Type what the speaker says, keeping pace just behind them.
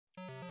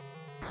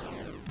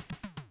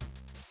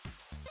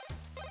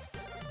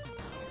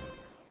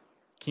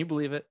Can you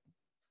believe it?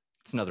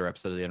 It's another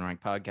episode of the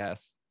Unranked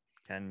Podcast.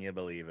 Can you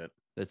believe it?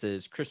 This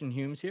is Christian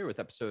Humes here with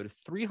episode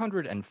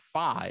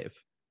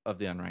 305 of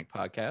the Unranked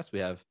Podcast. We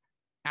have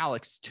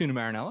Alex Tuna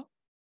Marinella.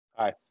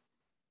 Hi.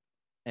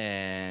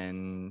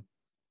 And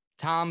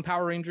Tom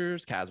Power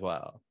Rangers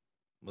Caswell.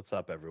 What's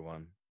up,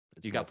 everyone?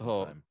 You got the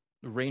whole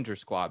Ranger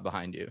squad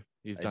behind you.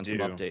 You've done some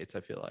updates,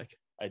 I feel like.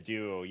 I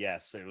do,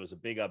 yes. It was a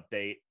big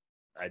update.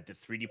 I did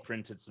 3D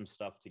printed some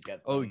stuff to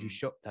get Oh, you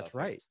show that's perfect.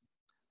 Right.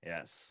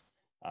 Yes.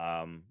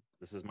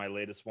 This is my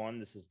latest one.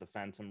 This is the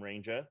Phantom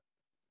Ranger.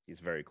 He's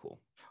very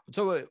cool.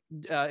 So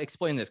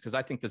explain this, because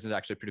I think this is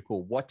actually pretty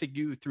cool. What did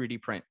you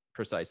 3D print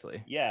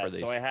precisely? Yeah,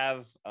 so I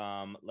have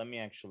let me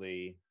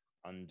actually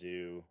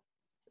undo.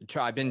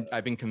 I've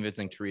been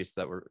convincing Therese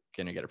that we're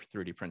gonna get a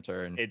 3D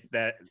printer, and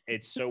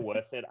it's so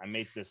worth it. I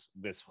made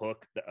this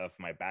hook of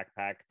my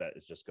backpack that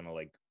is just gonna,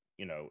 like,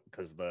 you know,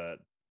 because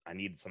I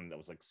needed something that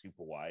was like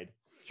super wide.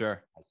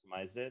 Sure.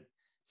 Customized it.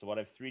 So what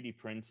I've 3D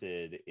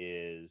printed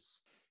is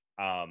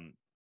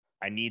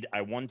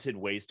I wanted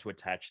ways to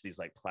attach these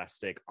like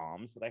plastic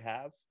arms that I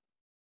have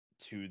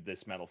to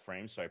this metal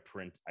frame. So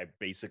I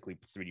basically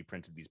 3D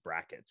printed these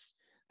brackets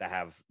that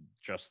have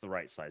just the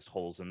right size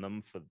holes in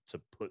them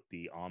to put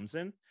the arms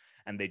in,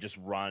 and they just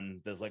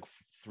run. There's like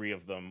 3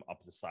 of them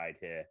up the side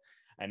here,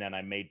 and then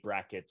I made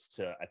brackets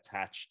to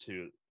attach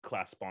to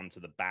clasp onto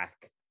the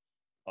back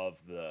of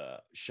the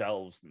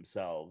shelves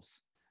themselves,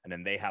 and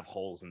then they have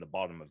holes in the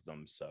bottom of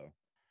them. So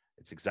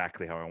it's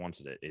exactly how I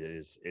wanted it.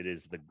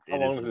 How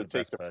long does it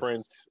take to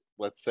print,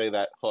 let's say,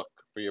 that hook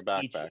for your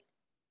backpack?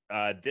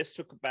 This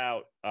took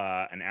about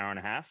an hour and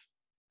a half.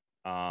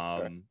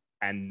 Okay.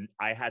 And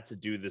I had to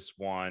do this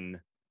one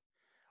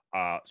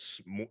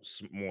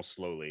more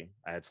slowly.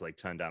 I had to like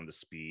turn down the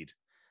speed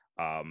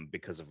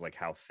because of like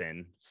how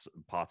thin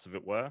parts of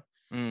it were.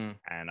 And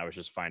I was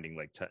just finding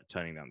like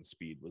turning down the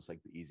speed was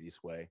like the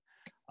easiest way.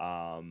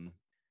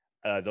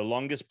 The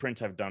longest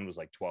print I've done was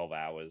like 12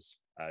 hours.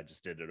 I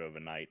just did it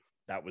overnight.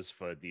 That was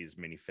for these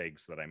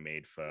minifigs that I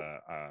made for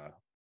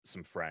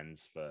some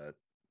friends for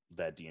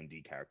their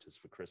D&D characters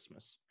for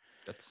Christmas.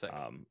 That's sick.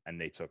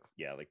 And they took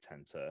like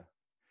 10 to.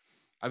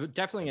 I'm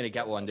definitely going to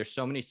get one. There's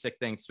so many sick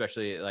things,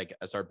 especially like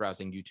I started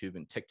browsing YouTube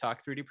and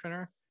TikTok 3D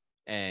printer.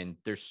 And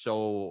there's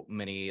so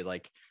many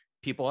like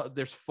people,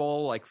 there's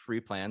full like free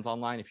plans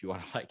online if you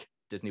want to, like,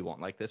 Disney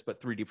won't like this, but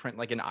 3D print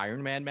like an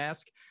Iron Man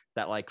mask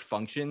that like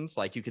functions.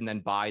 Like you can then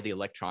buy the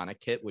electronic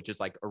kit, which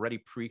is like already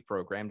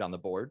pre-programmed on the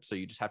board. So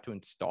you just have to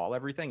install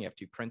everything. You have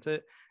to print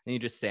it and you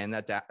just sand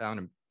that down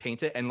and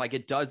paint it. And like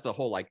it does the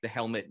whole, like the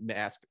helmet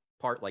mask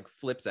part like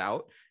flips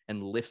out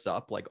and lifts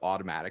up like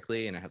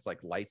automatically, and it has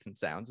like lights and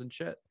sounds and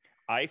shit.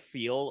 I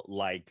feel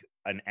like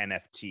an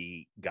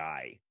NFT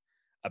guy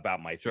about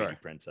my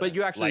 3D printer, but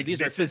you actually, like,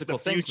 these are physical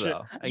things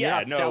though.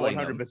 Yeah, no,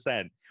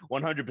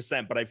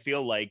 100%. But I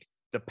feel like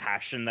the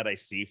passion that I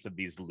see for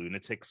these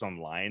lunatics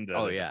online that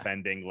are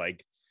defending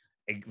like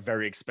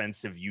very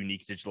expensive,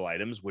 unique digital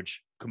items,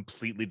 which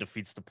completely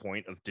defeats the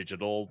point of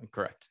digital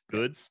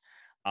goods.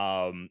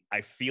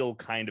 I feel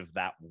kind of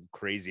that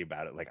crazy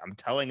about it. Like, I'm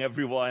telling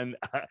everyone,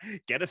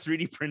 get a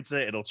 3D printer,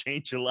 it'll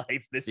change your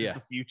life. This is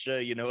the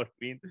future. You know what I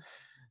mean?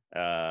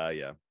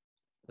 Yeah.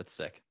 That's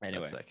sick.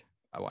 Anyway. That's sick.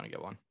 I want to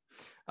get one.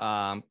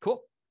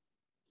 Cool.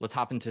 Let's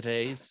hop into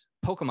today's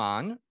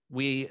Pokemon.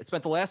 We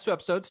spent the last 2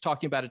 episodes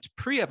talking about its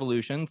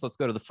pre-evolutions. Let's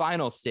go to the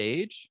final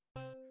stage.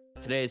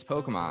 Today's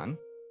Pokemon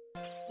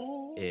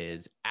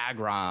is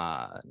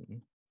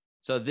Aggron.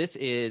 So this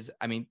is,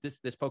 I mean,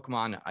 this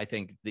Pokemon, I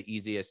think the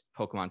easiest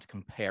Pokemon to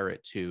compare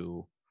it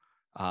to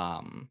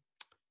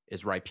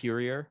is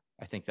Rhyperior.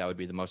 I think that would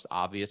be the most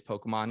obvious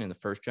Pokemon in the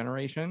first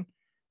generation,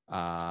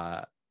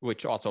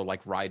 which also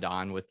like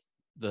Rhydon with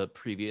the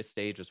previous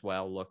stage as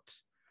well looked,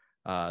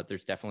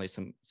 there's definitely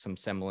some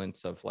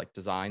semblance of like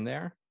design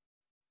there.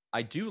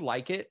 I do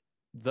like it.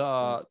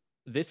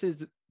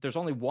 There's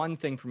only one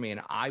thing for me, and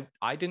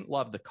I didn't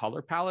love the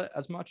color palette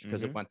as much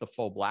because it went the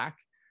full black.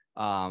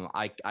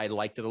 I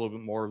liked it a little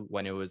bit more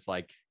when it was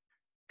like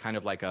kind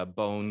of like a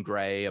bone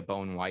gray, a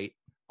bone white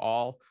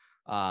all.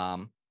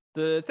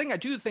 The thing I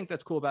do think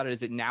that's cool about it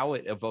is that now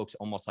it evokes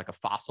almost like a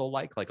fossil,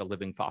 like a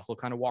living fossil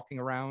kind of walking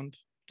around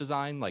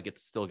design. Like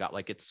it's still got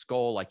like its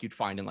skull, like you'd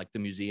find in like the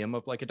museum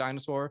of like a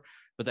dinosaur,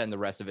 but then the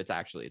rest of it's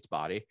actually its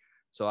body.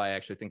 So I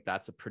actually think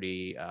that's a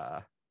pretty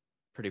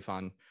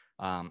fun.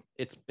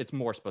 It's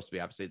more supposed to be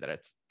obviously that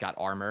it's got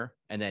armor,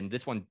 and then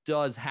this one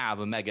does have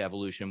a mega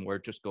evolution where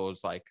it just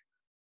goes like,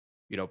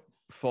 you know,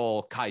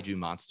 full kaiju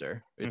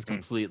monster. It's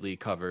completely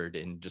covered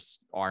in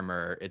just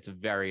armor. It's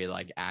very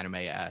like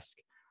anime-esque.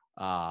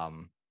 Yeah,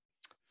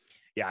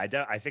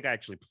 I think I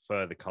actually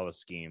prefer the color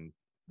scheme,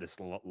 this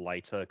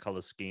lighter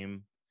color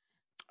scheme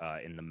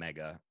in the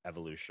mega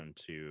evolution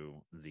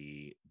to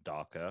the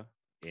darker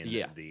in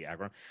the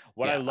Aggron.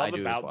 What I love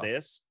about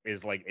this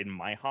is, like, in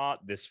my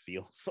heart, this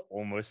feels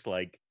almost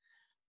like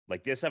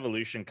this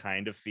evolution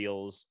kind of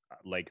feels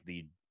like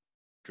the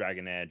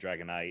Dragonair,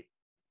 Dragonite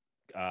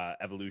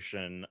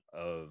evolution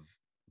of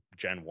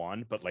Gen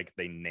 1, but like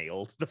they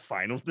nailed the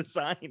final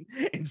design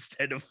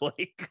instead of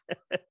like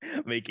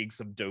making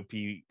some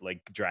dopey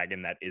like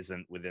dragon that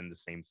isn't within the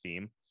same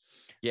theme.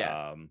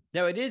 Yeah.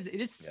 No, it is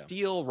yeah.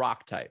 steel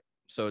rock type.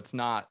 So it's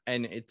not,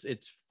 and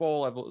it's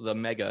full of the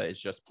mega is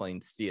just plain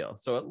steel.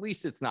 So at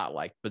least it's not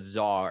like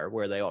bizarre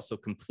where they also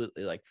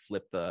completely like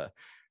flip the.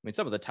 I mean,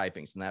 some of the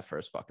typings in that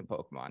first fucking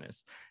Pokemon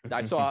is.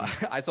 I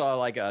saw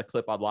like a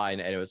clip online,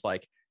 and it was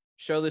like,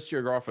 show this to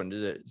your girlfriend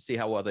to see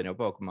how well they know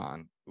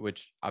Pokemon,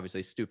 which obviously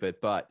is stupid,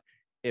 but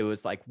it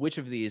was like, which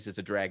of these is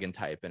a dragon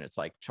type? And it's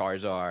like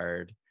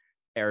Charizard,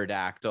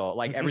 Aerodactyl,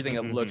 like everything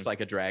that looks like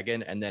a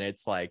dragon, and then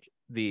it's like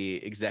the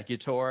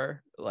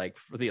Executor, like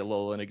for the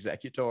Alolan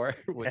Executor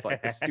with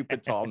like the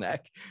stupid tall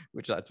neck,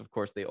 which that's of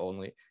course the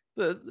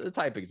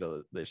typings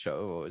of this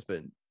show have always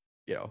been,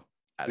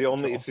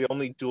 it's the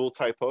only dual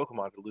type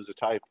Pokemon to lose a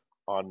type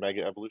on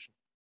Mega Evolution.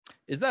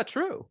 Is that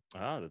true?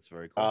 Oh, that's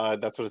very cool.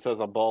 That's what it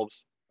says on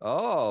bulbs.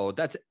 Oh,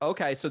 that's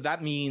okay. So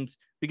that means,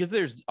 because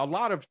there's a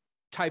lot of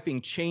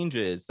typing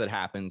changes that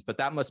happens, but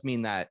that must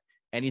mean that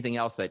anything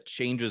else that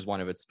changes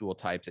one of its dual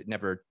types, it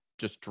never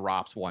just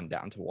drops one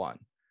down to one.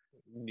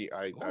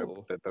 Yeah,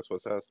 that's what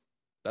it says.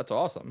 That's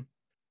awesome.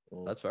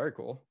 That's very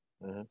cool.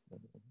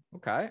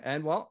 Okay.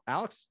 And well,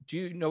 Alex, do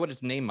you know what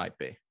its name might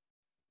be?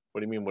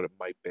 What do you mean what it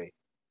might be?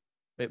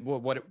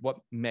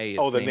 What may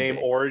the name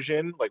be?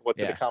 origin? Like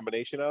what's it a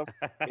combination of?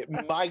 It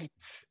might.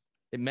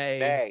 It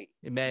may.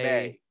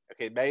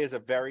 Okay, may is a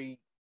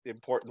very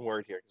important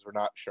word here because we're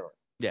not sure.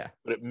 Yeah.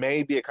 But it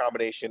may be a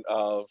combination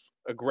of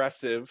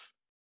aggressive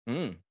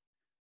and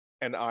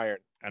iron.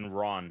 And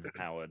Ron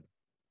Howard.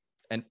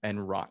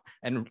 And Ron.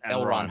 And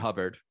L. Ron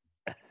Hubbard.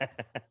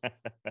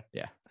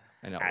 Yeah.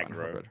 And L. Ron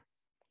Hubbard.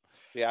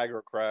 The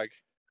aggro crag.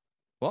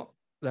 Well,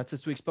 that's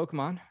this week's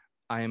Pokemon.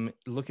 I'm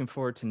looking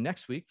forward to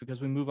next week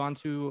because we move on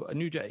to a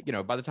new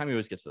by the time we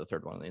always get to the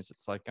third one of these,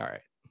 it's like, all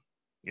right.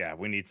 Yeah,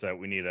 we need to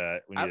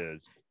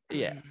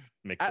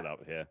mix it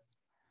up here.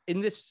 In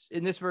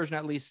this version,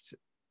 at least,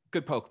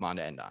 good Pokemon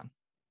to end on,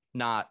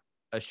 not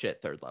a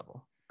shit third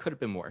level. Could have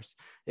been worse.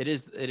 It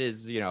is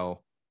a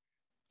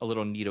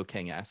little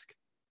Nidoking-esque.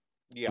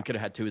 Yeah, we could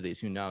have had two of these.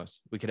 Who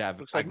knows? We could have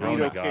looks like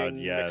Nidoking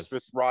mixed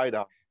with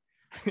Rhydon.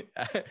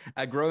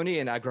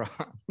 Agroni and Aggron.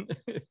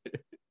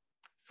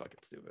 Fucking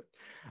stupid.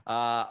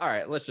 All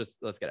right, let's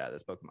get out of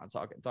this Pokemon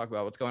talk and talk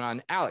about what's going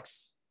on.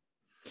 Alex,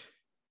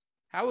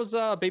 how was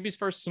Baby's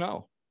first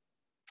snow?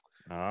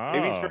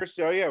 Baby's first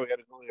snow. Yeah, we got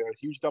a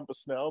huge dump of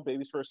snow.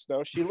 Baby's first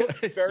snow. She looked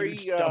very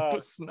dump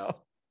of snow.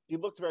 She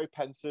looked very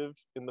pensive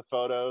in the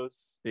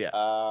photos.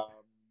 Yeah.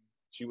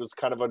 She was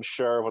kind of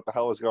unsure what the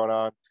hell was going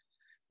on.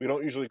 We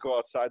don't usually go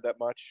outside that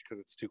much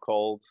because it's too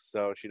cold,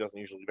 so she doesn't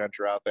usually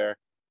venture out there.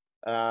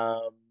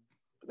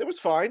 It was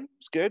fine. It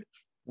was good.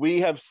 We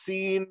have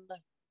seen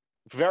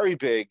very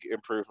big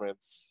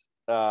improvements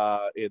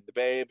in the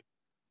babe.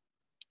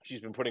 She's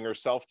been putting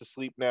herself to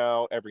sleep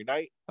now every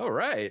night. Oh,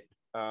 right.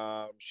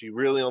 She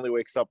really only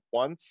wakes up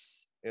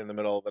once in the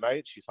middle of the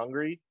night. She's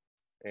hungry,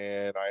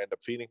 and I end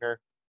up feeding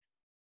her.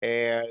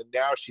 And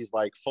now she's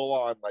like full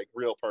on like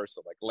real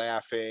person, like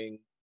laughing,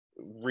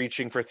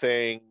 reaching for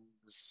things,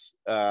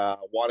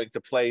 wanting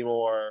to play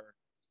more.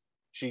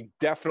 She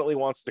definitely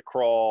wants to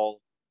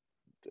crawl.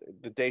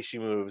 The day she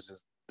moves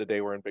is the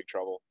day we're in big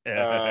trouble.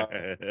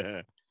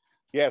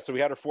 Yeah, so we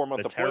had her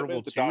 4-month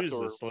appointment. The terrible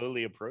twos is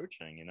slowly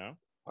approaching,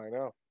 I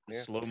know.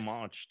 Yeah. Slow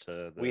march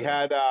to the... We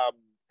had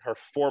her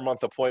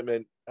 4-month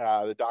appointment.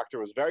 The doctor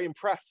was very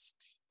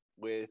impressed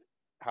with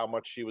how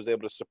much she was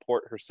able to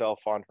support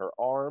herself on her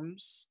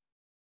arms.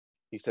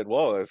 He said,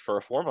 "Whoa, for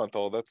a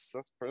 4-month-old, that's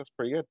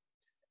pretty good."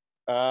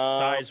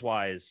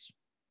 Size-wise,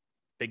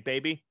 big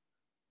baby?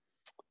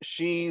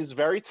 She's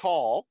very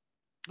tall.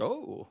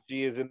 Oh.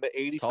 She is in the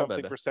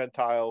 80-something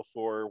percentile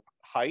for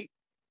height.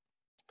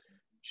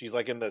 She's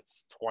like in the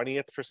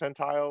 20th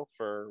percentile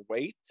for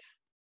weight.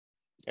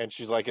 And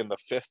she's like in the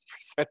 5th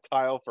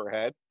percentile for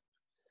head.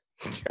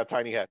 She got a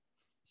tiny head.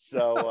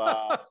 So,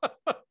 a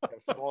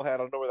small head. I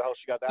don't know where the hell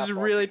she got that She's from.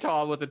 really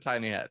tall with a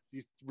tiny head.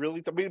 She's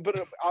really tall.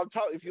 But I'll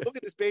tell you, if you look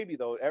at this baby,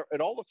 though,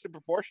 it all looks in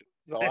proportion.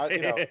 So,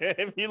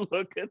 if you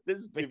look at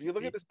this baby.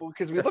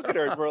 Because we look at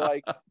her and we're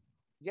like,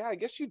 yeah, I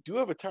guess you do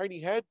have a tiny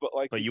head,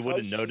 but you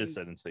wouldn't notice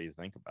it until you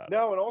think about it.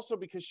 No, and also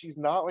because she's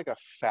not like a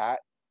fat,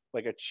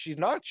 she's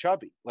not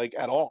chubby,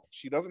 at all.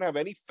 She doesn't have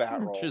any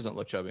fat rolls. She doesn't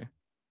look chubby.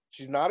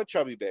 She's not a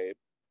chubby babe.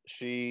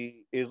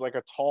 She is like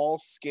a tall,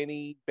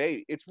 skinny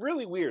baby. It's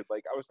really weird. I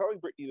was telling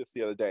Brittany this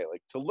the other day.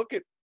 To look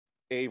at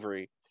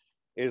Avery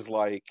is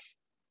like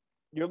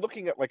you're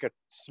looking at like a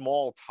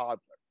small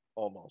toddler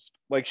almost.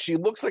 She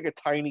looks like a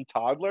tiny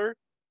toddler.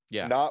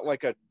 Yeah. Not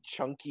like a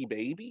chunky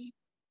baby.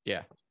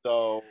 Yeah.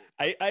 So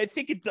I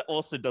think it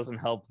also doesn't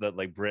help that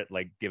Britt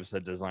gives her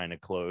designer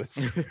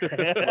clothes.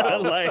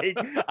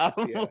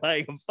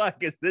 I'm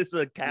fuck, is this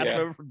a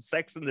camera from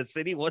Sex and the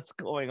City? What's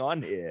going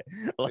on here?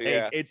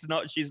 It's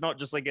not. She's not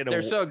just in.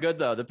 They're so good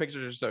though. The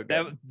pictures are so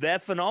good. They're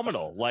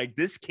phenomenal.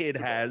 This kid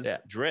has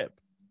drip.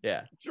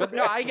 Yeah. But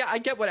no, I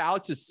get what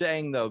Alex is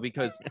saying though,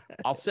 because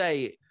I'll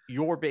say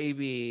your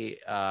baby,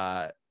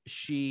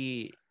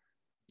 she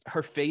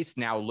her face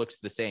now looks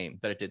the same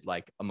that it did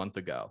like a month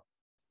ago.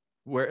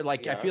 Where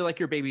like I Yeah. feel like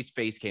your baby's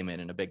face came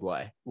in a big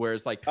way.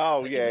 Whereas like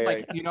Oh yeah,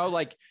 like yeah. you know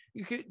like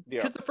you could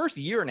Yeah. because the first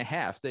year and a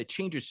half that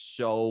changes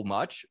so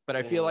much. But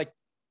I feel Mhm. like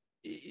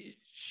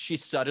she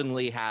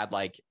suddenly had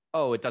like,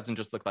 oh, it doesn't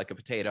just look like a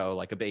potato,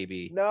 like a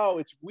baby. No,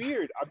 it's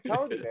weird. I'm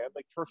telling you, man.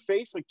 Like her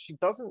face, like she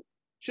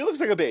looks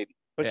like a baby,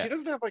 but Yeah. she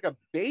doesn't have like a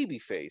baby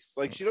face.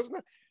 Like she doesn't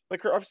have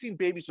like her. I've seen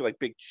babies with like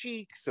big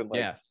cheeks and like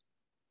Yeah.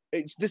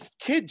 this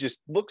kid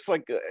just looks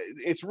like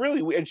it's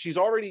really weird. And she's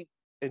already.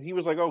 And he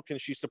was like, "Oh, can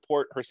she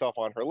support herself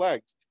on her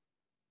legs?"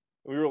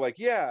 And we were like,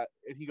 "Yeah."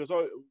 And he goes,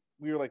 "Oh,"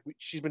 we were like,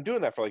 "She's been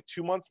doing that for like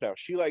 2 months now.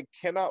 She like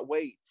cannot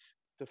wait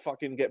to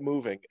fucking get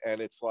moving."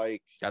 And it's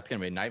like, That's gonna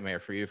be a nightmare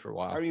for you for a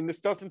while. I mean,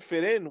 this doesn't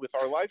fit in with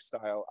our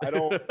lifestyle. I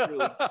don't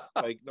really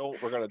like know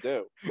what we're gonna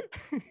do.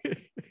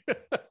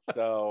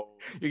 So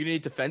You're gonna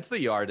need to fence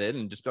the yard in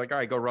and just be like, all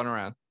right, go run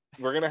around.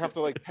 we're gonna have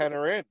to like pen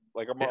her in.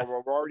 Like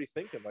we're already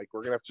thinking like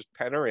we're gonna have to just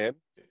pen her in.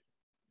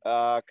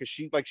 Because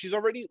she's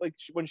already like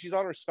when she's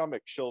on her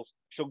stomach, she'll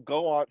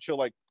go on, she'll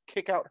like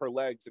kick out her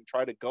legs and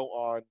try to go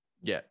on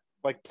Yeah.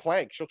 like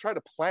plank. She'll try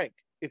to plank.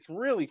 It's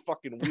really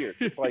fucking weird.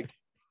 It's like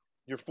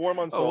you're 4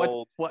 months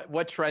old.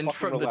 What trend Fucking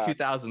from relax. the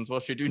 2000s will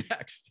she do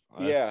next?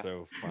 That's Yeah.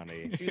 so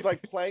funny. She's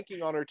like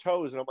planking on her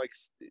toes, and I'm like,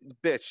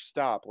 "Bitch,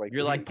 stop!" Like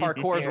You're like,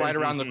 parkour's right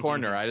around the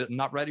corner. I'm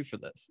not ready for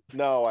this.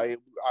 No, I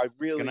She's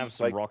really gonna have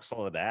some like rock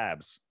solid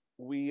abs.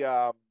 we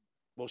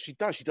well she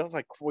does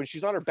like when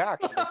she's on her back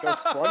she like does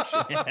crunches.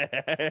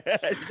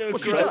 Well,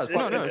 she She does. No,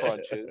 fucking no.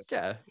 crunches.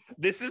 Yeah.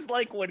 This is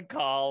like when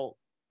Carl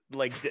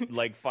like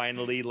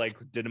finally like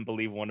didn't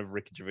believe one of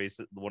Ricky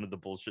Gervais, one of the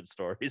bullshit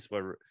stories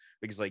where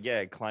because like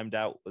it climbed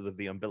out with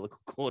the umbilical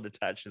cord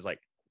attached. Is like,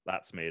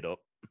 that's made up.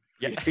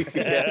 Yeah.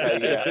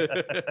 Yeah.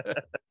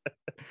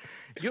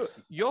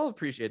 You'll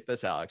appreciate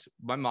this, Alex.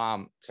 My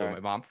mom Okay. my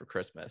mom for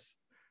Christmas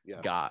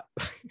Yes. got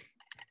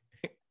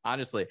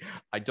honestly,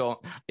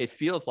 it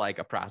feels like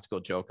a practical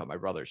joke on my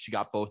brother. She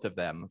got both of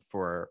them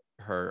for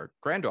her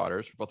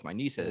granddaughters, for both my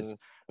nieces,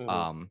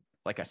 Mhm.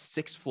 like a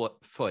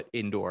 6-foot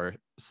indoor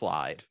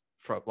slide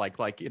from like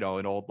an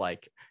old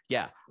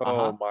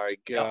Oh my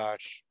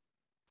gosh.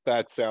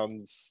 That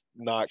sounds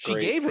not She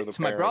great. gave for it the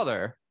to my parents.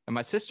 brother and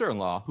my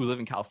sister-in-law who live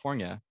in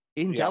California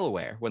in Yeah.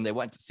 Delaware when they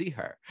went to see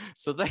her.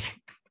 So they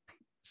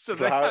So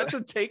they how- had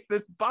to take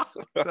this box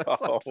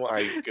that's Oh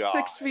like my God.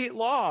 6 feet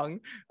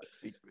long.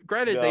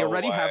 Granted, they No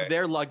already way. have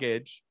their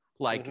luggage,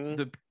 like Mhm,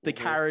 the mhm.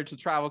 carriage, the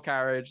travel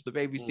carriage, the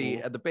baby seat,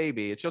 Mhm. and the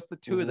baby. It's just the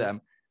 2 of Mhm.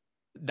 them.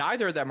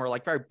 Neither of them are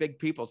like very big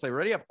people, so they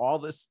already have all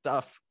this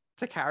stuff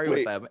to carry with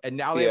Wait, them, and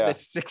now they have yeah.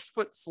 this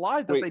 6-foot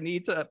slide that Wait. they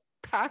need to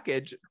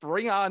package,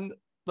 bring on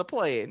the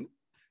plane.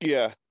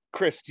 Yeah.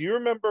 Chris, do you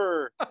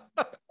remember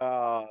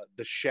the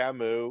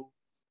Shamu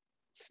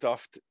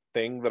stuffed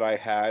thing that I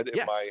had in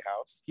Yes. my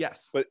house?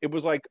 Yes. But it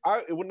was like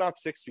it was not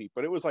 6 feet,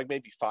 but it was like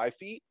maybe 5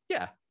 feet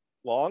Yeah.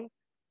 long.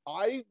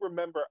 I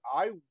remember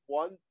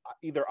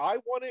either I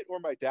won it or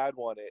my dad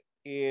won it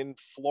in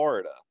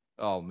Florida.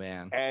 Oh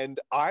man. And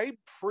I'm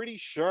pretty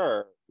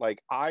sure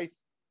like I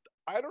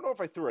don't know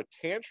if I threw a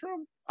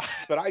tantrum,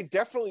 but I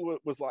definitely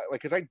was like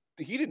because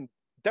he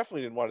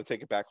definitely didn't want to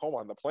take it back home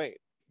on the plane.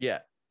 Yeah.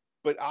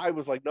 But I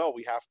was like, no,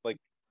 we have like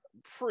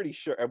pretty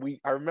sure. And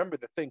I remember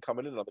the thing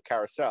coming in on the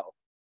carousel.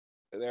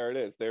 And there it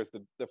is. There's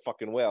the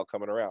fucking whale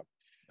coming around.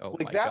 Oh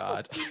Like my that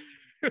god.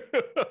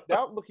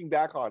 Now looking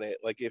back on it,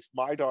 like if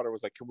my daughter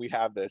was like, "Can we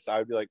have this?" I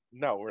would be like,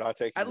 "No, we're not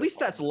taking." At this least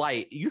home." that's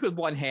light. You could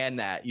one hand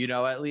that,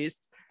 at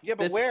least. Yeah,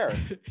 but This- where?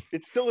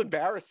 It's still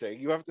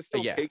embarrassing. You have to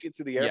still Yeah. take it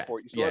to the Yeah.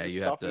 airport. You still have to you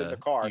stuff it in the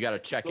car. You got to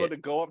You check still have it.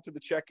 to go up to the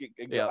check-in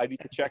and go, Yeah. I need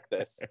to check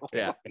this.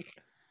 Yeah.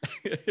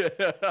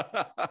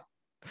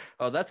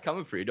 Oh, that's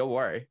coming for you. Don't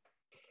worry.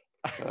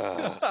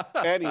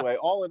 Anyway,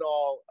 all in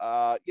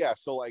all, yeah.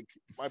 So like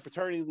my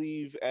paternity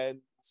leave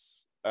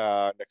ends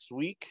next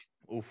week,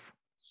 Oof.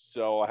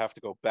 so I have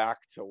to go back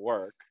to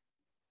work.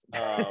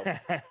 How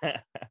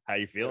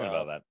you feeling yeah.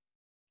 about that?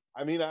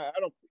 I mean, I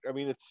don't. I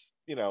mean, it's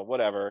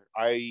whatever.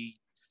 I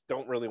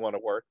don't really want to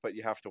work, but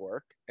you have to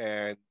work,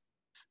 and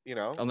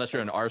Unless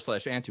you're an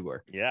r/anti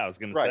work. Yeah, I was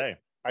gonna Right. say,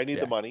 I need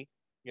Yeah. the money.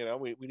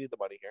 We need the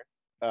money here.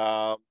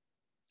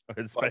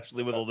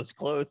 especially with all those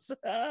clothes.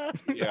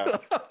 Yeah.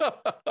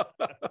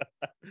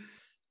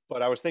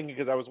 But I was thinking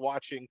because I was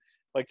watching,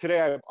 like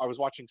today, I was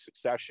watching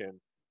Succession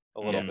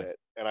a little Yeah. bit,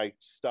 and I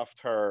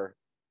stuffed her.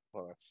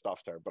 Well, not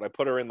stuffed her, but I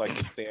put her in like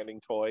the standing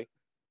toy,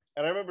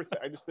 and I remember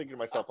I just thinking to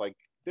myself, like,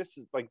 this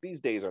is like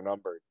these days are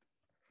numbered.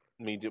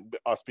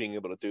 Us being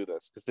able to do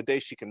this, because the day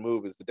she can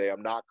move is the day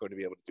I'm not going to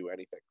be able to do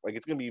anything. Like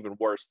it's going to be even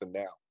worse than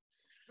now.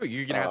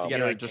 You're gonna have to get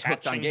You're her like just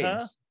hooked on catching her?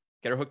 games.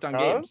 Get her hooked on Huh?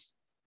 games.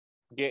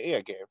 Yeah,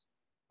 games.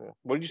 Yeah.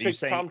 What did you So you're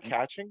say? saying- Tom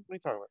catching? What are you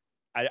talking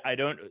about? I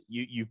don't.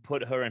 You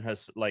put her in her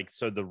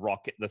so the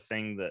rocket, the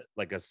thing that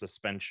like a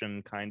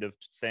suspension kind of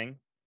thing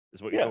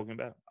is what you're Yeah. talking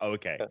about. Oh,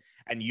 okay. Yeah.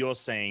 And you're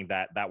saying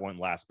that won't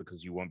last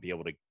because you won't be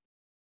able to.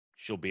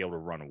 She'll be able to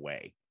run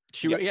away.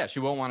 She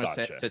won't want to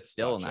Gotcha. sit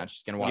still in Gotcha. that.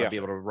 She's gonna want to Yeah. be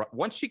able to run.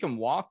 Once she can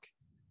walk,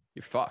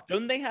 you're fucked.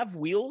 Don't they have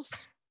wheels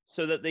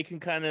so that they can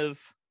kind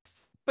of?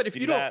 But if do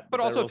you don't, that, but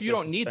they're also if you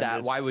also don't need that,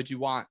 suspended. why would you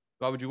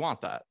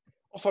want that?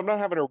 Also, I'm not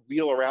having her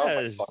wheel around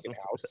my Yes. fucking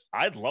house.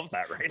 I'd love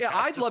that right Yeah, now.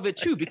 I'd love it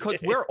too because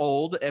we're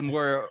old and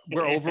we're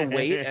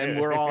overweight and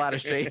we're all out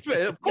of shape.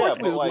 Of course,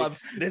 but we would like, love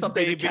this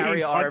something to baby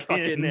carry our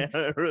fucking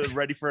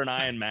ready for an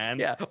Iron Man.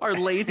 yeah, our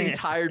lazy,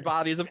 tired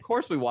bodies. Of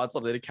course, we want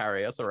something to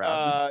carry us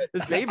around.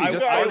 This baby I,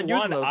 just I started using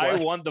want those I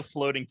legs. want the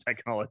floating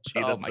technology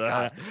Oh that my the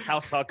God.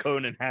 House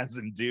Harkonnen has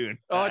in Dune.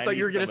 Oh, I thought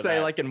you were need gonna some of say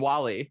that. like in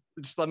Wally.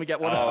 Just let me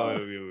get one. Oh,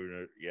 of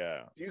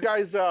yeah. Do you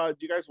guys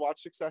watch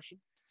Succession?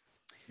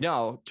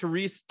 No,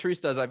 Therese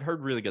does. I've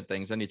heard really good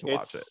things. I need to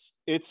watch it.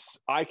 It's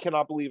I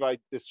cannot believe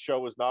this show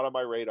was not on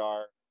my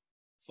radar.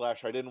 / I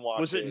didn't watch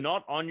it. Was it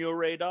not on your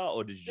radar,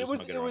 or did you just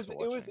not get around to it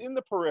was watching? in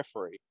the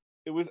periphery.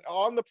 It was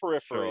on the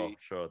periphery.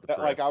 Sure. The That,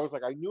 like I periphery. was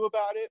like I knew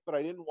about it, but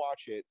I didn't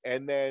watch it.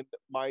 And then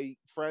my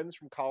friends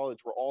from college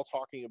were all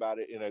talking about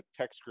it in a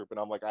text group, and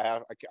I'm like, I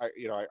don't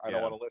Yeah.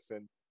 want to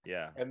listen.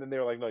 Yeah. And then they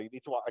were like, no, you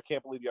need to watch. I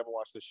can't believe you haven't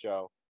watched this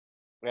show.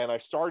 And I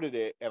started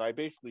it, and I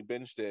basically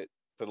binged it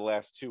for the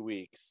last 2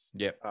 weeks.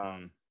 Yep.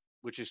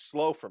 Which is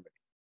slow for me,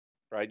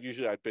 right?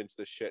 Usually I'd binge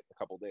this shit in a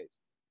couple days.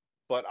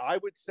 But I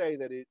would say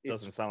that it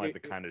Doesn't sound like the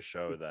kind of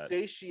show that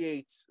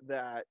satiates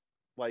that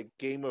like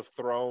Game of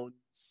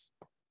Thrones,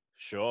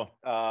 sure.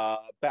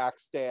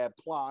 backstab,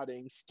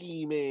 plotting,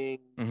 scheming,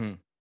 Mhm.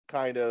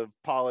 kind of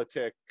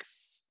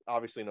politics.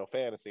 Obviously no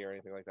fantasy or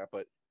anything like that,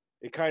 but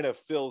it kind of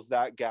fills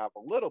that gap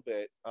a little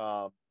bit.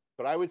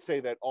 But I would say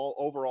that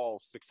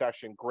overall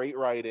Succession, great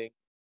writing,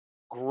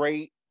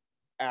 great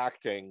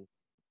acting.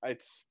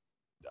 It's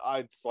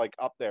like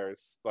up there.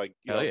 It's like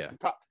Hell yeah.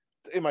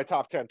 in my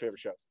top 10 favorite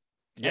shows.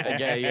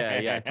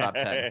 Yeah. Top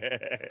 10.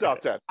 Top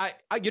 10.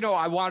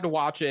 I wanted to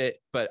watch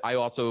it, but I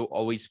also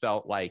always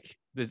felt like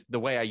the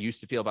way I used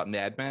to feel about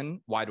Mad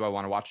Men. Why do I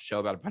want to watch a show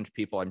about a bunch of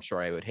people I'm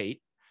sure I would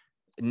hate?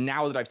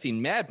 Now that I've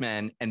seen Mad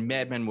Men and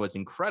Mad Men was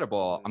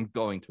incredible, I'm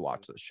going to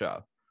watch the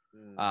show.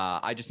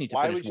 I just need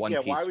to finish One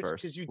Piece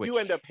first. Because you do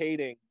end up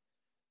hating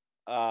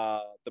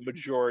the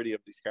majority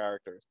of these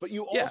characters, but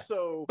you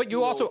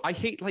also I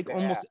hate like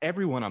almost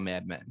everyone on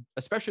Mad Men,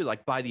 especially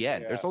like by the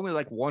end. There's only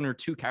like 1 or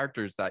 2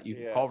 characters that you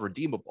can call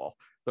redeemable.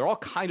 They're all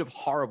kind of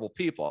horrible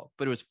people,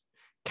 but it was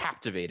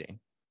captivating.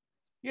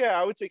 Yeah,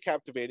 I would say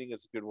captivating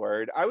is a good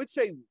word. I would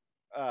say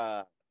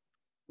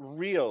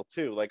real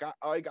too. Like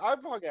I've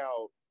hung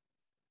out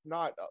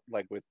not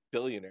like with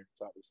billionaires,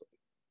 obviously,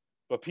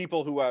 but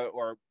people who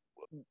are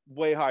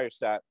way higher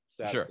status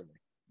Sure. than me.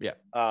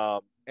 Yeah.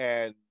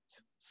 And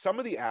some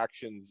of the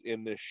actions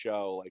in this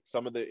show, like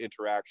some of the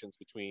interactions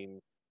between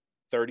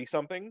 30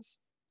 somethings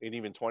and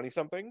even 20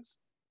 somethings,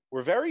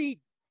 were very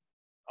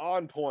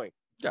on point.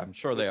 Yeah, I'm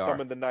sure they are.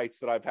 Some of the nights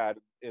that I've had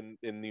in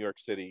New York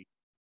City.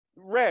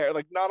 Rare,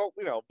 like not,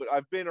 but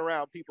I've been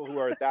around people who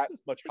are that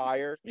much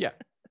higher. Yeah.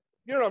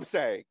 You know what I'm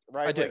saying,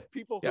 right? I do. Like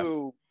people Yes.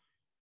 who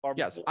are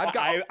Yes, I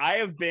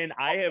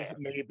have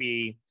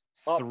maybe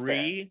Up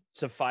 3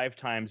 to 5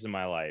 times in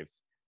my life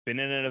been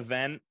in an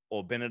event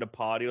or been at a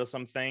party or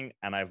something,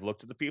 and I've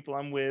looked at the people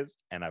I'm with,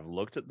 and I've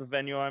looked at the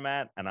venue I'm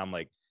at, and I'm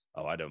like,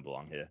 oh, I don't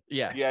belong here.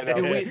 Yeah. Yeah, no,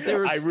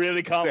 I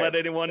really can't let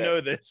anyone Same.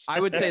 know this. I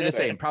would say the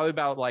same, probably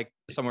about like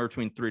somewhere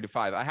between 3 to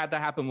 5. I had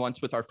that happen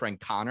once with our friend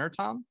Connor,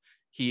 Tom.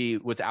 He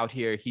was out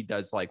here. He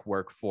does like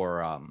work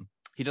for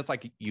he does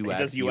like UX, he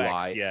does UX,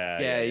 UI.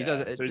 yeah, he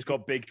does. So he's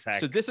got big tech.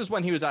 So this is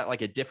when he was at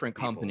like a different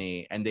people.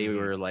 company, and they Mhm.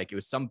 were like, it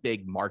was some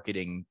big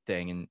marketing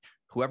thing, and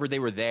whoever they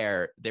were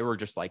there, they were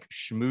just like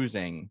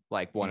schmoozing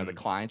like one of the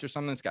clients or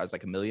something. This guy was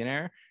like a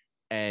millionaire.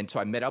 And so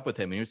I met up with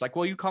him and he was like,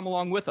 well, you come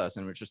along with us.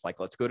 And we're just like,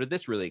 let's go to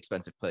this really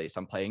expensive place.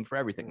 I'm paying for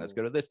everything. Let's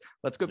go to this.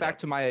 Let's go back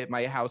to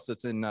my house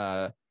that's in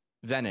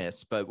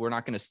Venice, but we're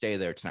not going to stay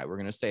there tonight. We're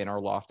going to stay in our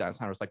loft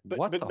downtown. I was like,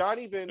 what the not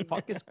even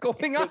fuck is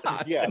going on?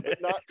 Yeah,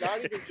 but not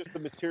even just the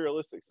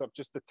materialistic stuff,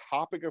 just the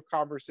topic of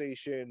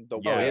conversation, the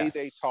Yes. way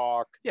they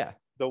talk, Yeah.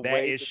 the their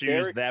way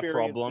issues, their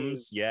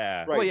problems. experiences, Yeah.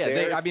 Right, Well, yeah, their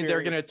they're going to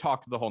experience,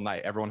 talk the whole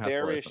night. Everyone has to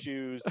their listen.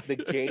 issues, the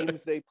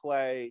games they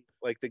play,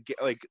 like the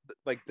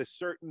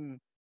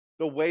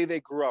way they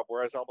grew up.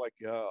 Whereas I'm like,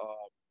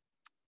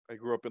 I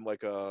grew up in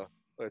like a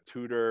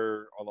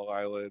tutor on Long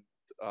Island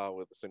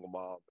with a single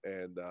mom,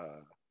 and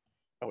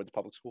I went to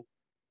public school.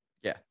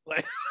 Yeah.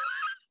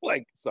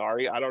 Like,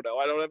 sorry, I don't know.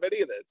 I don't have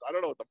any of this. I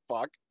don't know what the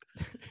fuck.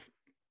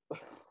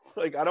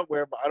 Like, I don't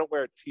wear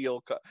a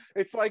teal.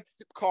 It's like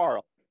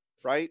Carl,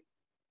 right?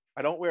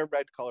 I don't wear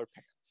red colored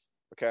pants.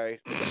 Okay,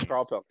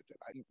 Carl Pilkington.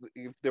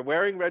 If they're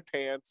wearing red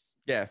pants,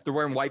 Yeah. If they're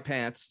wearing white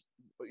pants.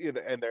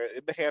 and they're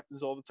in the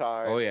Hamptons all the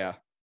time. Oh, yeah.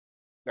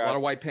 A lot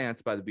of white that's-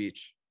 pants by the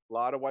beach. A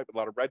lot of white, a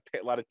lot of red,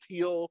 a lot of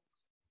teal,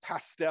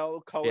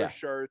 pastel color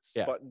shirts,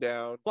 Yeah. button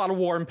down. A lot of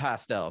warm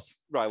pastels.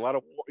 Right, a lot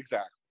of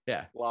exactly.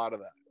 Yeah. A lot of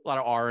that. A lot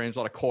of orange, a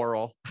lot of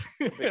coral.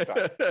 Big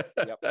time.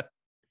 Yep.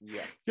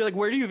 Yeah. You're like,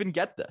 where do you even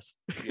get this?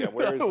 Yeah,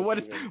 where is this what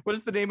is even? what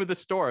is the name of the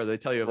store? They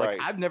tell you, like, Right.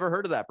 I've never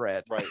heard of that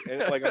brand. Right,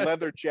 and like a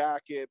leather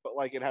jacket, but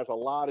like it has a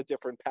lot of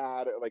different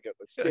pattern, like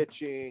the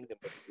stitching,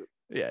 and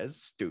Yeah,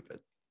 it's stupid.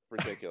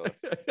 ridiculous.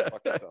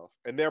 Fuck yourself.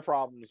 And their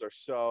problems are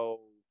so.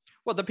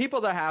 Well, the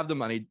people that have the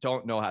money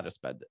don't know how to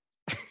spend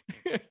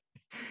it.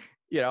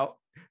 You know,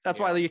 that's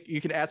Yeah. why you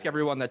can ask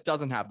everyone that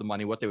doesn't have the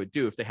money what they would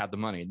do if they had the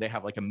money. They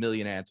have like a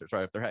million answers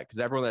right off their head, because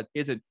everyone that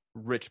isn't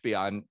rich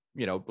beyond,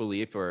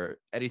 belief or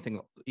anything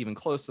even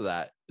close to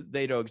that,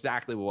 they know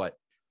exactly what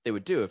they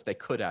would do if they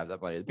could have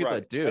that money. The people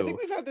that do, I think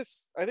we've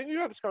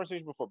had this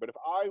conversation before. But if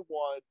I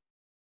want,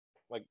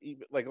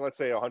 like let's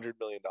say $100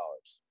 million,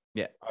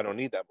 yeah, I don't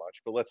need that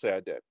much. But let's say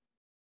I did,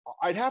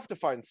 I'd have to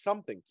find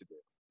something to do.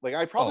 Like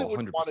I probably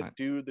wouldn't want to 100%.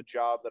 do the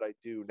job that I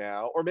do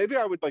now, or maybe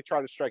I would like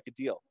try to strike a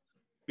deal.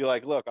 Be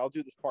like, look, I'll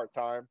do this part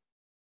time.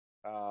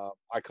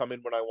 I come in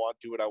when I want,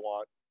 do what I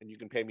want, and you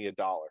can pay me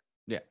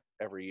 $1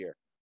 every year,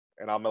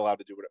 and I'm allowed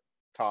to do it.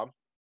 Tom,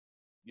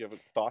 you have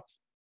thoughts?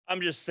 I'm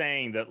just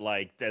saying that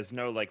like there's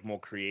no like more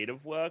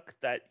creative work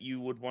that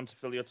you would want to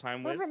fill your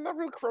time with. I'm not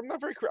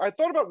very. I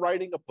thought about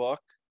writing a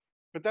book,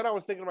 but then I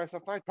was thinking to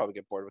myself, I'd probably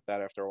get bored with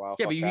that after a while.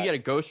 Yeah, Fuck but you that. can get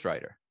a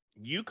ghostwriter.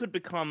 You could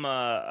become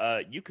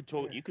you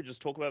could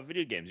just talk about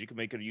video games. You could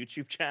make a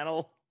YouTube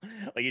channel.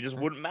 Like it just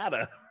wouldn't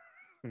matter.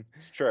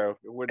 It's true.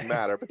 It wouldn't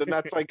matter. But then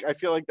that's like, I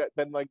feel like that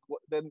then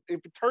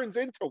if it turns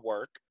into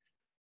work,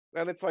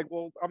 then it's like,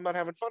 well, I'm not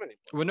having fun anymore.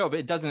 Well, no, but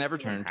it doesn't ever You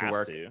turn don't into have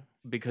work to.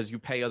 because you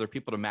pay other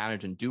people to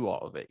manage and do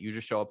all of it. You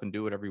just show up and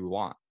do whatever you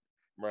want.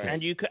 Right.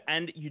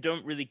 And you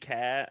don't really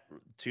care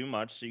too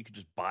much, so you could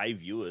just buy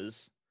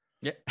viewers.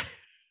 Yeah.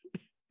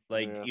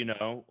 Like,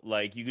 Yeah.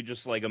 like you could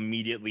just like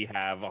immediately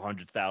have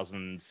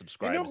 100,000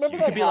 subscribers. remember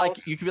You could be like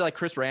house? you could be like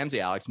Chris Ramsey,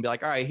 Alex, and be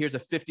like, all right, here's a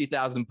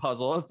 $50,000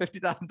 puzzle, a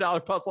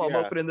 $50,000 puzzle. I'm Yeah.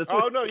 opening this.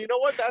 Oh no, you know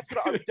what? That's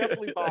what I would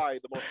definitely buy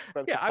the most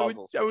expensive Yeah,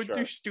 puzzles. I would for do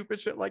sure. stupid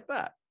shit like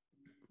that.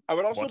 I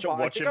would also buy. Watch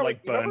I think him I would- like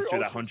you burn remember through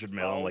that Ocean's 100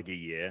 mil in 12? like a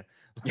year.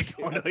 Like,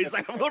 oh no, he's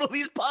like, I've got all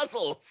these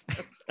puzzles.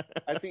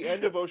 At the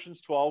end of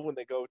Ocean's 12, when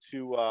they go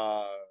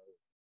to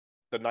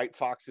the Night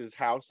Fox's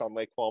house on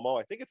Lake Como,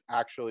 I think it's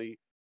actually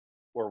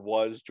or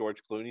was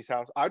George Clooney's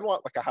house. I'd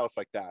want like a house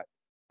like that,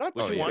 not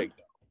Which too one? big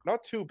though,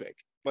 not too big,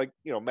 like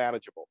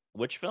manageable.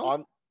 Which film?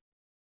 On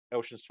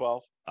Ocean's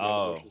 12. The end of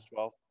Oh. Ocean's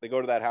 12. They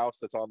go to that house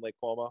that's on Lake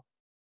Como.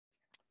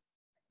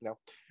 No.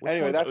 Which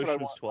Anyway, one's that's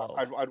Ocean's what I 12?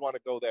 want. I'd want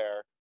to go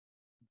there,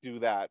 do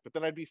that, but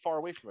then I'd be far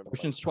away from everybody.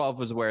 Ocean's 12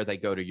 was where they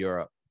go to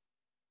Europe.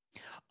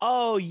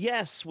 Oh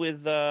yes,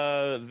 with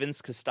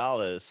Vince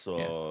Costales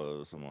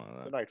or something like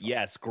The that. Night Fox.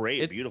 Yes, great,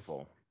 It's-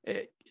 beautiful.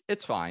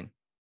 It's fine.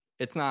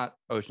 It's not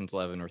Ocean's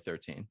 11 or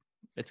 13.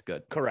 It's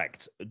good.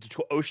 Correct.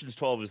 Ocean's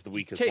 12 is the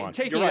weakest one.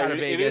 Taking You're it right. out of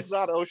It Vegas. is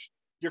not Ocean.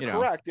 You're you know.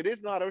 correct. It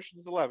is not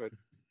Ocean's 11,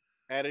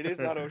 and it is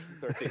not Ocean's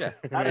 13. Yeah,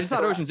 That and is it's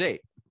not correct. Ocean's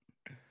 8.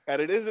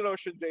 And it isn't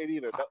Ocean's 8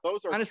 either.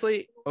 Those are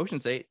Honestly,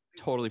 Ocean's 8,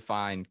 totally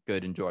fine,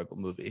 good, enjoyable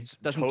movie.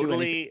 Doesn't do anything.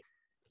 Totally.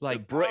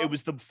 Like, It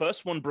was the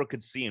first one Brooke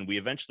had seen. We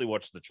eventually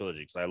watched the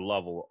trilogy because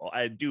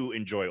I do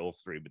enjoy all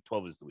three, but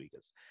 12 is the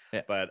weakest.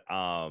 Yeah. But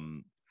I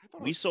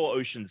thought we saw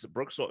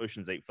Brooke saw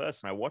Ocean's 8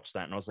 first, and I watched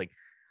that and I was like,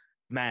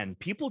 man,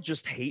 people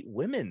just hate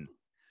women.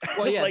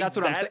 well, yeah, Like, that's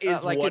what I'm that saying.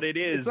 is what it's, it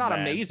is, It's not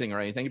man. amazing or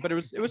anything, but it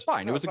was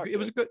fine. No, it was it's not it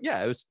was a good.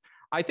 Yeah, it was.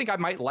 I think I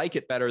might like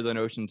it better than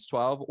Ocean's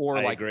 12, or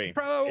I like agree. It's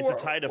It's a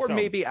tighter or film.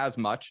 maybe as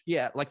much.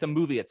 Yeah, like the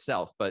movie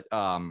itself. But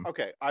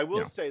Okay, I will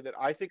Yeah. say that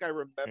I think I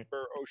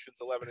remember Ocean's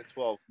 11 and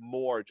 12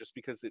 more just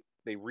because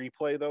they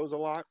replay those a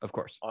lot of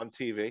course, on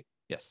TV.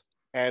 yes.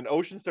 And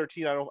Ocean's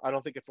 13, I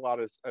don't think it's allowed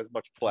as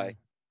much play.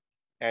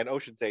 And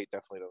Ocean's 8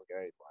 definitely doesn't get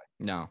any play.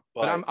 No,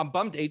 But- but I'm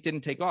bummed 8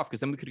 didn't take off,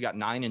 because then we could have got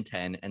 9 and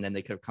 10, and then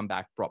they could have come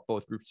back, brought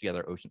both groups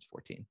together. Ocean's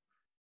 14.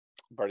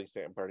 Bernie,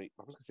 I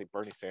was gonna say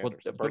Bernie Well,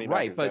 Sanders. but Bernie Mac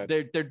right, is but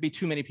dead. there'd be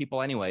too many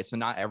people anyway, so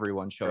not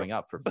everyone's showing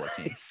up for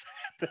 14.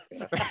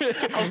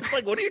 I was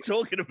like, what are you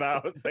talking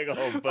about? It's like, oh,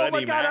 Bernie Oh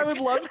my god, I Mac. would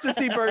love to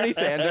see Bernie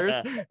Sanders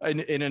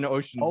in an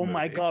Ocean's. Oh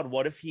my movie. god,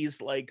 what if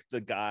he's like the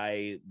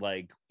guy,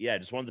 like, yeah,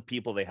 just one of the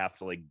people they have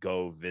to like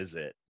go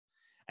visit,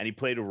 and he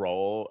played a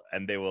role,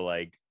 and they were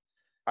like,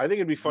 I think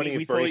it'd be funny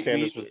we if Bernie thought-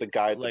 Sanders was the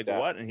guy at the like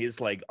desk. what? And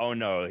he's like, oh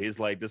no, he's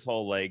like this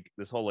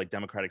whole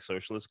Democratic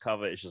Socialist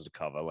cover. It's just a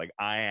cover. Like,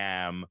 I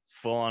am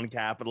full on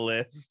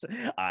capitalist.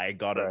 I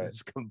got Right.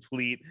 this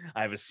complete.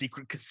 I have a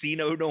secret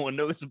casino no one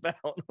knows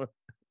about.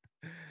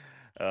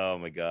 Oh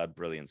my god,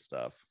 brilliant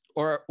stuff.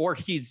 Or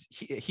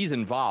he's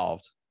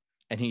involved,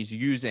 and he's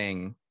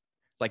using,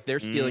 like, they're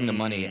stealing the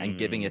money and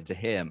giving it to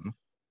him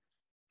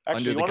Actually,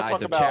 under you the want to guise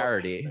talk of about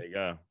charity. There you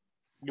go.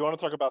 you want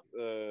to talk about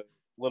a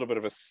little bit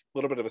of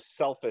a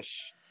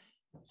selfish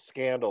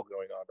scandal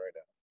going on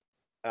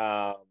right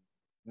now.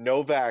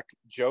 Novak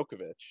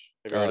Djokovic.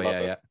 Have you heard Oh about yeah,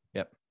 this?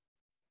 yep.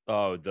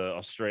 Oh, the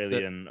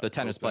Australian, The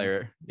tennis Open.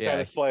 player. Yeah,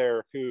 Tennis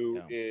player who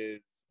Yeah.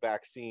 is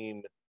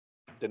vaccine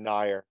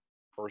denier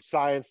or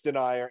science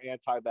denier,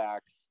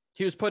 anti-vax.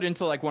 he was put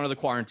into like one of the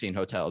quarantine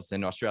hotels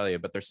in Australia,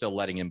 but they're still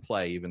letting him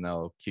play, even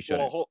though he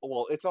shouldn't.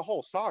 Well, it's a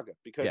whole saga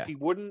because Yeah. he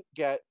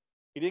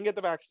didn't get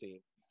the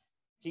vaccine.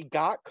 He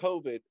got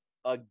COVID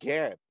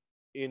again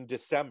in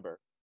December,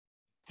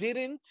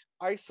 didn't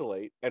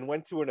isolate, and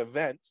went to an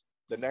event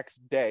the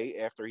next day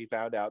after he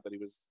found out that he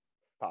was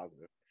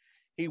positive.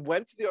 He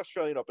went to the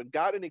Australian Open,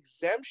 got an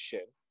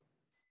exemption,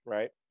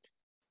 right,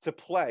 to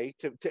play,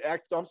 to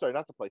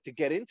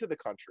get into the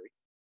country.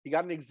 He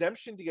got an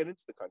exemption to get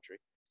into the country.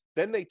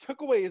 Then they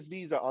took away his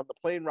visa on the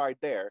plane ride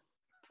there,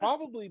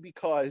 probably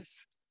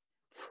because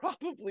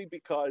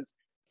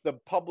the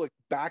public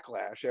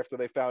backlash after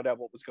they found out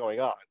what was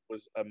going on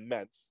was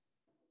immense.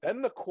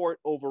 Then the court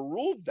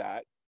overruled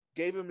that,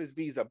 gave him his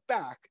visa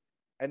back,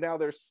 and now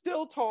there's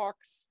still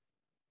talks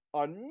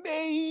on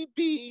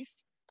maybe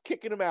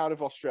kicking him out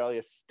of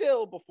Australia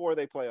still before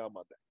they play on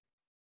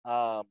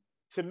Monday.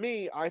 To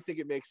me, I think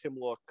it makes him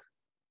look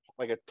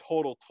like a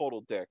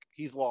total dick.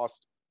 He's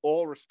lost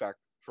all respect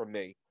from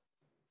me.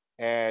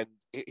 And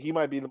he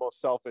might be the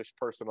most selfish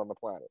person on the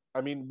planet.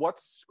 I mean, what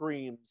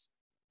screams,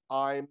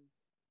 I'm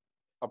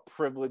a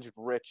privileged,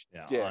 rich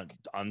dick.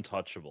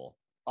 Untouchable.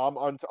 I'm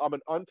an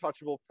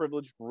untouchable,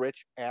 privileged,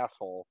 rich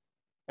asshole.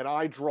 And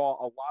I draw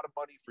a lot of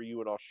money for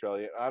you in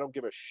Australia. I don't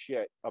give a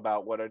shit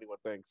about what anyone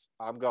thinks.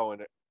 I'm going.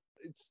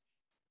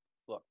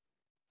 Look.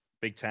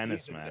 Big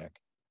tennis, man. Dick.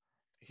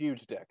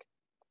 Huge dick.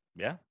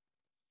 Yeah.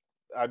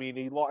 I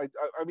mean,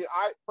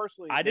 I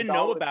personally, I didn't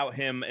know about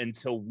him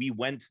until we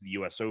went to the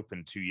U.S.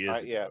 Open 2 years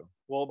ago. Yeah,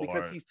 well,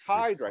 because he's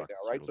tied right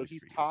now, right? So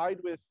he's tied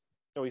with.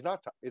 No, he's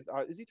not.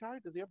 Is he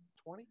tied? Does he have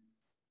 20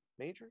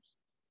 majors?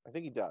 I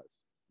think he does.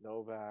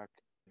 Novak.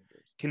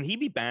 Majors. Can he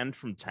be banned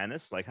from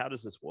tennis? Like, how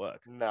does this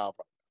work? No.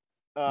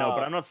 No,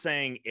 but I'm not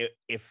saying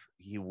if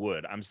he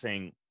would. I'm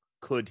saying,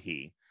 could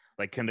he?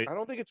 Like, can they? I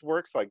don't think it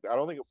works like that. I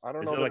don't know.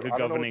 Is there like a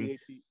governing,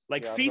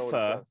 like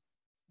FIFA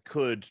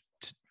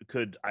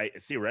could I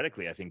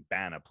theoretically I think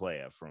ban a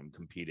player from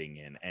competing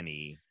in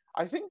any.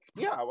 I think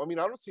I mean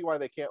I don't see why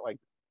they can't like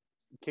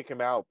kick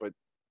him out, but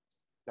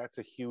that's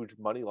a huge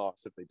money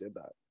loss if they did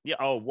that. Yeah.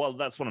 Oh well,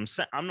 that's what I'm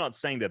saying. I'm not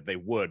saying that they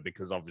would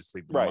because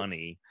obviously the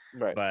money.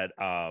 Right. But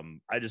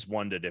I just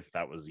wondered if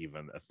that was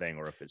even a thing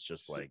or if it's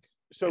just like.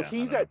 So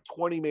he's at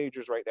 20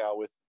 majors right now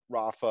with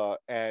Rafa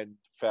and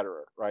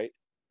Federer, right?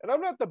 And I'm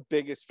not the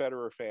biggest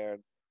Federer fan.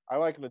 I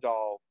like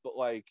Nadal, but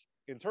like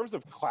in terms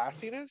of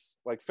classiness,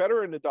 like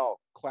Federer and Nadal,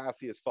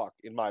 classy as fuck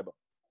in my book,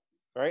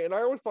 right? And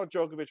I always thought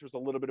Djokovic was a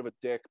little bit of a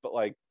dick, but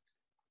like,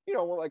 you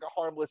know, like a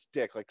harmless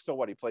dick. Like, so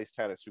what? He plays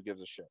tennis. Who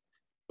gives a shit?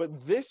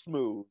 But this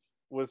move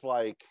was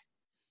like,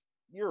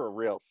 you're a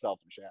real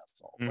selfish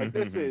asshole. Like,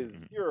 this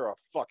is, you're a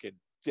fucking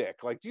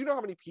dick. Like, do you know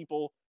how many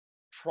people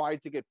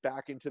tried to get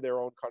back into their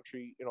own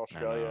country in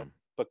Australia,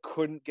 but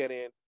couldn't get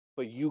in?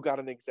 But you got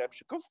an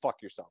exemption. Go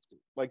fuck yourself, dude.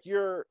 Like,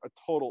 you're a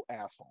total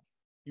asshole.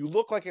 You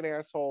look like an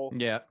asshole.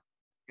 Yeah.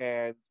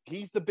 And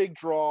he's the big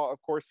draw.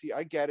 Of course,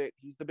 I get it.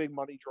 He's the big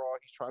money draw.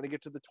 He's trying to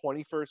get to the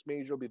 21st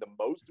major. It'll be the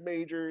most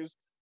majors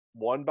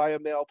won by a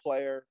male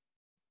player.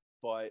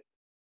 But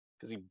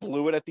because he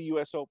blew it at the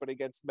U.S. Open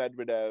against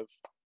Medvedev.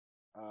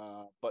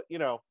 But, you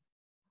know,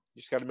 you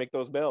just got to make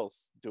those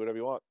mills. Do whatever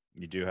you want.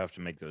 You do have to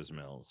make those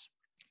mills.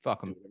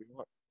 Fuck him. Do whatever you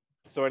want.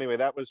 So anyway,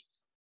 that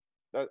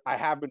I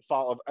have been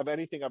following. Of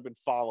anything I've been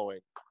following,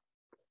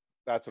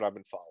 that's what I've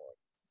been following.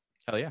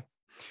 Hell yeah.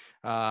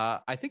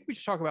 I think we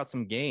should talk about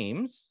some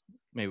games,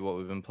 maybe what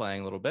we've been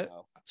playing a little bit.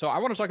 Wow. So I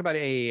want to talk about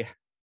a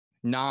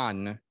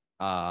non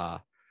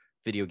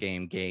video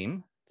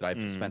game that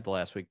I've spent the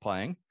last week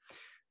playing.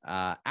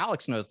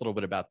 Alex knows a little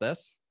bit about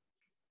this.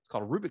 It's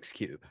called Rubik's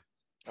Cube.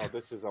 Oh,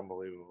 this is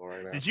unbelievable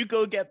right now. Did you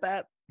go get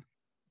that?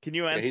 Can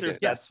you answer if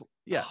that's...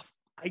 Yeah. Oh,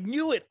 I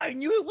knew it. I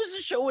knew it was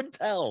a show and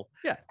tell.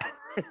 Yeah.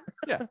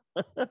 Yeah.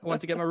 I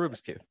went to get my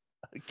Rubik's Cube.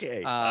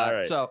 Okay. All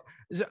right. So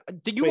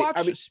did you watch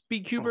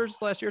Speed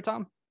Cubers last year,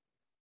 Tom?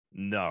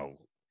 No.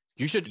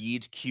 You should.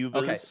 Speed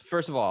Cubers? Okay.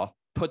 First of all,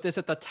 put this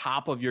at the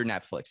top of your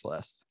Netflix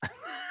list.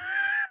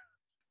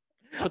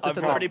 I've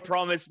already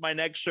promised my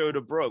next show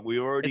to Brooke.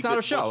 It's not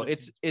a show.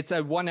 It's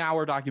a 1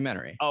 hour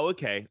documentary. Oh,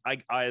 okay.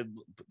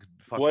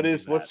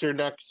 What's your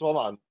next? Hold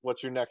on.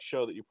 What's your next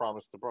show that you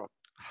promised to Brooke?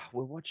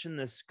 We're watching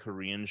this South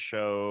Korean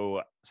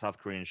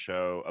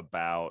show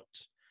about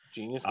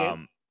Genius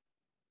Game.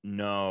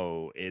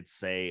 No,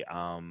 it's a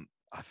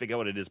I forget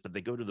what it is, but they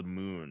go to the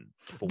moon.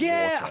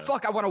 Yeah, water.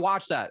 fuck! I want to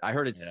watch that. I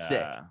heard it's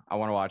sick. I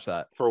want to watch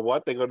that. For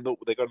what? They go to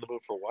the moon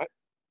for what?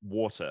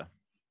 Water.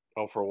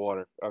 Oh, for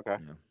water. Okay.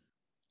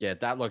 Yeah,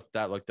 that looked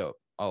dope.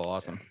 Oh,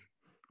 awesome.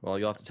 Well,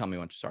 you'll have to tell me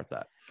once you start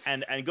that.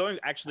 And going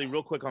actually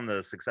real quick on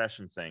the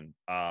Succession thing.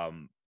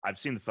 I've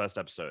seen the first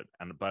episode,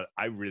 but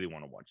I really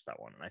want to watch that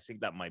one, and I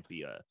think that might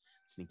be a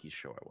sneaky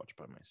show I watch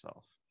by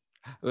myself.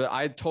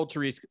 I told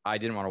Therese I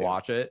didn't want to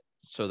watch it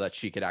so that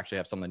she could actually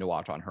have something to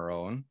watch on her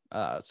own.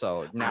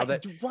 So now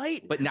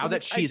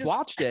that she's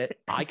watched it,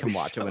 I can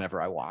watch it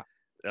whenever I want.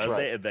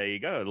 There you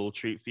go, a little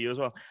treat for you as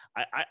well.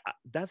 I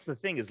that's the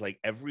thing is like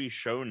every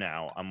show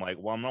now I'm like,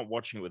 well, I'm not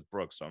watching it with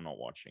Brooke, so I'm not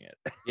watching it.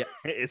 Yeah,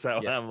 it's how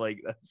I'm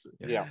like that's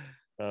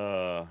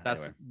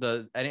that's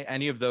anyway.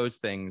 Any of those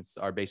things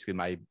are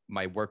basically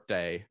my work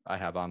day I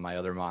have on my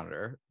other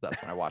monitor.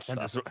 That's when I watch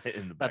stuff.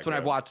 That's when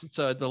I've watched.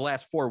 So the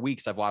last 4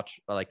 weeks I've watched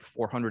like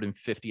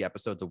 450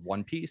 episodes of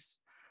One Piece.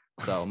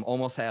 So I'm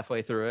almost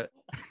halfway through it.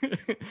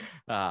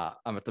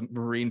 I'm at the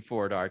Marine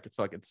Ford arc. It's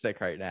fucking sick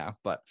right now.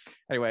 But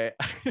anyway,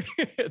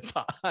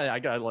 I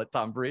gotta let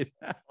Tom breathe.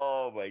 Oh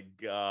Oh my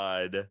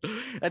god.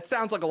 That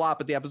sounds like a lot,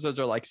 but the episodes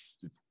are like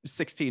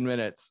 16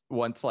 minutes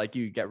once like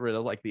you get rid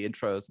of like the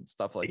intros and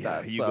stuff like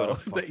that. You So go to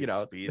fucking you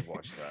know, speed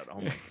watch that.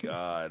 Oh my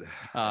god.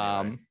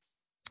 um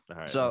All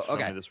right, so show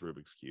okay, me this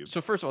Rubik's Cube.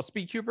 so first of all,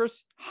 Speed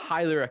Cubers,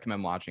 highly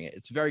recommend watching it.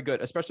 It's very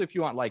good, especially if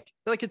you want like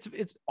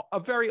it's a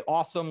very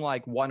awesome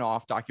like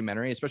one-off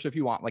documentary, especially if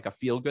you want like a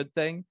feel-good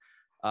thing.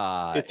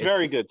 It's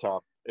very good, Tom.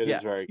 It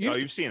is very good.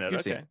 You've seen it.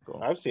 You've Okay, seen it.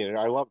 cool. I've seen it.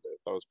 I loved it.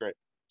 That was great.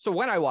 So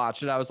when I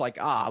watched it, I was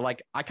like,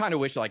 like I kind of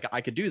wish like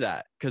I could do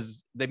that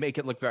because they make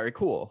it look very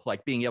cool,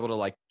 like being able to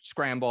like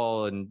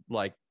scramble and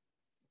like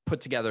put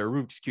together a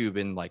Rubik's Cube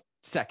in like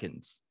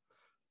seconds.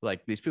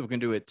 Like these people can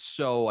do it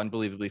so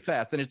unbelievably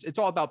fast, and it's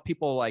all about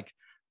people like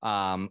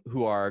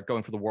who are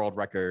going for the world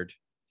record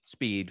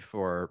speed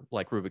for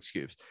like Rubik's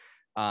Cubes.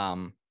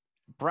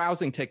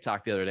 Browsing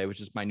TikTok the other day,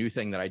 which is my new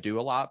thing that I do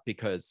a lot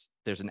because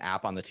there's an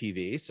app on the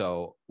TV.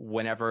 So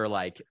whenever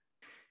like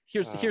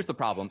here's the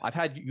problem. I've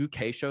had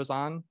UK shows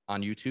on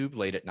YouTube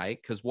late at night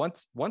because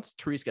once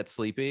Therese gets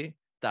sleepy,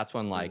 that's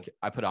when like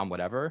I put on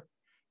whatever.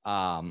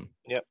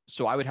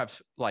 So I would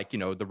have like, you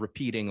know, the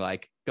repeating,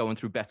 like going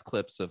through best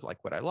clips of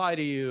like Would I Lie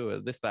to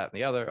You, this, that, and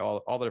the other,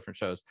 all the different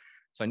shows.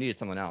 So I needed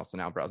something else. And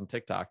now browsing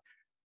TikTok,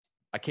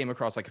 I came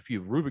across like a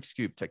few Rubik's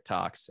Cube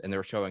TikToks and they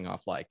were showing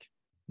off like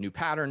new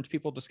patterns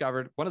people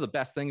discovered. One of the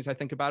best things I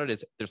think about it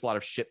is there's a lot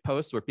of shit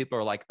posts where people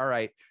are like, all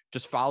right,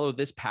 just follow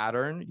this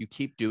pattern. You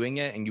keep doing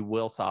it and you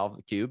will solve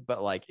the cube.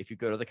 But like, if you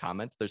go to the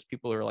comments, there's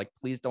people who are like,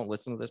 please don't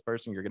listen to this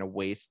person. You're going to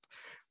waste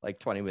like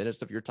 20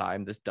 minutes of your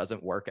time. This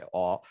doesn't work at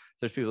all.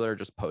 There's people that are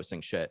just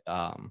posting shit,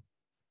 you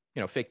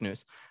know, fake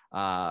news.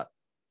 But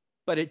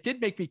it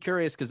did make me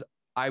curious because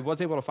I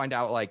was able to find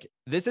out like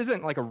this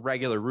isn't like a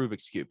regular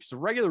Rubik's Cube. So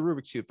regular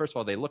Rubik's Cube, first of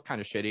all, they look kind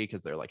of shitty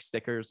because they're like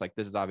stickers. Like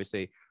this is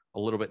obviously a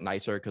little bit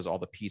nicer because all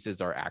the pieces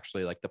are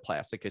actually like the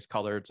plastic is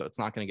colored. So it's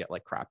not going to get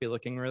like crappy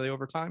looking really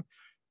over time.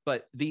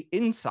 But the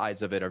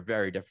insides of it are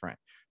very different.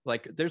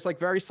 Like there's like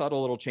very subtle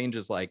little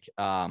changes. Like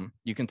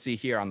you can see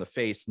here on the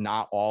face,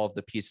 not all of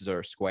the pieces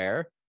are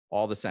square.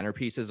 All the center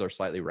pieces are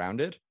slightly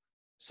rounded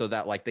so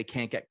that like they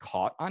can't get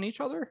caught on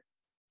each other.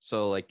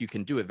 So like you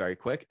can do it very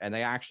quick. And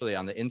they actually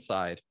on the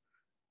inside,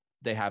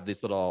 they have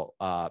these little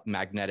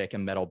magnetic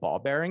and metal ball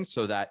bearings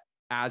so that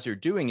as you're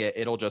doing it,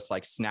 it'll just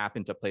like snap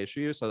into place for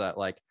you so that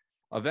like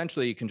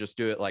eventually you can just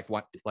do it like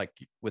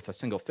with a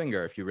single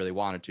finger if you really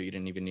wanted to. You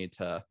didn't even need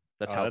to.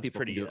 That's how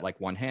people can do it like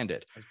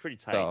one-handed. It's pretty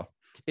tight. So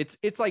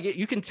it's like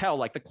you can tell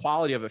like the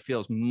quality of it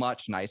feels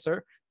much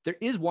nicer. There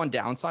is one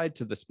downside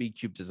to the Speed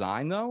Cube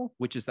design though,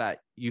 which is that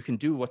you can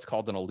do what's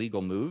called an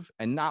illegal move,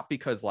 and not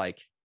because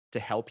like to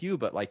help you,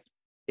 but like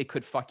it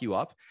could fuck you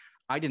up.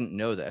 I didn't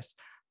know this.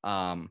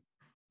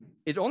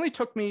 It only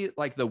took me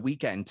like the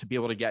weekend to be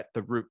able to get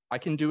the root. I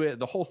can do it,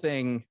 the whole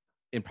thing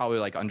in probably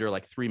like under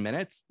like 3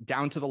 minutes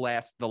down to the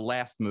last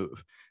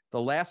move.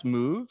 The last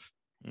move,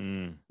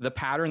 the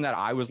pattern that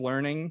I was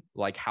learning,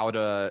 like how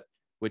to,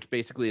 which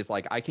basically is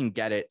like, I can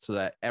get it so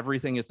that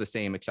everything is the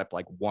same except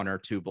like one or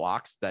two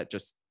blocks that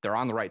just, they're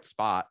on the right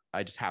spot.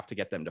 I just have to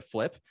get them to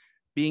flip.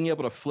 Being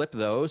able to flip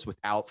those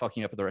without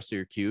fucking up the rest of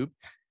your cube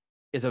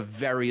is a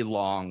very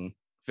long,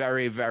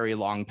 very, very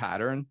long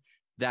pattern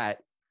that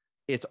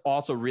it's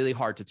also really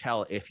hard to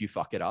tell if you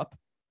fuck it up.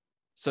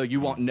 So you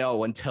won't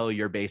know until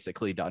you're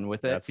basically done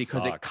with it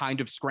because it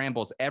kind of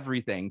scrambles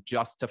everything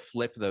just to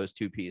flip those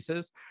two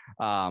pieces.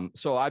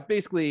 So I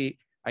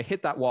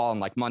hit that wall on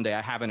like Monday.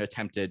 I haven't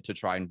attempted to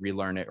try and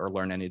relearn it or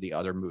learn any of the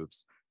other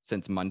moves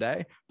since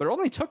Monday, but it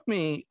only took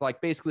me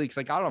like basically because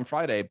I got it on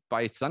Friday.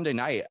 By Sunday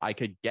night, I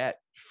could get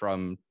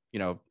from, you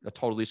know, a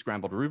totally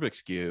scrambled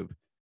Rubik's Cube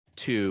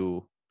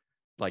to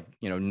like,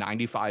 you know,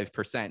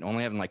 95%,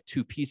 only having like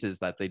two pieces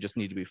that they just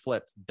need to be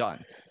flipped,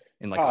 done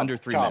in like under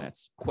 3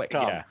 minutes. Quick.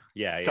 Tom.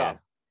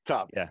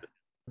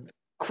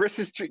 Chris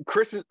is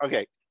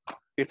okay.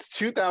 It's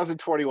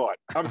 2021.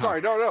 I'm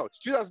sorry. No, it's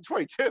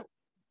 2022.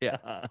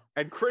 Yeah.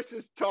 And Chris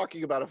is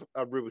talking about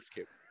a Rubik's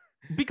Cube.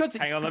 Because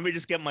hang on, let me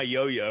just get my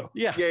yo-yo.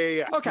 Yeah.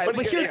 Okay,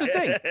 but here's the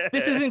thing.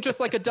 This isn't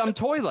just like a dumb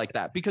toy like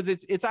that because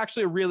it's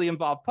actually a really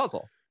involved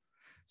puzzle.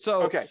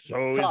 So okay.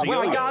 Tom, when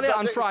I got it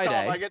on Friday,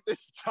 Tom, I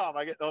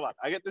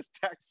get this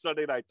text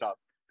Sunday night, Tom.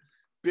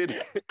 Been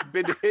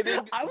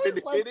hitting. I was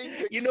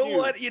like, you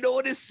know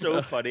what is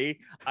so funny?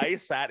 I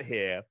sat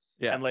here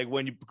and like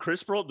when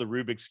Chris brought the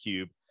Rubik's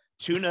Cube,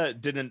 Tuna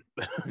didn't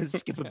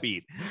skip a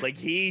beat. Like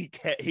he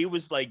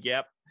was like,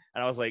 yep.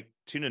 And I was like,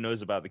 Tuna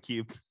knows about the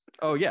cube.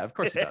 Oh yeah, of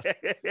course he does.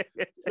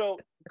 So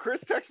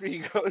Chris texts me, he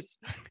goes,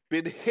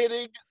 been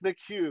hitting the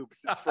cube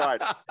since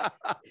Friday.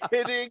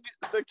 Hitting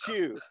the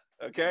cube.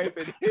 Okay,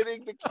 been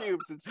hitting the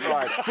cube since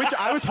Friday. Which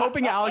I was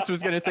hoping Alex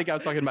was going to think I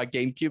was talking about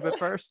GameCube at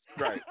first.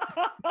 Right.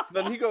 So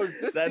then he goes,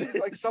 "This seems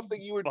like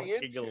something you would be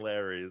into."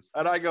 Hilarious.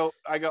 And I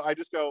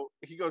just go.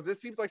 He goes,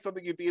 "This seems like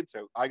something you'd be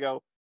into." I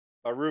go,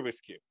 "A Rubik's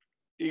Cube."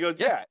 He goes,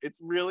 "Yeah, it's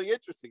really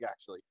interesting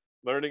actually.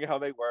 Learning how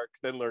they work,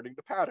 then learning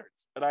the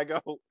patterns." And I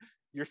go,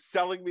 "You're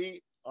selling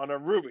me on a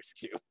Rubik's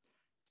Cube.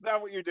 Is that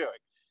what you're doing?"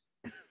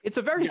 It's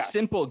a very Yes.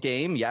 simple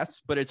game,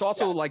 yes, but it's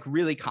also Yes. like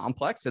really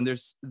complex, and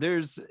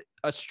there's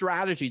a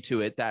strategy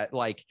to it that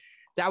like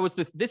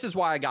this is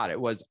why I got it.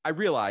 Was I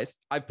realized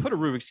I've put a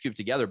Rubik's Cube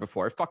together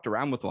before. I fucked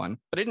around with one,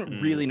 but I didn't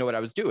really know what I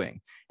was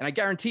doing. And I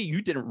guarantee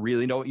you didn't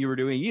really know what you were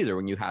doing either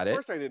when you had Of it.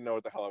 course, I didn't know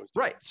what the hell I was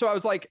doing. Right. So I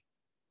was like,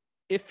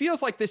 it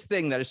feels like this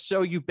thing that is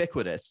so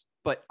ubiquitous,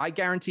 but I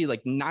guarantee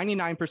like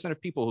 99%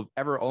 of people who've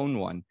ever owned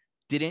one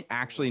didn't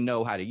actually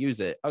know how to use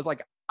it. I was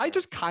like, I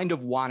just kind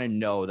of want to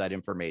know that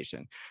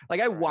information. Like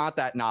I want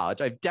that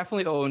knowledge. I've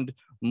definitely owned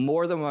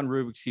more than one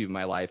Rubik's Cube in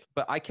my life,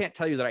 but I can't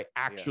tell you that I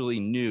actually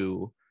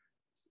knew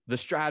the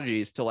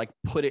strategies to like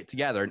put it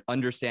together and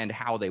understand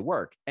how they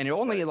work. And it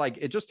only like,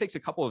 it just takes a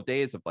couple of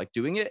days of like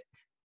doing it.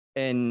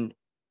 And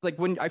like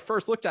when I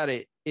first looked at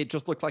it, it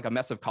just looked like a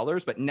mess of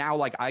colors, but now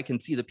like I can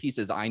see the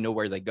pieces. I know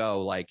where they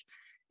go. Like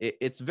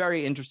it's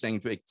very interesting.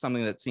 Like,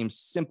 something that seems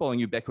simple and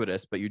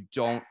ubiquitous, but you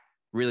don't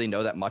really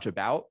know that much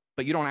about,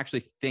 but you don't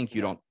actually think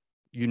you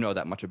know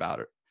that much about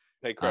it.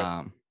 Hey, Chris.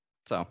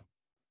 So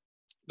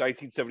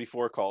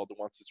 1974 called and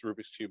wants its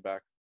Rubik's Cube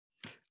back.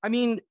 I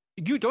mean,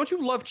 don't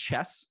you love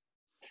chess?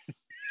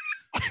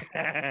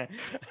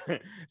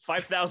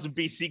 5000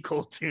 BC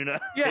cold tuna.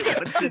 Yeah,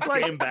 It's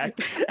like- came back.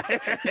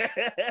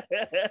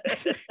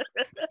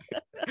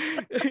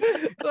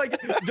 Like,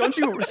 don't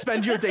you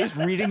spend your days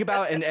reading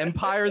about an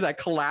empire that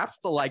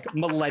collapsed like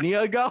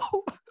millennia ago?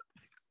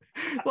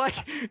 Like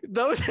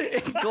those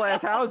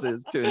glass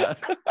houses, tuna.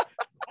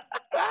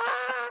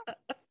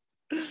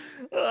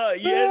 Yeah,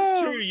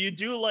 it's true. You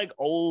do like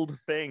old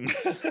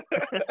things.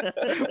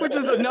 Which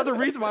is another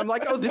reason why I'm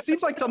like, oh, this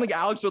seems like something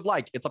Alex would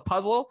like. It's a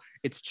puzzle.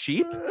 It's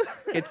cheap.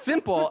 It's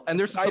simple. And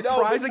there's a I know, but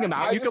surprising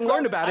amount I you just can learn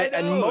found- about I it.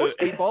 And know. most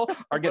people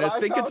are going What to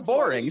I think it's found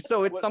boring. funny-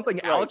 So it's what- something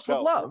right, Alex would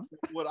no, love.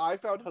 What I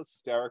found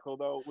hysterical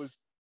though was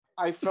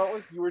I felt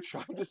like you were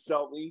trying to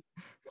sell me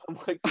on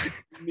like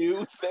this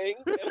new thing.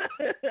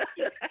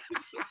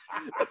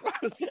 That's what I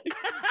was like.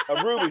 A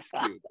Rubik's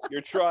Cube.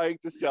 You're trying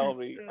to sell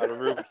me on a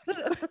Rubik's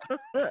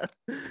Cube.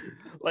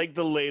 Like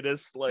the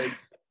latest, like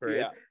right?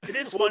 Yeah. It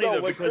is Well, funny no,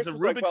 though when because Chris a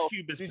was Rubik's like, well,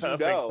 Cube is did you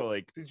perfect know? for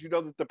like. Did you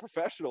know that the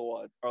professional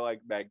ones are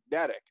like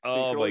magnetic? So you Oh,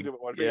 can only like, do it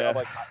with one finger. yeah. I'm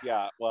like,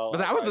 yeah, well. But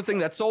that was the thing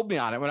that sold me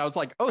on it when I was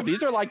like, oh,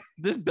 these are like,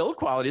 this build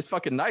quality is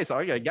fucking nice. I'm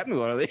going to get me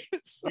one of these.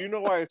 Do you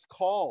know why it's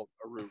called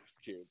a Rubik's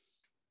Cube?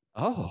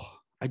 Oh,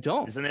 I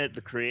don't. Isn't it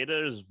the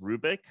creator is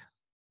Rubik?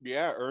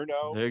 Yeah,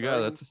 Erno. There you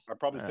go. That's- I'm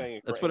probably yeah. saying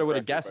it. That's what I would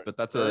have incorrectly, guessed, but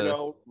that's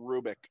Erno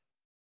Rubik.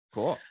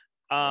 cool.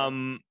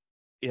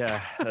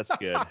 Yeah, that's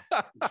good.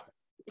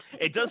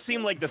 It does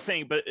seem like the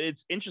thing, but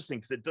it's interesting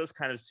because it does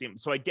kind of seem.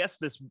 So I guess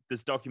this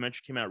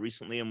documentary came out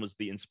recently and was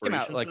the Came inspiration.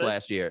 out like for this?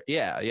 last year.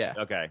 Yeah.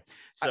 Okay,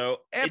 so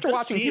After it does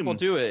watching people seem-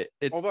 do it,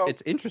 Although-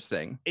 it's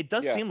interesting. it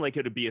does Yeah. seem like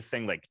it would be a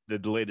thing. Like the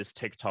latest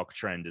TikTok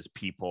trend is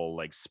people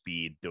like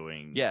speed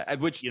doing. Yeah, at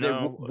which You there-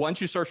 know- once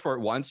you search for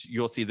it once,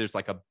 you'll see there's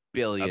like a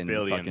billion,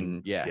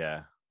 fucking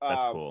yeah.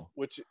 That's Um, cool.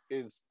 Which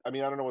is, I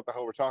mean, I don't know what the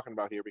hell we're talking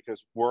about here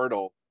because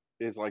Wordle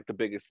is like the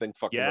biggest thing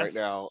fucking right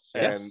now,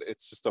 Yes. and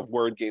it's just a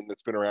word game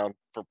that's been around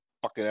for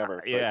fucking ever.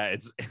 But, Yeah,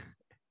 it's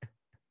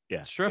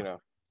It's true. you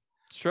know,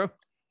 It's true.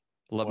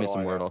 Love me What do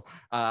some I know?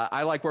 Wordle.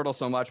 I like Wordle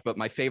so much, but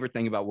my favorite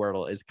thing about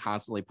Wordle is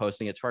constantly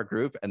posting it to our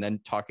group and then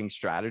talking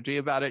strategy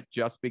about it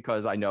just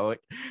because I know it.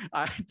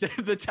 I did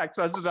the text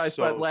message I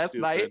So sent last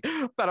night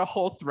about a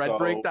whole thread So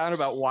breakdown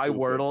about why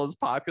stupid. Wordle is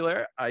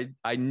popular.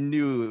 I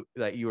knew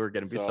that you were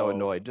going to be so So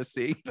annoyed just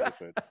seeing that.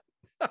 stupid.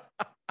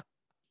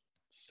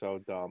 So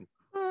dumb.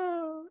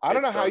 I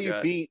don't know It's how so you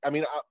good. beat. I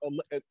mean,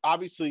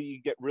 obviously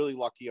you get really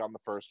lucky on the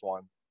first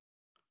one.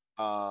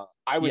 I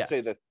would Yeah.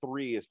 say that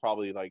 3 is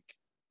probably like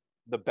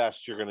the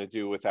best you're gonna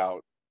do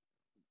without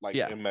like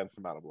Yeah. immense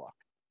amount of luck.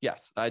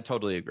 Yes, I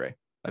totally agree.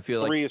 I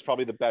feel like 3 is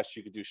probably the best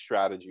you could do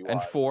strategy.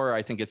 and 4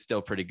 I think it's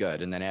still pretty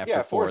good. And then after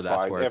Yeah, 4 4's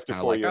that's fine. where it's After kind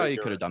of 4, like, oh, you're- you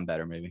could have done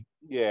better maybe.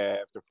 Yeah,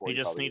 after 4, you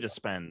just probably need to do.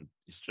 spend.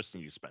 You just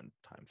need to spend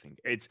time thinking.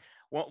 It's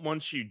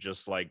once you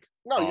just like.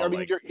 No, oh, I mean,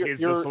 like, you're, here's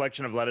you're the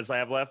selection of letters I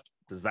have left.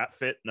 Does that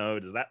fit? No.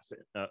 Does that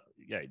fit?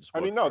 Yeah. You just. I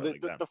work mean, no, through it the,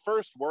 like the, that. the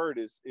first word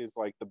is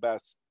like the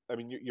best. I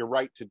mean, you're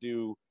right to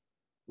do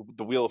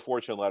the Wheel of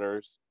Fortune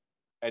letters,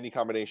 any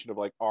combination of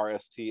like R,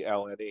 S, T,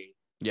 L, N, E.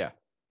 Yeah.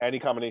 Any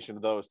combination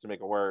of those to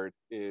make a word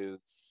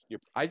is you're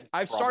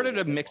I've started to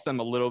gonna get mix one. them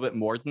a little bit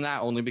more than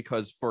that, only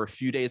because for a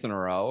few days in a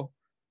row,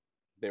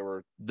 they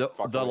were the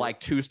Fucking the with like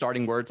 2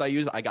 starting words I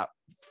use, I got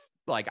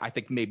like I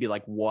think maybe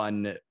like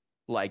one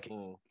like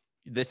mm,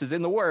 this is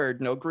in the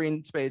word, no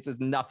green spaces,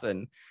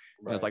 nothing.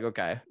 And it's right. like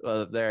okay,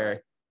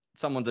 they're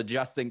someone's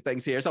adjusting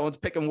things here. Someone's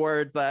picking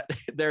words that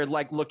they're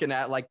like looking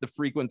at like the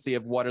frequency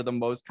of what are the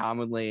most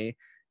commonly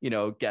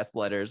guessed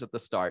letters at the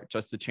start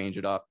just to change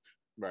it up.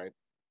 Right.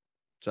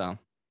 So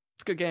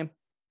it's a good game.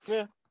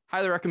 Yeah.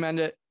 Highly recommend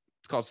it.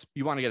 It's called,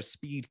 you want to get a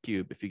speed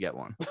cube if you get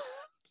one.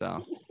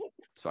 So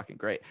it's fucking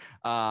great.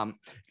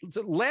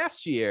 So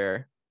last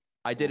year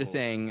I did a Mhm.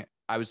 thing.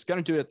 I was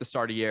going to do it at the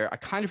start of the year. I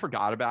kind of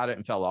forgot about it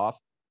and fell off.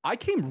 I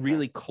came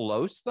really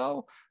close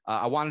though.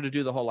 I wanted to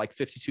do the whole like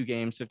 52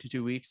 games,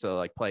 52 weeks. So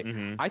like play.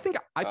 Mhm. I think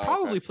I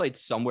probably played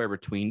somewhere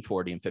between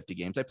 40 and 50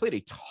 games. I played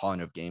a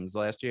ton of games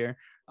last year,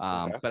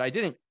 but I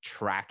didn't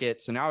track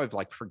it. So now I've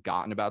like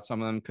forgotten about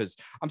some of them because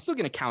I'm still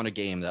going to count a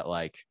game that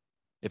like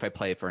if I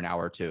play it for an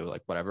hour or two,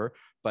 like whatever.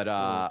 But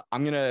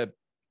I'm going to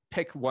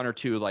pick one or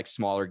two like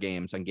smaller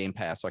games on Game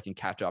Pass so I can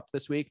catch up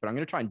this week. But I'm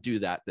going to try and do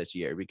that this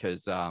year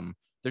because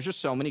there's just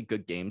so many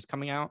good games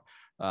coming out.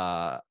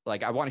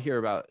 Like I want to hear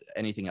about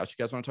anything else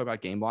you guys want to talk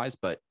about game wise,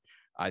 but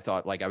I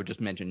thought like I would just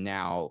mention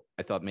now,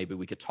 I thought maybe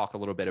we could talk a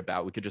little bit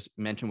about, we could just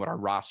mention what our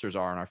rosters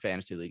are in our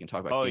fantasy league and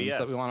talk about games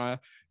that we want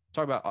to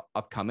talk about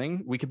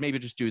upcoming. We could maybe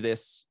just do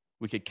this.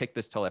 We could kick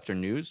this till after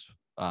news.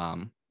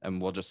 And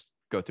we'll just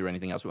go through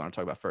anything else we want to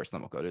talk about first.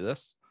 And then we'll go to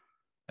this.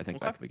 I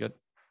think that could be good.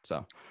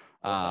 So,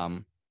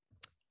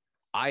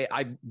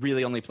 I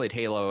really only played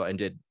Halo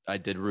and I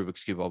did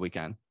Rubik's Cube all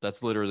weekend.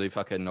 That's literally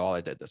fucking all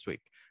I did this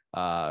week.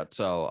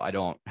 So I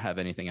don't have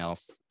anything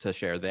else to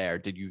share there.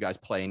 Did you guys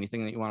play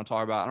anything that you want to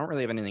talk about? I don't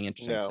really have anything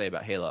interesting to say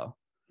about Halo.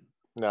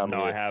 No,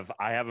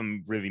 I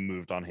haven't really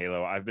moved on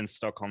Halo. I've been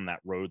stuck on that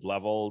road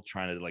level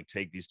trying to like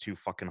take these two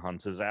fucking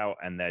hunters out,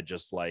 and they're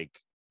just like,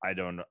 I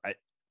don't know.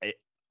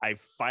 I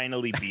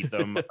finally beat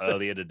them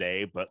earlier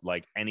today, but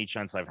like any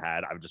chance I've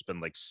had, I've just been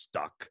like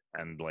stuck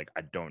and like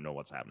I don't know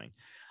what's happening.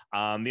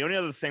 The only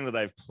other thing that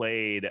I've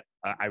played,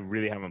 I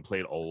really haven't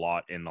played a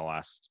lot in the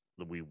last.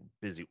 We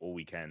busy all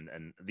weekend,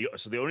 and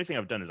the only thing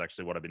I've done is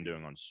actually what I've been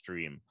doing on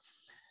stream.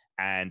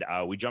 And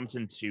we jumped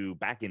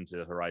back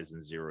into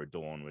Horizon Zero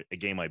Dawn, a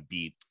game I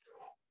beat,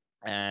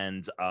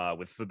 and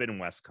with Forbidden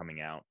West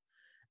coming out.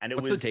 And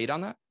what's the date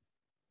on that?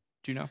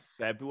 Do you know?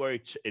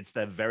 February. It's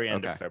the very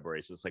end of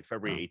February, so it's like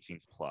February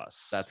 18th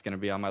plus. That's going to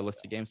be on my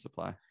list of games to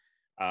play.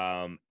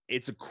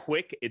 It's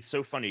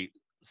so funny.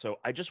 So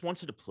I just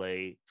wanted to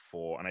play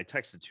and I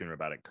texted Tuner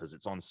about it because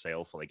it's on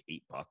sale for like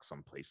 $8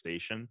 on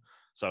PlayStation.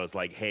 So I was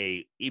like,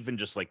 hey, even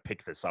just like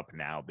pick this up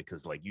now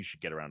because like you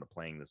should get around to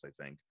playing this, I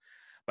think.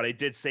 But I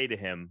did say to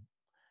him,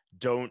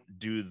 don't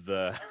do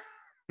the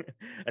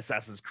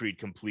Assassin's Creed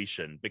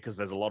completion because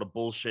there's a lot of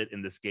bullshit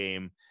in this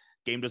game.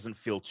 Game doesn't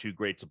feel too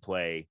great to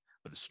play,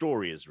 but the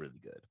story is really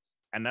good.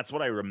 And that's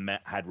what I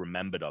had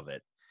remembered of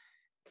it.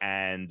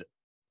 And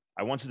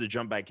I wanted to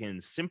jump back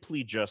in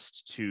simply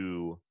just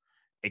to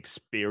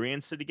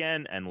experience it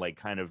again and like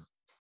kind of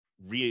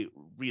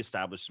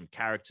reestablish some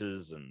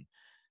characters and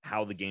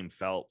how the game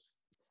felt.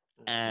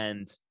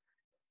 And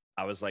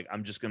I was like,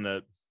 I'm just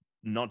gonna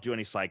not do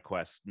any side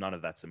quests. None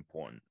of that's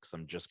important because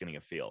I'm just getting a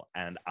feel.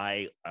 And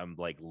I am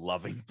like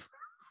loving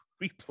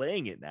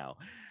replaying it now.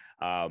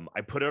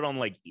 I put it on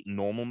like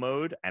normal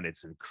mode and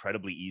it's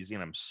incredibly easy,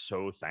 and I'm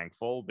so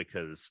thankful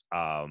because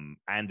and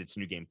it's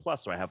New Game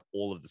Plus, so I have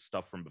all of the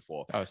stuff from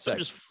before. So I'm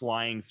just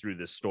flying through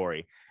this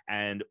story,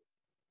 and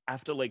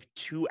after like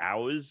 2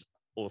 hours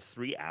or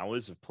 3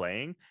 hours of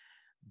playing,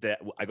 that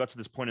I got to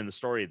this point in the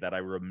story that I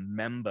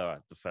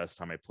remember the first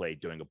time I played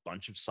doing a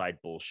bunch of side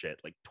bullshit,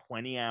 like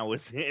 20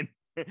 hours in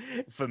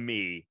for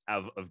me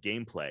of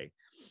gameplay.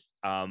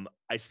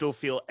 I still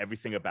feel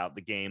everything about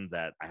the game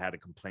that I had a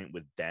complaint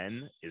with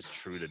then is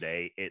true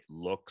today.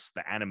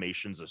 The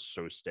animations are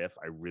so stiff.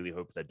 I really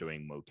hope they're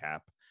doing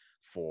mocap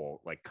for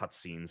like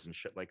cutscenes and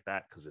shit like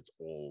that because it's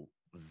all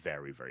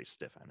very, very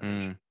stiff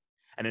animation.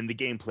 And then the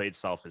gameplay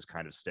itself is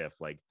kind of stiff.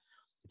 Like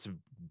it's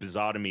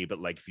bizarre to me, but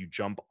like if you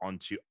jump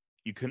onto,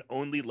 you can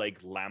only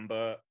like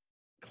clamber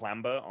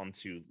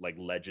onto like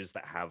ledges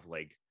that have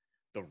like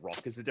the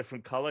rock is a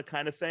different color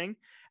kind of thing.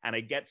 And I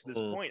get to this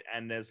point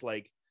and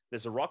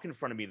there's a rock in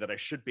front of me that I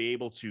should be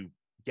able to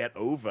get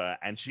over,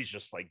 and she's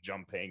just like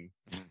jumping.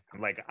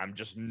 Like I'm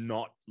just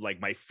not, like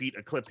my feet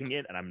are clipping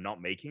it and I'm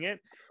not making it.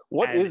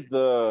 What is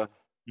the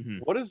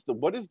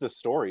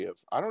story of?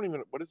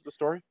 What is the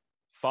story?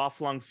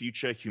 Far-flung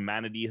future,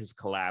 humanity has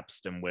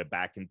collapsed and we're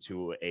back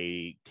into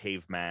a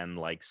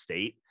caveman-like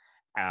state.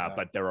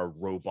 But there are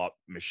robot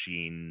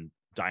machine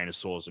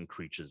dinosaurs and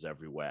creatures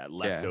everywhere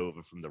left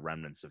over from the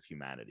remnants of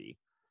humanity.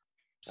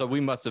 So we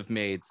must have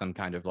made some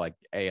kind of like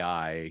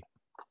AI,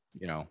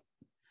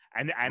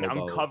 and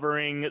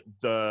uncovering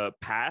the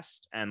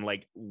past and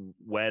like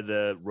where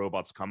the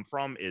robots come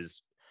from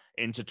is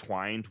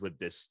intertwined with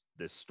this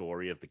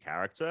story of the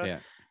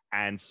character.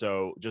 And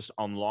so just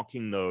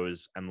unlocking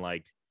those and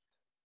like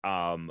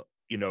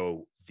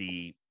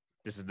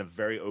this is the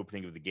very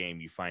opening of the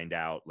game. You find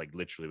out, like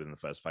literally within the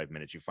first 5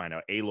 minutes, you find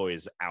out Aloy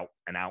is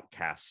an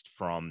outcast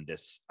from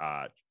this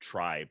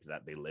tribe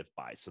that they live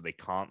by. So they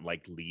can't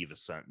like leave a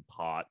certain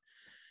part.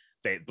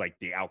 They like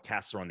the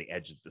outcasts are on the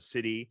edge of the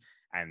city,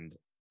 and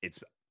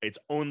it's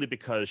only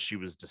because she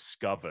was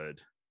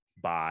discovered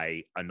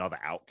by another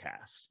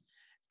outcast.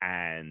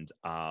 And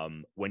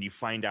when you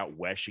find out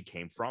where she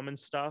came from and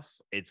stuff,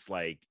 it's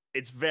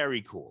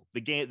very cool.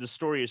 The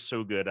story is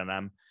so good, and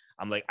I'm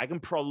like, I can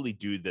probably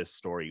do this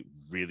story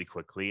really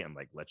quickly, and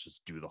like, let's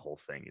just do the whole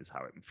thing is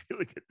how I'm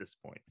feeling at this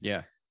point.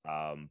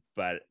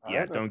 But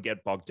yeah, don't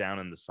get bogged down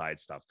in the side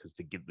stuff because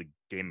the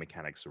game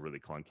mechanics are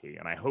really clunky.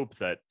 And I hope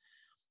that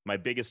my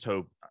biggest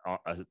hope,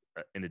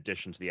 in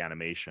addition to the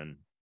animation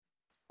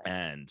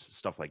and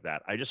stuff like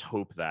that, I just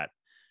hope that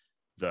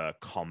the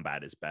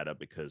combat is better,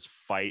 because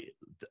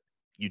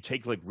you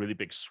take like really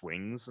big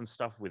swings and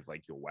stuff with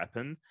like your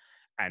weapon,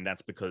 and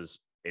that's because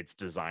it's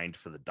designed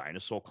for the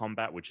dinosaur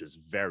combat, which is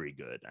very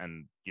good.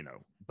 And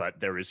but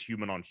there is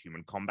human on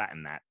human combat,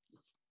 and that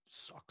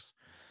sucks.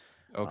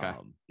 Okay.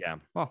 Yeah.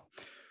 Well,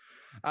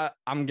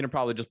 I'm gonna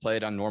probably just play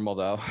it on normal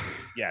though.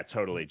 Yeah,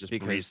 totally. Just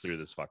breeze through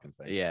this fucking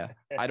thing. Yeah,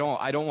 I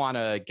don't want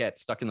to get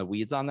stuck in the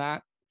weeds on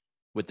that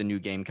with the new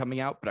game coming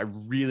out, but I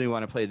really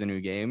want to play the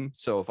new game.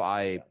 So if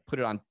I put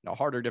it on a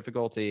harder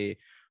difficulty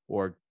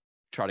or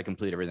try to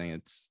complete everything,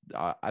 it's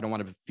I don't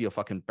want to feel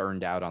fucking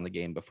burned out on the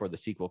game before the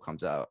sequel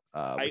comes out,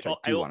 which I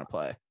do want to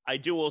play. I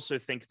do also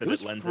think that it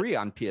was free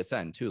on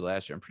PSN too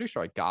last year. I'm pretty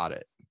sure I got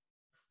it.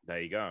 There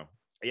you go.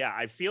 Yeah,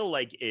 I feel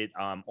like it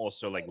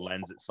also like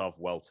lends itself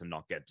well to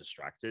not get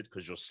distracted,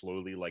 because you're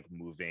slowly like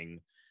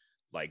moving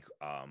like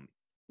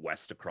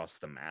west across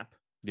the map.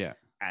 Yeah.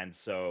 And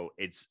so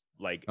it's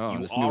like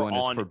this new one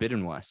is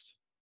Forbidden West.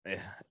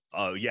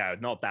 Oh yeah,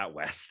 not that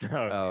west.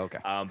 Oh, okay.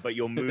 But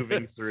you're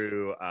moving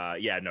through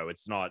no,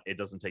 it's not, it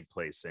doesn't take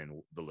place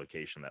in the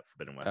location that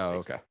Forbidden West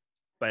takes. Okay.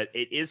 But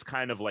it is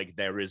kind of like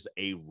there is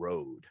a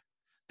road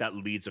that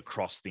leads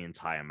across the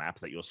entire map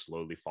that you're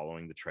slowly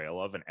following the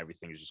trail of, and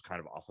everything is just kind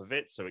of off of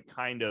it. So it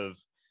kind of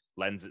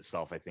lends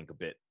itself, I think, a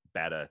bit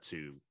better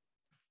to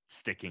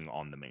sticking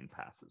on the main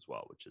path as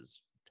well, which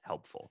is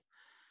helpful.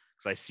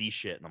 Because I see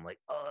shit and I'm like,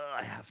 oh,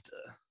 I have to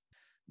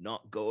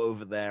not go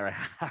over there. I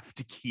have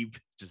to keep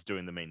just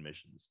doing the main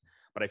missions.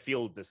 But I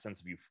feel this sense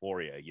of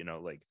euphoria,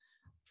 like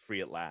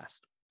free at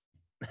last.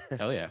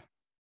 Hell yeah.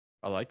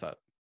 I like that.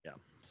 Yeah.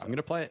 So I'm going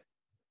to play it.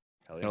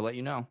 Hell yeah. I'll let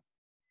you know.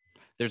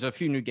 There's a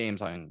few new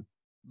games on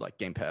like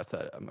Game Pass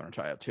that I'm going to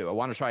try out too. I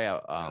want to try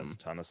out. There's a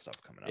ton of stuff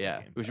coming out.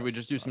 Yeah. Should we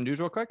just do some news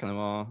real quick and then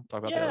we'll talk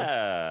about that?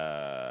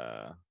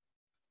 Yeah.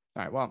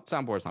 All right. Well,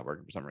 soundboard's not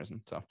working for some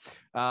reason. So,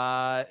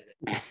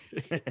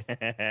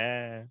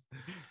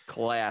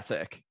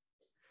 classic.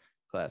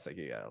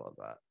 You gotta love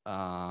that.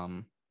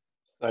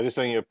 I just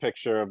sent you a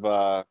picture of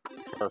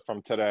her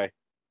from today.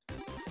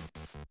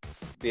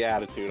 The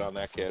attitude on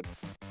that kid.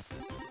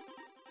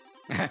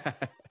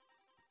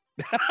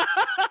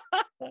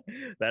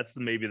 That's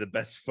maybe the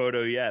best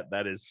photo yet.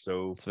 That is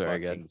so very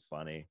good.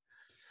 Funny.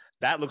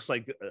 That looks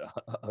like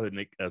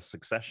a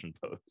Succession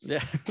post.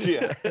 Yeah.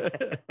 Yeah.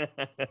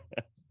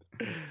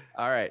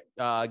 All right.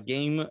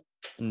 Game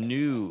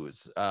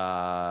news.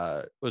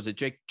 Was it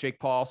Jake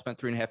Paul spent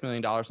 $3.5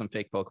 million on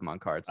fake Pokemon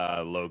cards?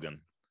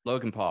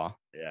 Logan Paul.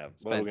 Yeah.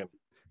 Spent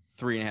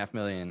 $3.5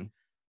 million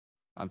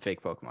on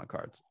fake Pokemon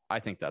cards. I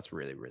think that's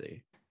really,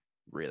 really,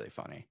 really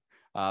funny.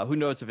 Who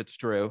knows if it's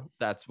true?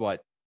 That's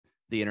what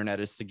the internet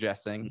is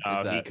suggesting.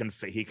 No, he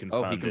confirmed.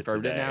 Oh, he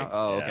confirmed it now.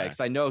 Oh, yeah. Okay.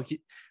 Because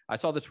I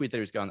saw the tweet that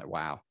he was going there.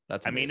 Wow,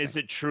 that's amazing. I mean, is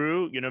it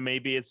true?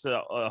 Maybe it's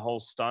a whole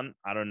stunt.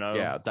 I don't know.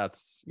 Yeah,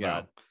 that's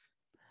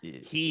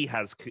he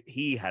has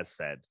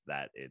said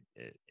that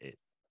it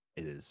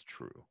is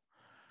true.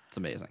 It's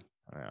amazing.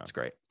 Yeah. It's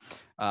great. He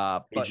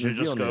But should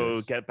just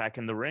go get back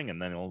in the ring,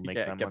 and then he'll make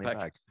that money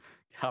back.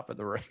 Hop in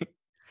the ring.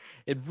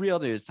 In real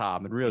news,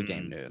 Tom, in real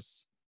game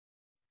news,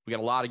 we got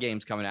a lot of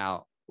games coming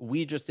out.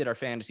 We just did our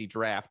fantasy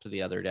draft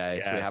the other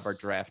day, so we have our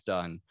draft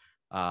done.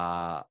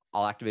 I'll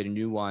activate a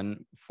new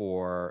one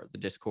for the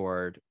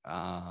Discord.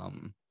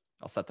 I'll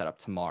set that up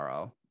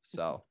tomorrow.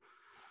 So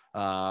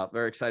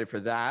very excited for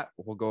that.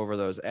 We'll go over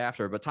those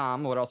after. But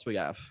Tom, what else we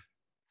have?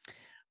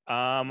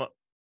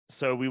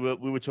 So we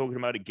were talking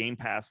about a Game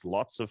Pass,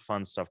 lots of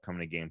fun stuff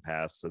coming to Game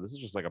Pass. So this is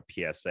just like a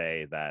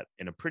PSA that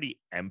in a pretty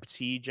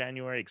empty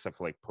January, except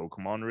for like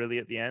Pokemon really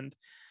at the end,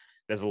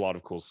 there's a lot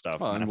of cool stuff.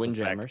 Oh, and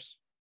Windjammers.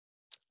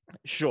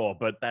 Sure,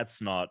 but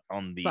that's not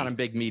on the. It's not a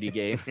big meaty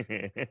game.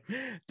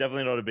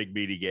 Definitely not a big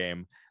meaty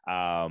game.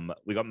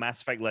 We got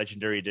Mass Effect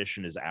Legendary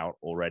Edition is out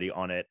already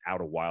on it.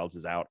 Outer Wilds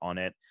is out on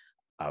it.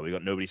 We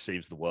got Nobody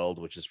Saves the World,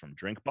 which is from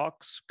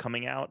Drinkbox,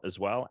 coming out as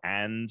well.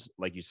 And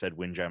like you said,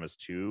 Windjammers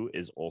 2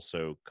 is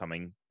also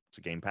coming to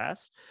Game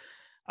Pass.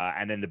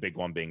 And then the big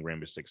one being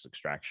Rainbow Six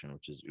Extraction,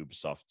 which is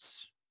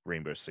Ubisoft's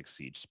Rainbow Six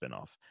Siege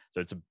spinoff.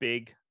 So it's a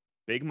big,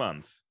 big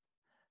month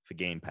for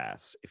Game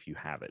Pass if you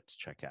have it to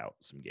check out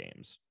some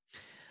games.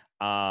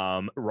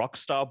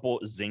 Rockstar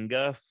bought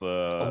Zynga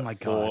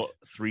for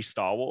 3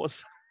 Star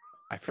Wars.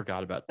 I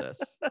forgot about this.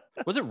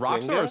 Was it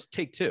Rockstar or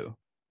Take-Two?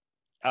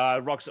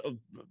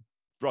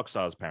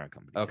 Rockstar's parent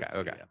company. Okay.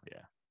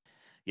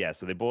 Yeah.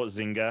 So they bought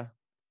Zynga,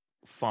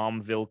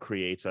 Farmville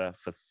creator,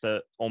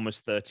 for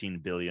almost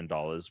 $13 billion,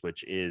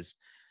 which is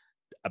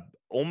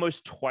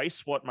almost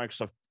twice what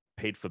Microsoft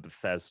paid for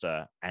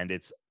Bethesda, and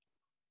it's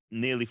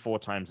nearly 4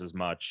 times as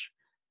much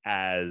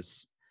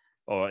as,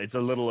 or it's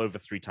a little over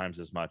 3 times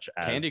as much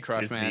as Candy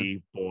Crush.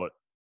 Disney bought.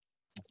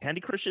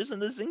 Candy Crush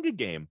isn't a Zynga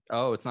game.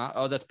 Oh, it's not.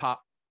 Oh, that's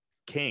Pop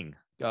King.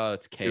 Oh,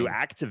 it's King. Who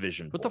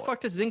Activision What the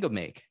fuck does Zynga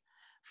make?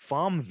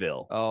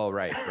 Farmville. Oh,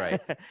 right.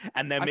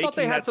 And they're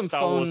making that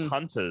Star Wars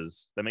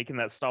Hunters. They're making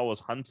that Star Wars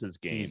Hunters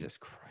game. Jesus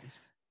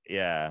Christ.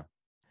 Yeah.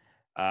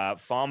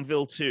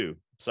 Farmville 2.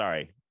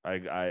 Sorry,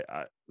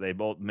 they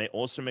both may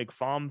also make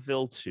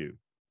Farmville 2.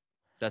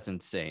 That's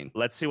insane.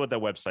 Let's see what their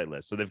website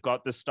lists. So they've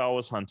got the Star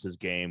Wars Hunters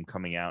game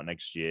coming out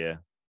next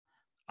year,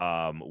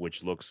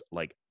 which looks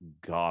like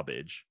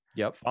garbage.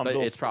 Yep, Farmville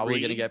but it's probably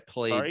 3, going to get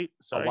played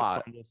sorry, a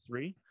lot. Farmville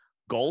 3,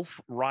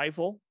 Golf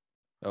Rival,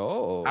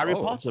 Harry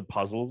Potter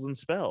Puzzles and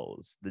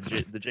Spells,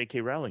 the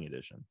J.K. Rowling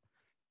edition.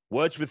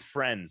 Words with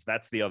Friends,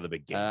 that's the other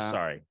big game.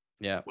 Sorry.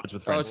 Yeah. Words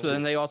with Friends. So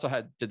then they also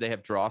did they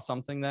have Draw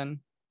Something then?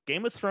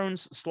 Game of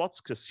Thrones Slots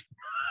Casino.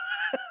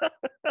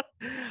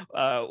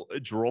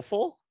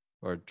 Drawful?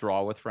 Or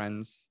Draw with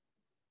Friends?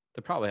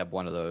 They probably have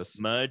one of those.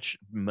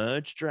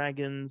 Merge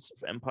Dragons,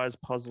 Empire's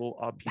Puzzle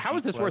RPG. How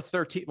is this worth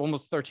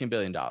almost $13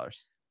 billion?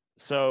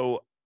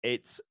 So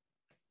it's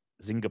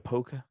Zynga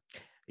Poker.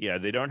 Yeah,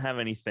 they don't have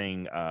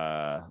anything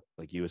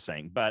like you were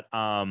saying, but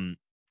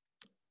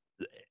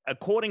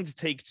according to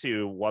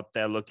Take-Two, what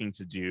they're looking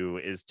to do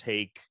is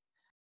take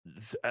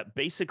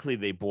basically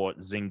they bought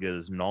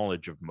Zynga's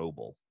knowledge of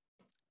mobile.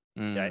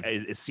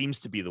 It seems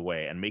to be the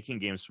way, and making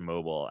games for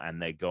mobile,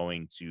 and they're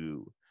going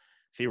to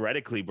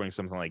theoretically bring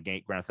something like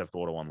Grand Theft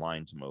Auto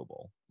Online to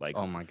mobile, like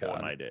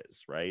Fortnite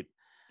is, right?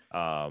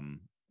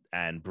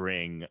 And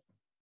bring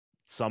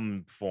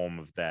some form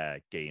of their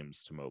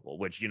games to mobile,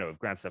 which, you know, if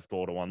Grand Theft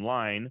Auto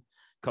Online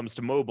comes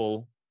to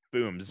mobile,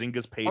 boom,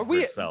 Zynga's paid for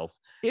itself.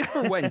 If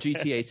or when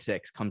GTA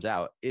 6 comes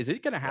out, is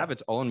it going to have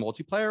its own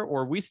multiplayer,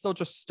 or are we still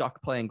just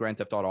stuck playing Grand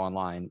Theft Auto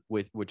Online,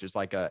 which is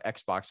like a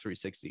Xbox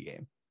 360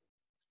 game?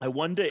 I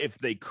wonder if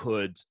they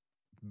could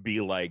be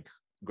like,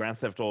 Grand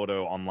Theft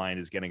Auto Online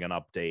is getting an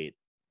update.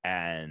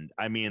 And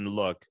I mean,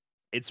 look,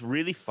 it's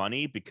really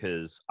funny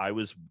because I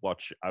was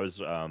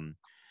watching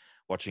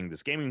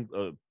this gaming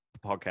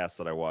podcast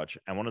that I watch,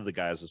 and one of the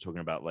guys was talking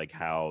about like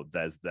how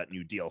there's that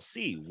new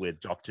DLC with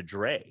Dr.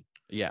 Dre.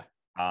 Yeah.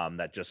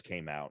 That just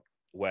came out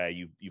where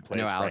you play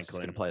as Alex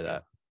Franklin. Is gonna play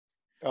that.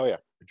 Oh yeah,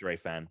 a Dre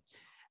fan,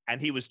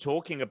 and he was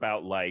talking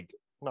about like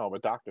no, I'm a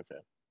Dr. fan.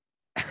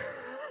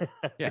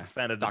 Big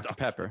fan of the Dr.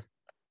 Pepper,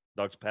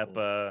 Dr.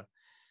 Pepper,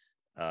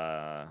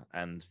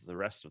 and the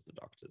rest of the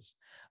doctors.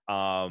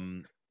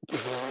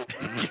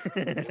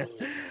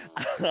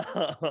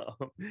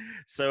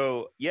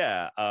 So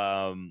yeah,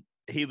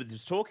 he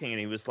was talking and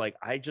he was like,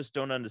 I just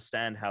don't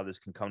understand how this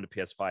can come to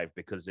PS5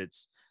 because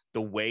it's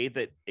the way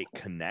that it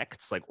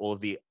connects, like all of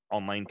the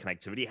online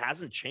connectivity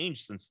hasn't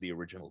changed since the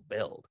original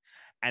build.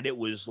 And it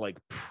was like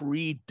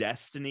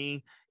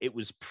pre-Destiny, it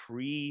was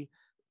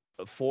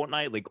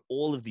pre-Fortnite, like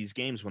all of these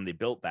games when they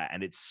built that,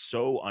 and it's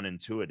so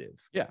unintuitive.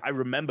 Yeah. I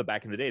remember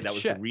back in the day, that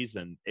was shit. the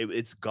reason.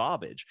 It's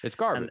garbage. It's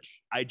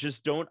garbage. And I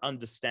just don't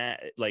understand.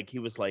 Like he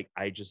was like,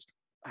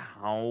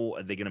 how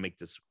are they going to make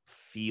this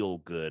feel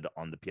good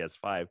on the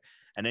PS5?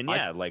 And then,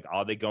 like,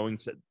 are they going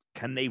to,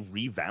 can they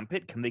revamp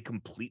it? Can they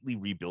completely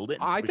rebuild it?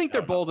 I think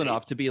they're bold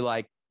enough to be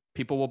like,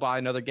 people will buy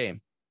another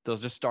game. They'll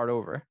just start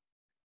over.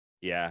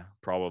 Yeah,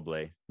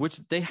 probably. Which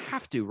they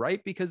have to,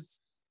 right? Because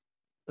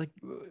like,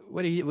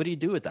 what do you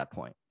do at that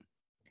point?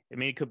 I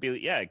mean, it could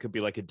be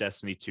like a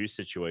Destiny 2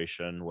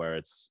 situation where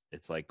it's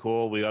like,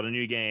 cool, we got a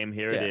new game,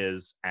 here it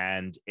is,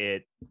 and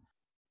it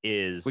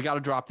is. We got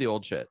to drop the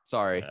old shit.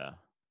 Sorry. Yeah.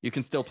 You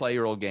can still play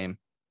your old game.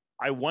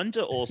 I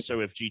wonder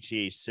also if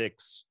GTA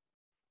 6,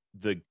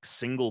 the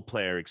single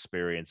player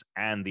experience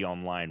and the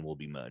online will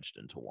be merged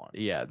into one.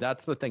 Yeah,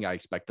 that's the thing I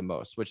expect the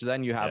most, which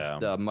then you have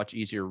the much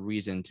easier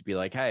reason to be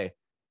like, hey,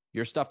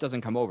 your stuff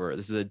doesn't come over.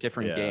 This is a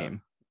different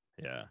game.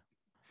 Yeah.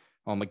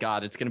 Oh my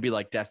God, it's going to be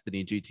like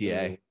Destiny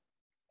GTA.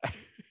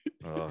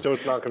 So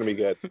it's not going to be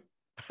good.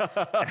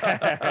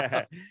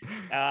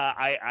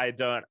 I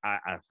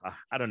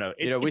don't know.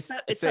 We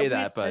say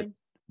that, but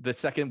the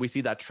second we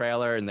see that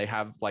trailer and they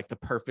have like the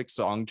perfect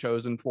song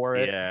chosen for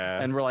it,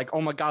 and we're like,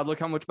 oh my God, look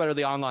how much better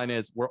the online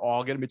is. We're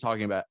all going to be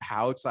talking about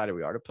how excited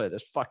we are to play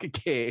this fucking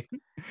game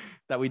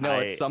that we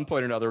know at some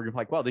point or another we're gonna be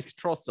like, well, these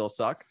controls still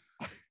suck.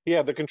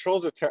 Yeah, the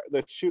controls are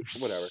the shoot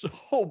whatever.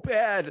 So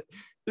bad.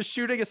 The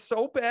shooting is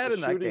so bad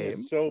in that game.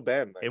 Is so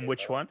bad in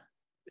which one?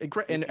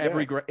 In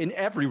every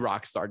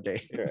Rockstar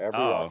game. Yeah, every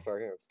Rockstar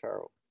game. It's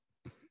terrible.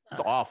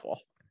 It's awful.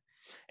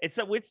 It's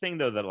that weird thing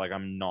though that like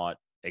I'm not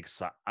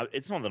excited.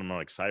 It's not that I'm not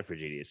excited for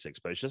GTA 6,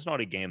 but it's just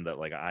not a game that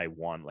like I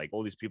want. Like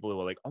all these people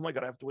who are like, oh my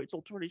God, I have to wait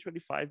till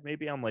 2025.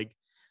 Maybe I'm like,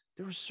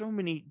 there are so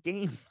many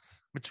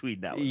games between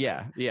now. And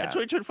yeah. And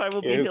 2025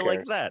 will be here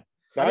like that.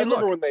 Now, I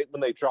remember when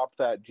they dropped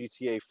that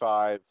GTA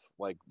 5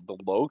 like the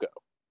logo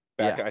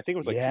back. I think it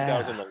was like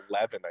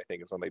 2011. I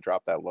think is when they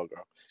dropped that logo.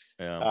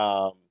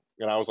 Yeah.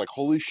 And I was like,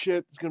 holy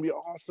shit, it's gonna be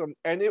awesome,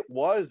 and it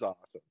was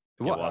awesome.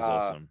 It was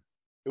awesome.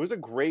 It was a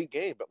great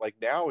game, but like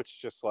now it's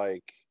just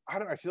like I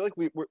don't. I feel like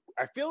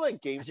I feel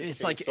like games.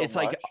 It's like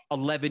like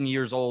 11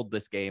 years old.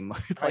 This game.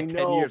 It's like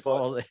 10 years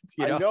old.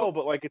 I know,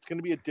 but like it's going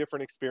to be a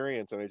different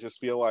experience, and I just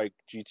feel like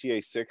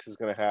GTA 6 is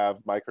going to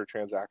have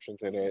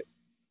microtransactions in it,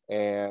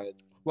 and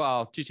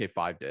well, GTA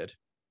 5 did.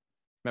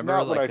 Remember,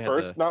 not when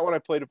not when I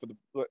played it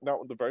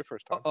not the very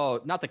first time. Oh,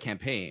 not the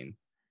campaign,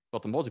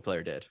 but the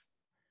multiplayer did.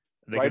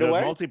 Right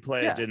away.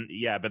 Multiplayer didn't.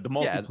 Yeah, but the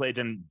multiplayer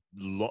didn't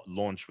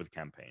launch with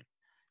campaign.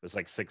 was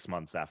like 6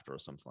 months after or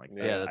something like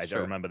that. Yeah, I that's don't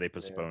true. remember they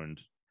postponed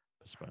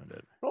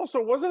it.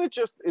 Also, wasn't it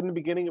just in the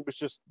beginning? It was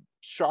just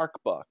Shark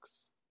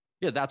Bucks.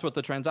 Yeah, that's what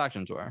the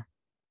transactions were.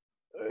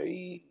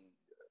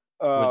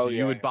 Oh, Which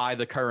you would buy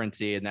the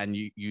currency and then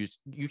you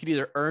could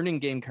either earn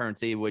in-game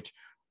currency, which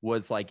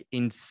was like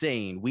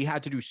insane. We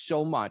had to do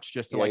so much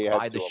just to like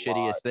buy the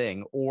shittiest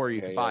thing, or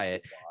you could buy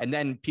it. And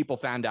then people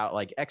found out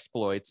like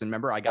exploits. And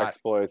remember, I got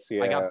exploits.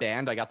 Yeah, I got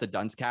banned. I got the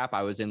dunce cap.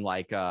 I was in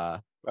like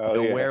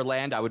nowhere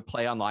land. I would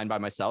play online by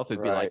myself.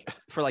 It'd be like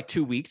for like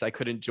 2 weeks I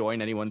couldn't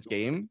join anyone's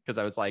game because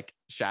I was like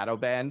shadow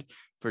banned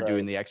for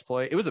doing the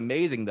exploit. It was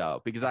amazing though,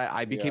 because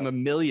I became a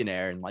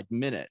millionaire in like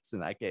minutes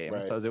in that game.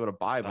 So I was able to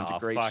buy a bunch of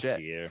great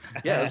shit.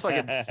 Yeah, it was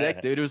fucking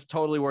sick, dude. It was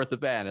totally worth the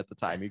ban at the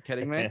time. Are you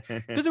kidding me?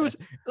 Because it was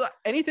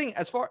anything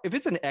as far, if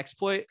it's an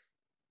exploit,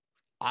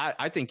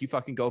 I think you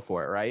fucking go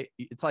for it, right?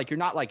 It's like you're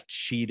not like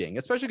cheating,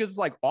 especially because it's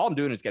like all I'm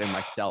doing is getting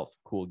myself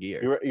cool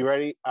gear. You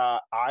ready?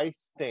 I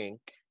think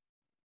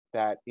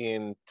that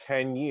in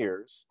 10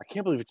 years, I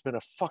can't believe it's been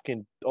a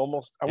fucking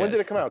almost. When did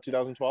it come out?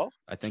 2012?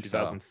 I think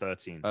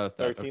 2013. Oh,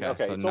 13.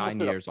 Okay, so it's 9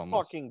 years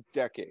almost. Fucking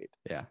decade.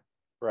 Yeah.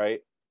 Right.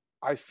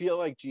 I feel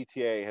like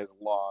GTA has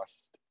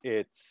lost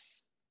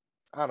its,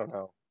 I don't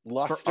know,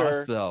 luster. For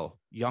us, though,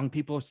 young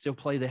people still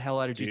play the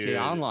hell out of GTA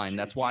Online.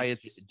 That's why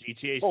it's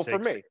GTA 6. Well, for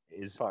me,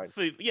 is fine.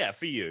 For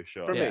you,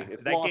 sure. For me,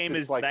 it's that lost game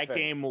its, is like, that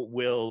thing. game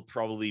will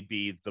probably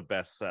be the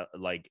best.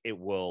 Like it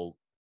will.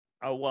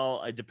 Oh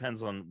well, it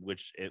depends on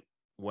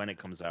when it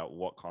comes out,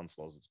 what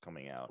consoles it's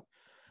coming out.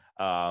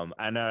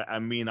 And I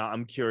mean,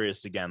 I'm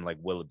curious again. Like,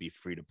 will it be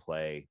free to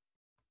play?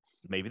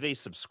 Maybe they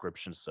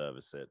subscription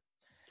service it.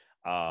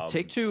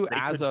 Take-Two,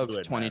 as of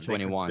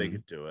 2021, they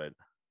could do it.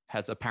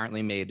 Has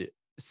apparently made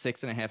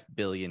 $6.5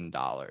 billion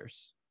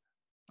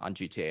on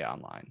GTA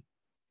Online.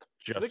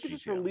 They could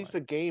just release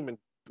a game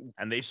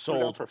and they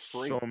sold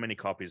so many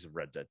copies of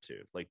Red Dead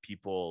 2. Like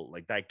people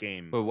like that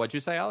game. But what'd you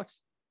say, Alex?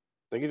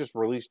 They could just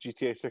release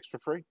GTA 6 for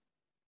free.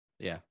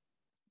 Yeah.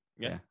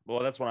 Well,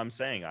 that's what I'm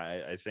saying.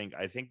 I think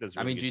there's.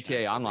 I mean,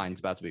 GTA Online's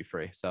about to be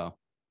free, so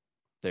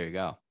there you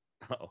go.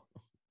 Oh.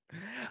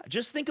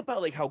 Just think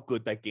about like how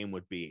good that game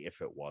would be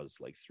if it was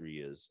like 3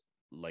 years,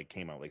 like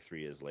came out like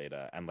 3 years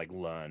later, and like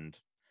learned,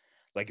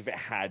 like if it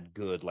had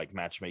good like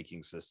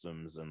matchmaking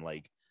systems and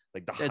like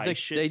the high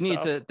shit they need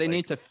stuff, they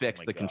need to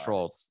fix the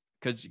controls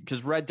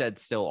because Red Dead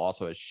still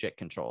also has shit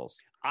controls.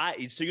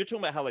 So you're talking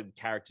about how like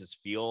the characters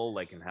feel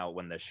like and how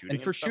when they're shooting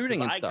and for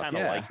shooting and stuff. I kind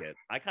of like it.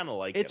 I kind of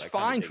like it. It's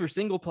fine for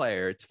single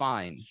player. It's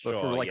fine, but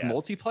for like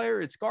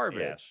multiplayer, it's garbage.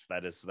 Yes,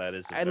 that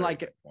is. And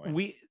like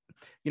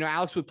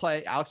Alex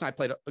and I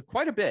played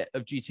quite a bit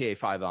of GTA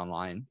 5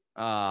 online.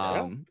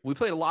 We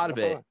played a lot of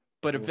it,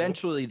 but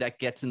eventually that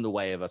gets in the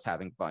way of us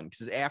having fun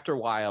because after a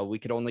while we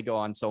could only go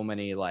on so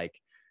many like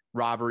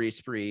robbery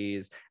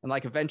sprees, and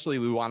like eventually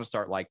we want to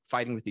start like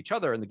fighting with each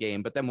other in the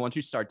game. But then once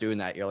you start doing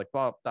that, you're like,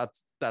 well,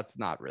 that's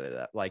not really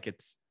that. Like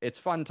it's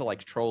fun to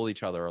like troll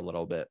each other a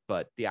little bit,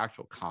 but the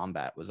actual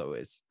combat was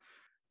always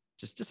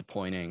just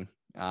disappointing.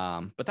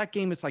 But that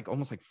game is like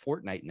almost like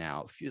Fortnite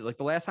now. Like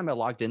the last time I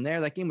logged in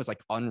there, that game was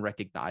like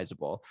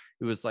unrecognizable.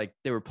 It was like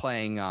they were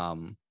playing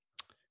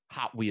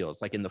Hot Wheels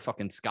like in the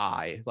fucking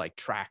sky, like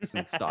tracks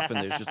and stuff,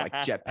 and there's just like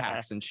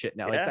jetpacks and shit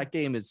now. Like that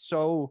game is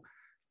so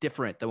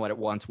different than what it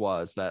once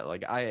was that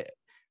like I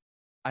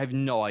have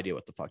no idea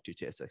what the fuck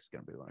GTA 6 is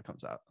going to be when it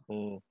comes out.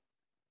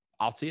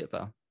 I'll see it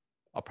though.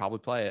 I'll probably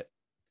play it.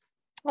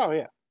 Oh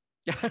yeah.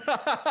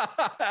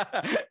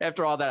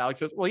 After all that,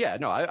 Alex says, well, yeah,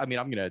 no, I mean,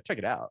 I'm going to check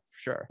it out for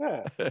sure.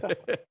 Yeah,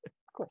 definitely.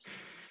 Of course.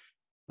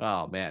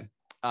 Oh man.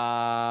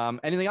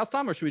 Anything else,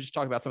 Tom, or should we just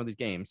talk about some of these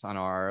games on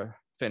our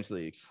fantasy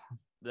leagues?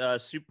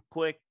 Super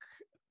quick.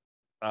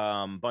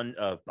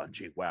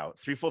 Bungie. Wow.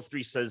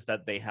 343 says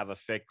that they have a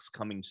fix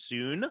coming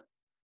soon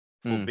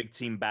for big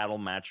team battle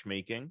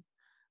matchmaking,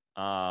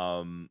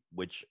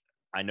 which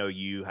I know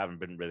you haven't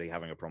been really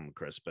having a problem with,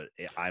 Chris, but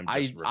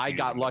I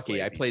got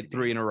lucky. I played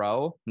 3 in a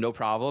row, no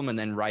problem. And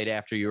then right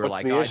after you were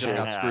I just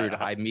got screwed,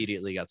 I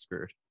immediately got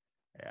screwed.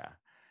 Yeah.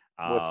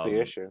 What's the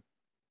issue?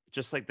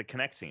 Just like the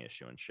connecting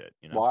issue and shit.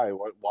 You know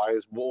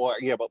why?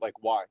 Yeah, but like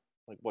why?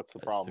 Like what's the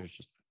problem?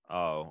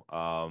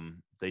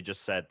 They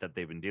just said that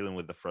they've been dealing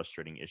with the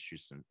frustrating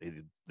issues, and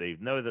they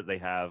know that they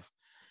have.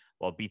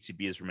 While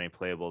BTB has remained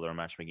playable, there are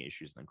matchmaking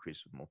issues that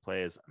increase with more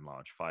players, and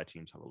large fire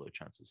teams have a low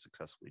chance of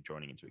successfully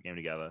joining into a game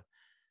together.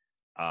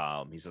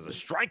 He says, a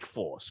strike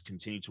force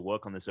continued to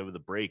work on this over the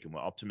break, and we're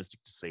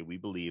optimistic to say we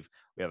believe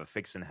we have a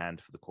fix in hand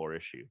for the core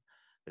issue.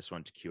 This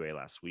went to QA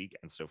last week,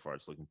 and so far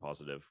it's looking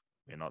positive.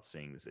 We're not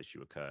seeing this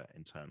issue occur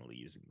internally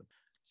using them.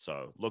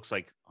 So looks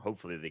like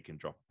hopefully they can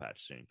drop a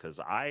patch soon, because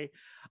I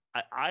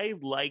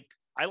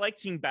like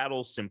team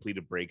battles simply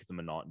to break the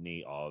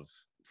monotony of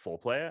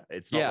 4-player.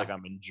 It's not like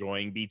I'm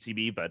enjoying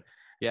BTB, but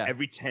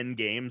every 10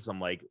 games I'm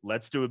like,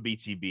 let's do a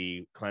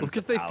BTB cleanse,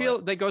 because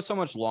they go so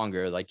much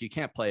longer. Like you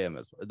can't play them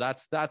as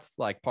that's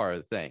like part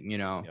of the thing,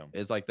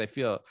 is like they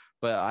feel.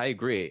 But I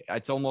agree,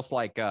 it's almost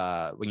like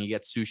when you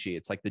get sushi,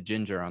 it's like the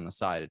ginger on the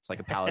side, it's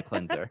like a palate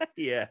cleanser.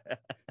 Yeah.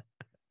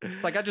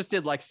 It's like I just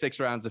did like 6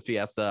 rounds of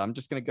Fiesta. I'm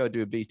just gonna go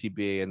do a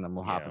BTB and then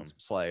we'll hop Yeah. in some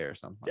Slayer or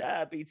something.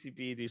 Yeah,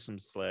 BTB, do some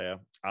Slayer.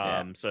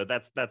 Yeah. So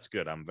that's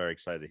good. I'm very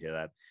excited to hear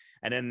that.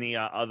 And then the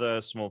other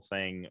small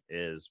thing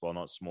is, well,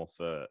 not small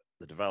for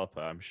the developer,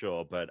 I'm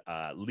sure, but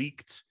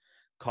leaked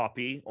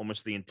copy,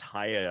 almost the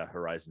entire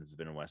Horizon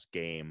Forbidden West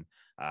game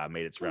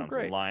made its rounds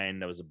great. online.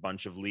 There was a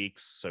bunch of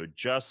leaks, so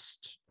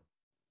just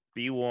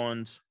be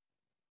warned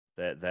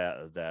that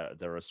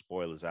there are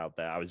spoilers out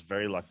there. I was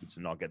very lucky to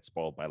not get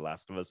spoiled by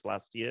Last of Us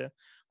last year,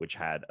 which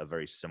had a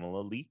very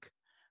similar leak.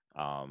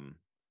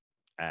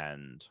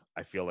 And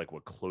I feel like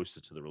we're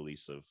closer to the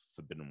release of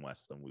Forbidden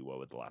West than we were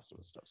with the Last of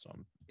Us stuff. So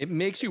it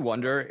makes you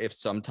wonder if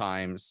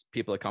sometimes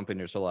people at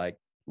companies are like,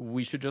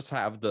 we should just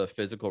have the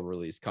physical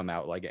release come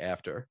out like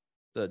after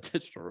the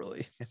digital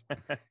release.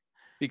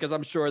 Because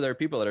I'm sure there are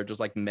people that are just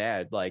like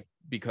mad, like,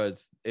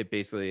 because it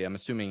basically, I'm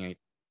assuming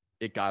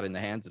it got in the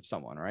hands of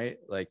someone, right?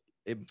 Like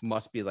it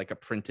must be like a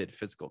printed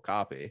physical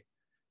copy.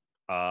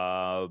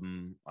 I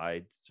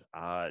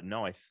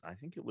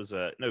think it was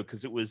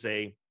because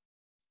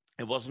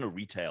it wasn't a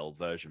retail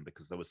version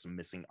because there was some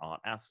missing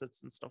art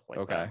assets and stuff like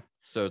that. Okay,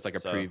 so it's like a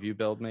preview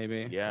build,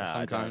 maybe. Yeah,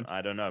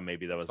 I don't know.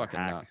 Maybe that was fucking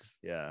a hack. nuts.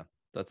 Yeah,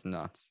 that's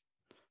nuts.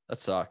 That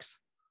sucks.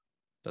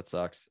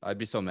 I'd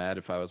be so mad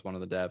if I was one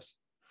of the devs.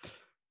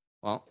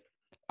 Well,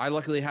 I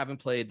luckily haven't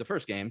played the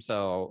first game,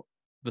 so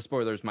the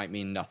spoilers might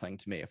mean nothing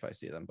to me if I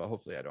see them, but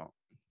hopefully I don't.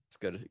 It's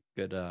good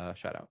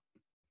shout out.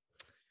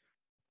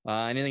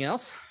 Anything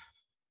else?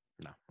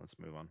 No, let's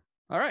move on.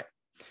 All right.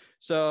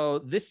 So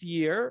this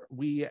year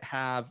we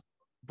have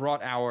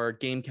brought our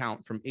game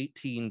count from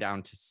 18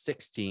 down to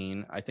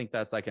 16. I think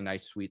that's like a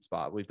nice sweet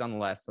spot. We've done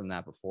less than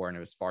that before, and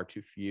it was far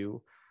too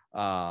few.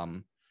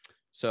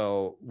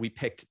 So we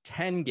picked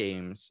 10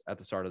 games at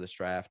the start of this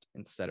draft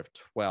instead of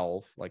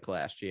 12 like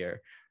last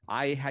year.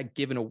 I had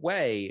given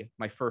away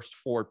my first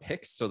 4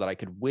 picks so that I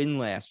could win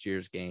last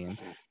year's game.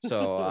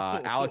 So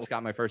Alex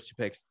got my first 2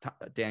 picks.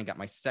 Dan got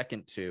my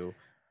second 2.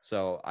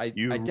 So I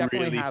definitely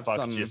really have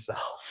fucked some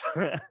yourself.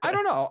 I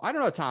don't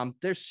know, Tom.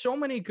 There's so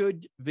many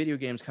good video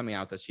games coming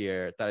out this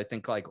year that I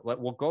think like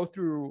we'll go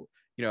through,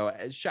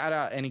 shout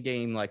out any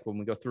game like when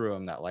we go through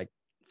them that like,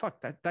 fuck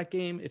that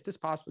game, if this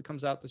possibly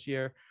comes out this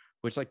year,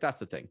 which like that's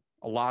the thing.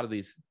 A lot of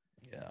these,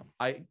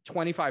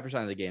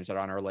 25% of the games that are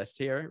on our list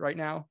here right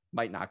now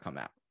might not come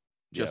out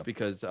just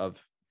because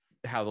of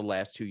how the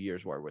last 2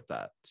 years were with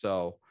that.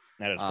 So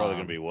and it's probably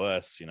gonna be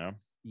worse,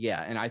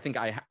 Yeah, and I think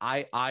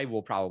I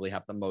will probably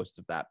have the most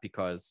of that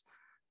because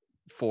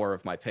 4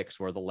 of my picks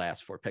were the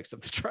last 4 picks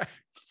of the draft.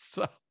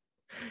 So,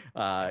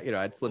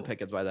 I'd slim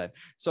pickings by then.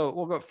 So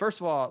we'll go. First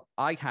of all,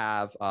 I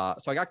have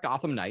so I got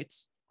Gotham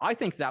Knights. I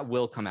think that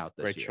will come out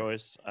this year. Great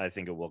choice. I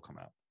think it will come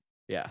out.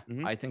 Yeah,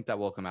 I think that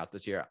will come out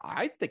this year.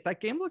 I think that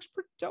game looks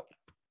pretty dope.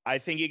 I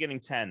think you're getting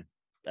 10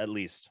 at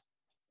least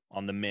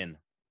on the min.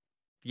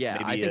 Yeah,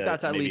 maybe I think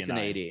that's at least an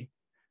 80.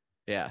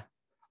 Yeah.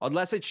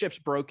 Unless it ships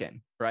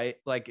broken, right?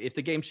 Like if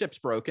the game ships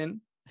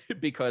broken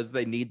because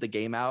they need the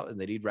game out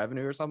and they need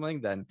revenue or something,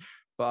 then,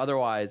 but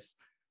otherwise,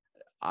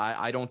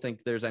 I don't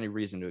think there's any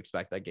reason to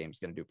expect that game's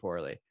going to do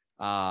poorly.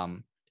 I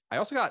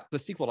also got the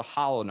sequel to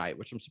Hollow Knight,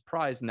 which I'm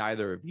surprised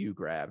neither of you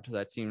grabbed.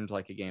 That seemed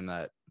like a game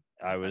that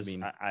I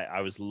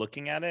was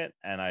looking at it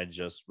and I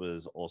just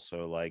was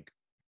also like,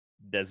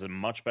 there's a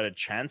much better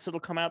chance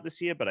it'll come out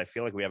this year, but I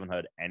feel like we haven't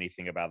heard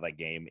anything about that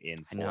game in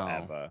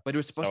forever. But it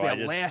was supposed to be out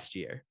last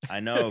year.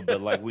 I know,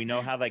 but like we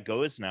know how that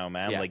goes now,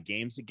 man. Like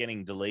games are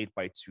getting delayed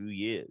by 2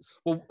 years.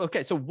 Well,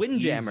 okay, so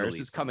Windjammers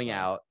is coming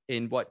out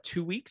in what,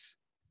 2 weeks?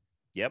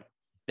 Yep.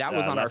 That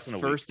was on our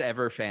first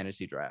ever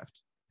fantasy draft.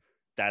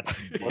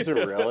 Was it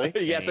really?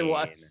 Yes, it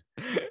was.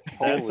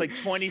 That's like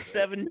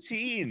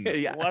 2017.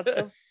 Yeah. What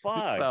the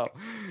fuck?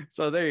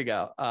 So there you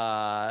go.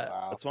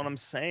 Wow. That's what I'm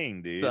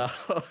saying, dude.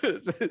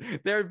 So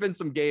there have been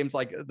some games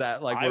like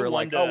that, like we're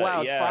like, oh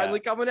wow, it's finally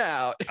coming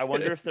out. I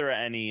wonder if there are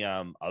any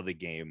other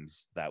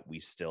games that we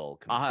still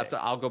can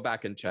I'll go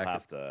back and check.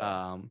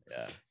 Yeah.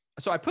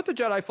 So I put the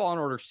Jedi Fallen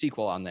Order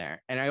sequel on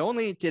there, and I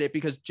only did it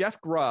because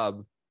Jeff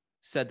Grubb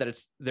said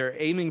that they're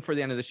aiming for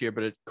the end of this year,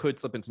 but it could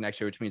slip into next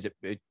year, which means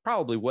it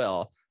probably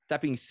will. That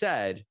being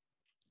said,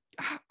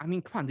 I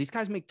mean, come on, these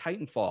guys make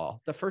Titanfall.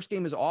 The first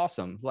game is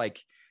awesome.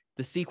 Like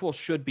the sequel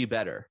should be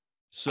better.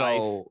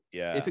 So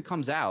if it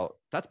comes out,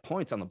 that's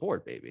points on the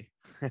board, baby.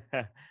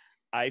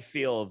 I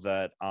feel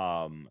that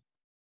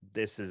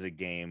this is a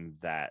game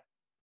that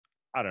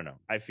I don't know.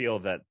 I feel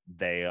that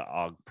they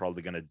are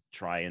probably going to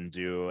try and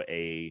do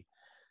a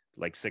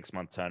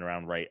 6-month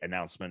turnaround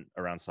announcement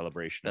around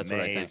Celebration. That's in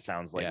May. What I think. It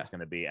sounds like it's going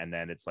to be, and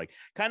then it's like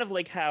kind of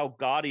like how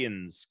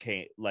Guardians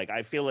came. Like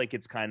I feel like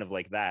it's kind of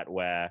like that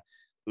where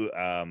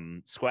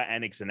Square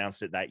Enix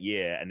announced it that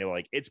year, and they were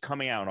like, "It's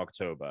coming out in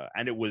October,"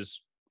 and it was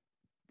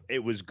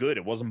good.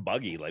 It wasn't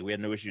buggy. Like we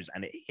had no issues,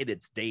 and it hit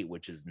its date,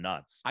 which is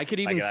nuts. I could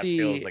even see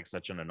that feels like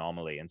such an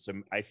anomaly, and so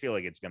I feel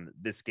like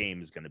this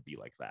game is gonna be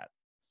like that.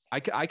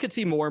 I could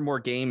see more and more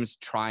games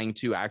trying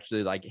to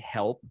actually like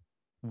help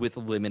with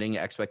limiting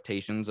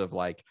expectations of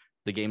like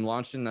the game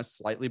launched in a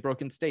slightly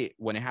broken state.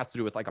 When it has to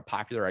do with like a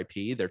popular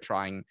IP, they're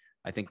trying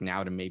I think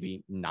now to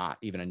maybe not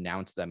even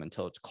announce them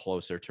until it's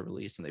closer to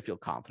release and they feel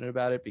confident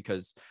about it,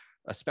 because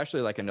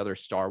especially like another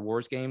Star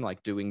Wars game,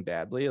 like doing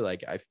badly,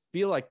 like I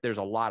feel like there's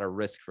a lot of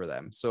risk for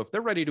them. So if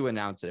they're ready to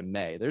announce it in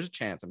May, there's a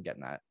chance I'm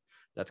getting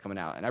that's coming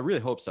out. And I really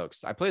hope so,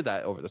 because I played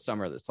that over the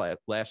summer of this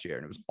last year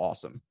and it was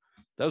awesome.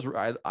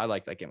 I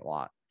like that game a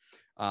lot.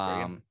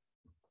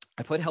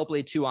 I put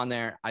Hellblade 2 on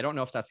there. I don't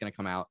know if that's going to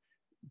come out,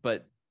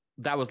 but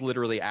that was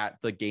literally at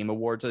the Game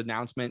Awards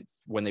announcement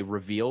when they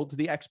revealed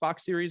the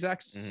Xbox Series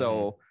X. Mm-hmm.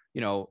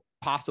 So,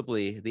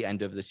 possibly the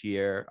end of this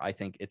year. I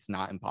think it's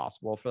not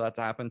impossible for that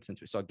to happen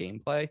since we saw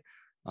gameplay.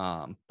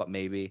 But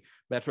maybe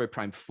Metroid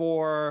Prime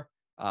 4.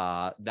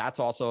 That's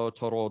also a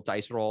total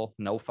dice roll.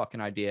 No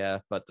fucking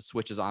idea, but the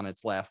Switch is on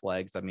its last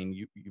legs. I mean,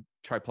 you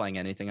try playing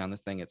anything on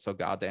this thing, it's so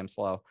goddamn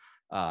slow.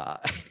 I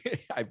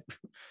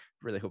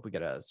really hope we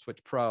get a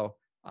Switch Pro.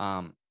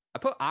 I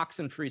put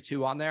Oxenfree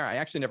 2 on there. I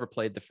actually never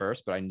played the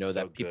first, but I know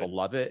that people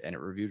love it and it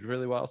reviewed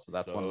really well. So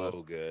that's one of those.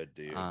 So good,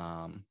 dude.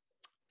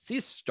 Sea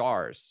of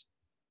Stars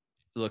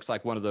looks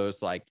like one of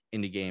those like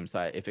indie games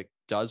that if it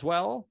does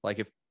well, like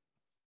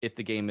if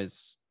the game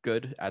is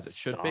good as it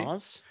should be.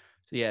 So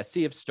yeah,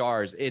 Sea of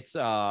Stars. It's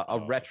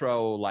a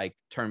retro like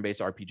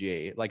turn-based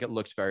RPG. Like it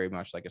looks very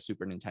much like a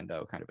Super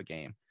Nintendo kind of a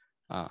game.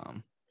 But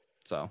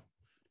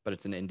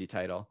it's an indie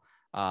title.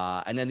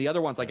 And then the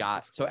other ones I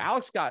got. So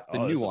Alex got the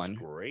new one,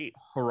 great,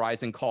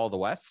 Horizon Call of the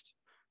West.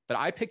 But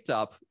I picked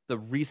up the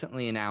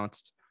recently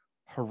announced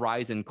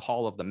Horizon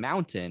Call of the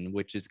Mountain,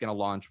 which is going to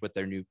launch with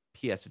their new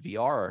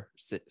PSVR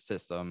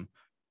system.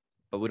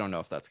 But we don't know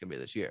if that's going to be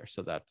this year.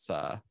 So that's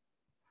I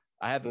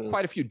have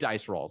quite a few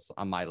dice rolls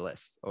on my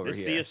list over here.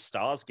 The Sea of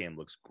Stars game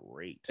looks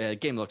great.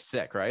 Game looks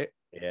sick, right?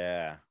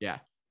 Yeah. Yeah.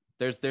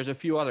 There's a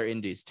few other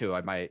indies too.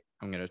 I'm going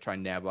to try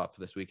and nab up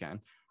this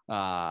weekend.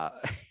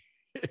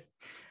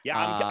 Yeah,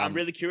 I'm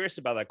really curious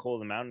about that Call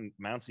of the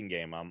Mountain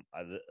game.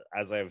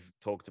 As I've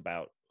talked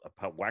about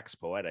Wax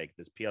Poetic,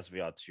 this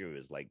PSVR 2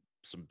 is like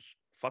some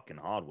fucking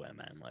hardware,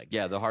 man. Like,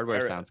 yeah, the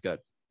hardware sounds good.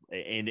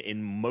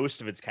 In most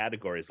of its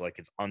categories, like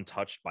it's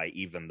untouched by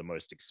even the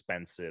most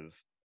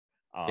expensive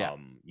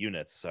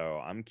units.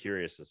 So I'm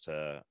curious as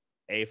to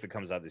A, if it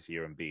comes out this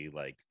year, and B,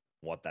 like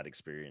what that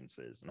experience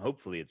is. And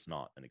hopefully it's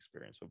not an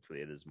experience.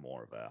 Hopefully it is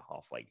more of a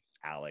half like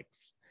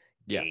Alex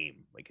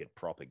game, like a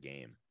proper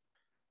game.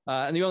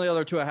 And the only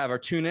other two I have are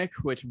Tunic,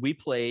 which we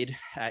played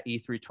at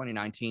E3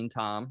 2019,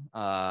 Tom.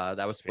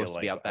 That was supposed to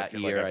be out that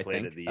year, I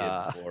think. It the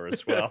year before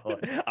as well.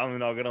 I'm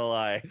not going to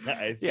lie.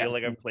 I feel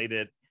like I played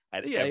it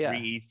at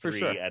every E3,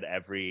 sure, at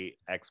every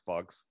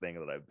Xbox thing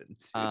that I've been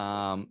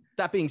to.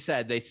 That being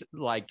said,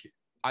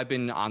 I've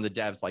been on the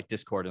devs like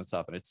Discord and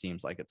stuff, and it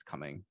seems like it's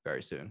coming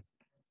very soon.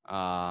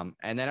 And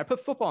then I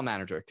put Football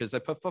Manager because I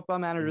put Football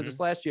Manager this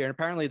last year, and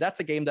apparently that's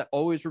a game that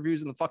always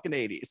reviews in the fucking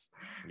 80s.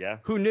 Yeah.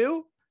 Who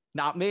knew?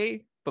 Not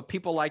me. But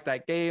people like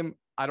that game.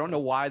 I don't know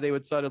why they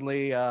would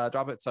suddenly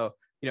drop it. So,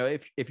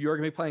 if you're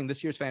going to be playing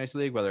this year's fantasy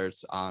league, whether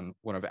it's on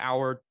one of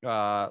our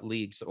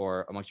leagues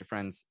or amongst your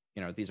friends,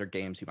 these are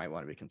games you might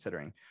want to be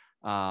considering.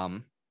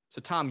 So,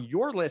 Tom,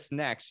 your list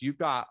next, you've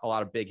got a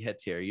lot of big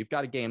hits here. You've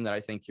got a game that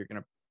I think you're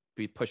going to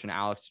be pushing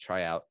Alex to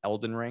try out,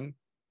 Elden Ring.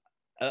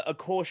 A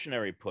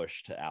cautionary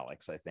push to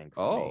Alex, I think.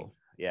 For me.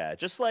 Yeah,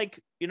 just like,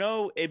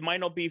 it might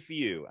not be for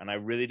you, and I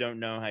really don't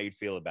know how you'd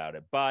feel about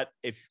it. But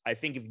I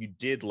think if you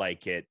did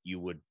like it, you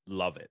would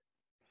love it.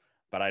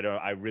 But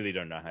I really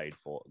don't know how you'd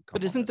feel.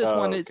 But isn't this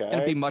one going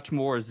to be much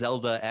more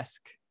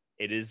Zelda-esque?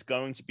 It is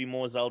going to be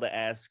more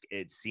Zelda-esque.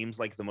 It seems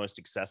like the most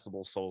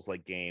accessible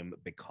Souls-like game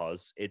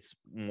because it's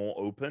more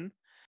open.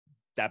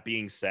 That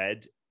being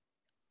said,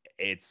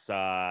 it's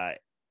I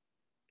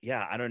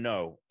don't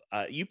know.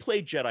 You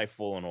played Jedi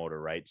Fallen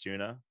Order, right,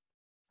 Tuna?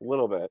 A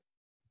little bit.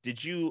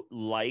 Did you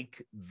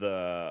like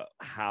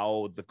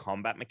how the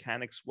combat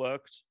mechanics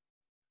worked?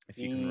 If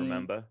you can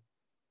remember,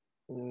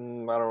 I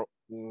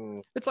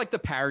don't. It's like the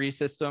parry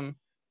system.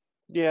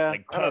 Yeah,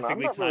 like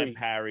perfectly timed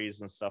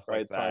parries and stuff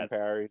like that. Timed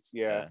parries.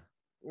 Yeah.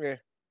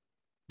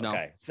 No.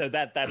 Okay, so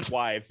that's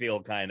why I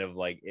feel kind of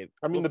like it.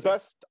 I mean,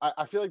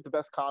 I feel like the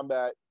best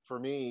combat for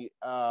me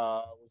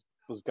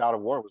was God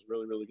of War. Was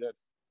really, really good.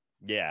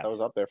 Yeah, that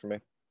was up there for me.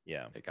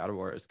 Yeah, God of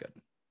War is good.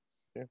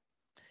 Yeah.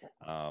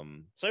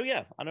 So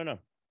yeah, I don't know.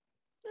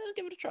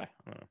 Give it a try.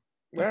 I don't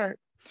know. All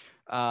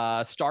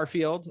right.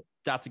 Starfield,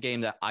 that's a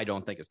game that I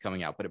don't think is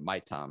coming out, but it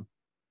might, Tom.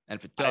 And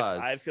if it does,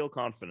 I feel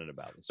confident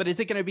about this. But is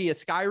it going to be a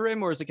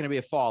Skyrim or is it going to be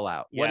a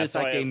Fallout? Yeah, what is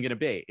that game going to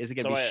be? Is it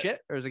going to be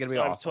shit or is it going to be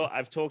awesome?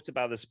 I've talked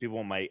about this. People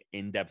want my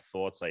in-depth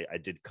thoughts. I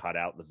did cut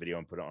out the video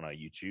and put it on our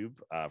YouTube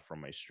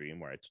from my stream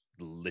where I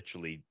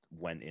literally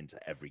went into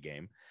every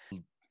game.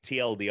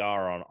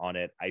 TLDR on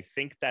it. I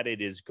think that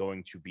it is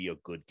going to be a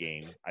good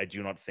game. I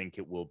do not think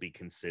it will be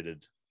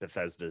considered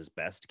Bethesda's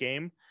best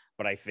game,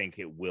 but I think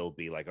it will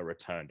be like a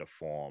return to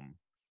form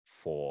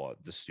for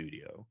the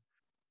studio.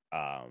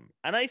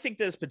 And I think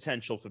there's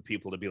potential for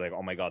people to be like,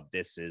 oh my God,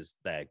 this is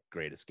their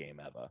greatest game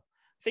ever.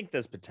 I think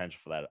there's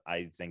potential for that.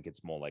 I think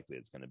it's more likely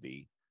it's going to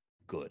be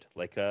good.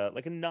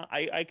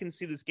 I can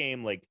see this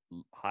game like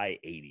high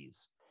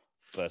 80s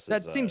versus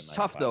That seems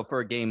tough 95. though for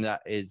a game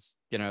that is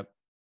gonna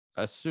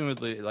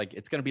assumedly like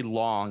it's gonna be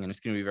long and it's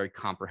gonna be very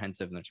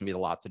comprehensive and there's gonna be a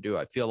lot to do.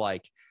 I feel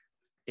like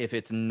if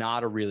it's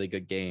not a really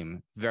good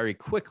game, very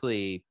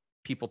quickly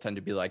people tend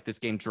to be like, this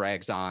game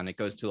drags on, it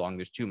goes too long,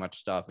 there's too much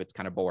stuff, it's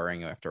kind of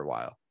boring after a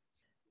while.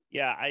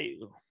 Yeah,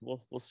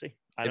 we'll see.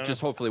 It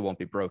just hopefully won't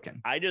be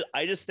broken. I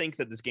just think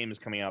that this game is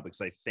coming out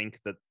because I think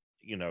that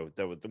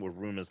there were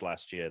rumors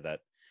last year that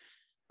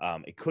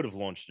it could have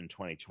launched in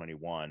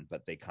 2021,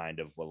 but they kind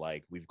of were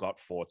like, we've got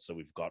Forza,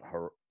 we've got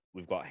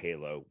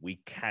Halo, we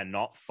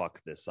cannot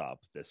fuck this up,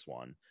 this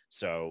one.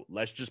 So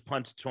let's just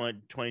punt to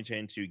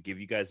 2022, give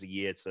you guys a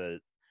year to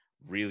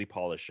really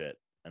polish it.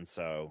 And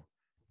so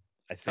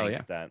I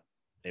think that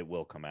it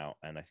will come out,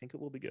 and I think it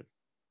will be good.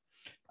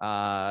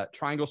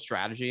 Triangle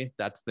Strategy,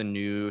 that's the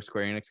new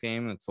Square Enix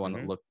game. It's the one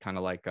that looked kind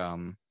of like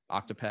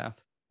Octopath.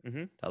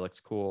 That looks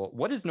cool.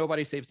 What is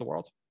Nobody Saves the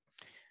World?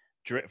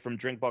 From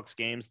Drinkbox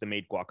Games, they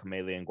made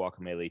Guacamelee and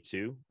Guacamelee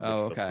 2, which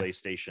were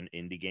PlayStation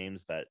indie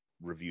games that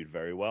reviewed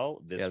very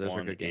well. This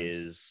one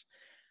is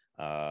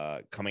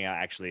coming out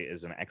actually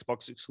as an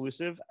Xbox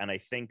exclusive, and I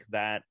think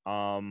that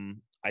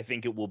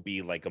it will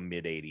be like a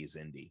mid-80s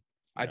indie.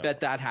 I bet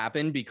that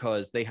happened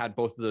because they had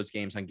both of those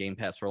games on Game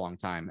Pass for a long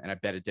time, and I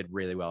bet it did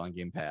really well on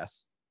Game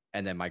Pass.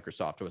 And then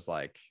Microsoft was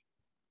like,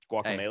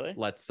 Guacamelee?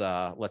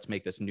 Hey, let's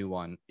make this new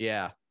one.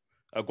 Yeah.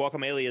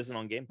 Guacamelee isn't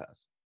on Game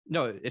Pass.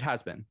 No, it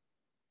has been.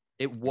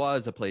 It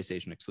was a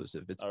PlayStation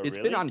exclusive. It's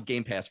really? been on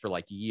Game Pass for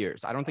like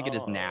years. I don't think it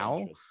is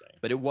now,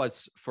 but it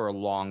was for a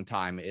long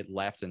time. It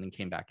left and then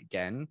came back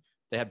again.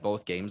 They had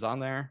both games on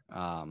there.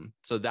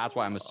 So that's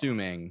why I'm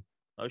assuming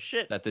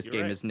that this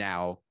game is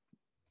now,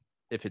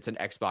 if it's an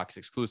Xbox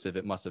exclusive,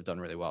 it must have done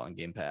really well in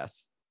Game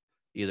Pass,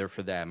 either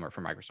for them or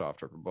for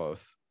Microsoft or for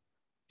both,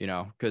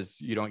 because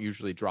you don't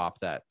usually drop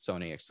that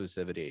Sony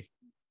exclusivity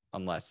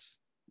unless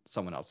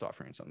someone else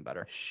offering something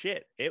better.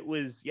 It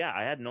was,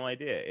 I had no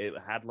idea. It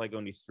had like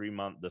only 3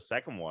 months. The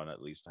second one,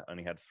 at least,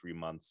 only had 3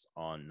 months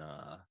on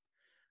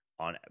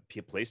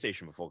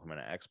PlayStation before coming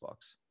to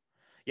Xbox.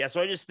 Yeah,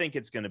 so I just think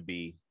it's going to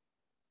be,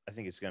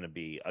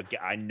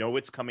 I know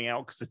it's coming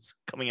out because it's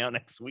coming out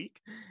next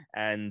week.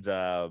 And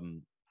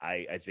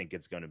I think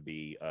it's going to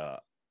be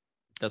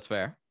that's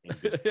fair.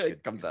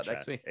 It comes out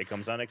next week. It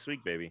comes out next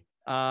week, baby.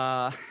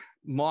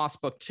 Moss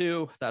Book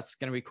 2, that's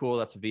going to be cool.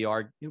 That's a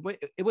VR.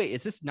 Wait,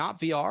 is this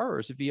not VR or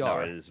is it VR? No,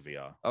 it is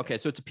VR. Okay,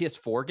 so it's a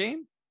PS4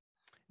 game?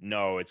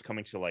 No, it's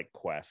coming to like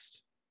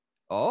Quest.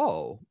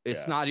 Oh,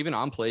 it's not even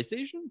on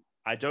PlayStation?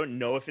 I don't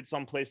know if it's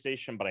on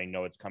PlayStation, but I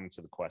know it's coming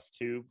to the Quest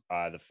 2.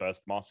 The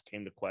first Moss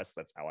came to Quest.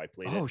 That's how I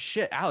played it. Oh,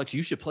 shit. Alex,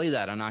 you should play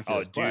that on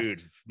Oculus Quest.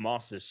 Dude,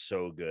 Moss is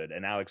so good,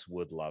 and Alex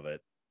would love it.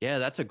 Yeah,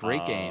 that's a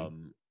great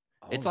game.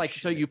 It's like,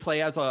 so you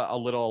play as a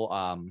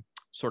little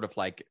sort of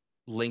like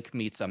Link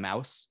meets a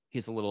mouse.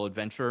 He's a little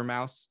adventurer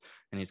mouse,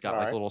 and he's got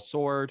like a little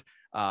sword.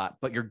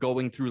 But you're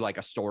going through like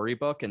a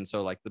storybook, and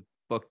so like the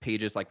book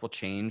pages like will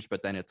change,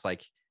 but then it's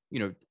like,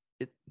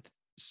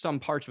 some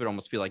parts of it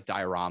almost feel like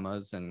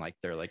dioramas, and like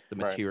they're like the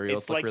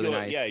materials look really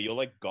nice. Yeah, you're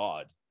like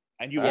God,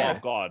 and you are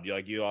God.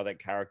 You are that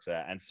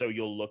character, and so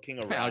you're looking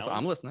around. Alex,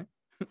 I'm listening.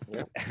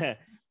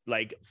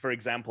 Like, for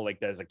example, like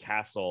there's a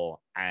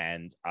castle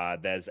and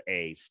there's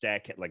a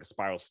staircase, like a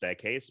spiral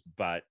staircase,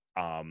 but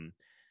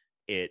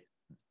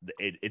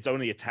it's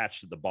only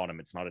attached to the bottom.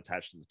 It's not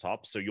attached to the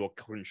top. So you're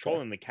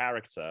controlling the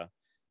character,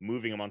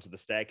 moving them onto the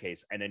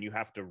staircase, and then you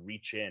have to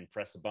reach in,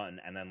 press a button,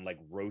 and then like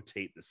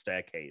rotate the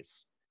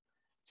staircase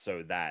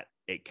so that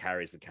it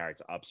carries the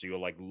character up. So you're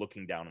like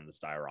looking down in this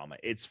diorama.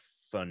 It's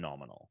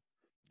phenomenal.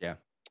 Yeah.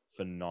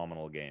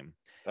 Phenomenal game.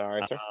 All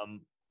right, sir.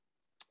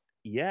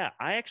 Yeah,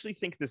 I actually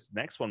think this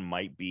next one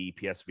might be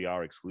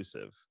PSVR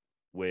exclusive,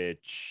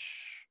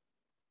 which...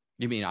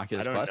 You mean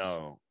Oculus Quest? I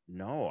don't know.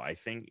 No, I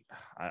think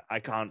I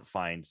can't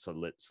find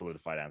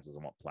solidified answers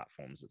on what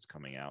platforms it's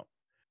coming out.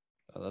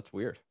 Oh, that's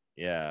weird.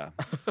 Yeah.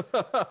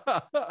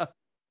 All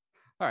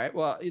right.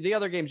 Well, the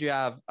other games you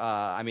have,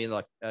 I mean,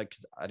 look,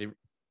 because I didn't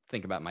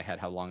think about in my head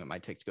how long it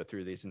might take to go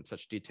through these in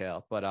such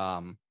detail, but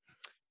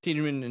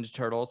Teenage Mutant Ninja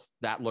Turtles,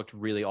 that looked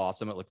really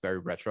awesome. It looked very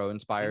retro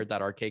inspired,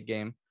 that arcade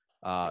game.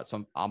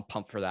 So I'm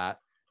pumped for that.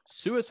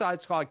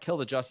 Suicide Squad Kill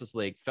the Justice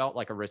League felt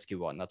like a risky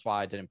one. That's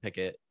why I didn't pick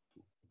it.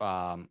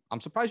 I'm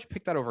surprised you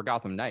picked that over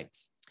Gotham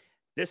Knights.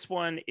 This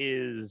one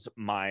is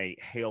my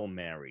Hail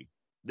Mary.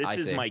 This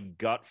is my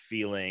gut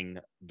feeling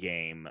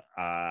game.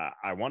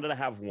 I wanted to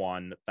have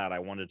one that I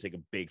wanted to take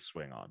a big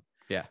swing on.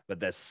 Yeah. But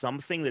there's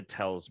something that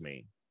tells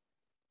me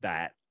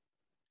that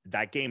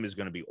that game is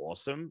going to be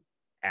awesome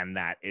and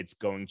that it's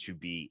going to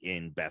be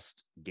in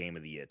best game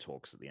of the year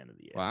talks at the end of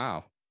the year.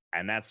 Wow.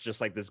 And that's just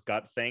like this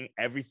gut thing.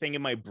 Everything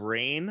in my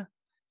brain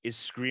is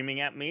screaming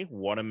at me,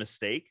 what a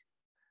mistake.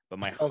 But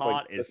my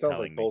heart is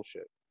telling me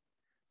bullshit.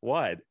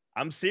 What?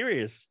 I'm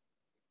serious.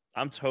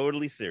 I'm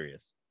totally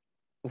serious.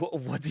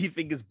 What do you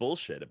think is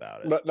bullshit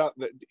about it?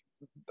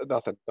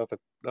 Nothing.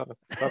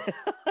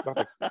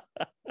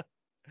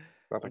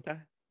 Okay.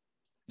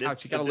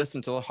 Alex, you got to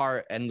listen to the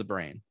heart and the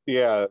brain.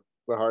 Yeah,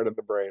 The heart and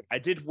the brain. I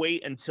did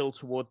wait until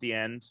toward the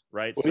end,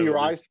 right? What so are your it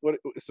was- eyes? What?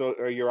 So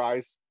are your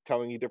eyes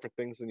telling you different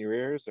things than your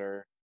ears,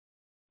 or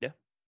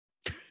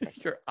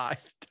Your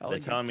eyes They're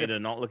telling me to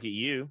not look at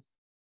you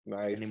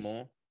nice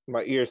anymore.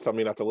 My ears tell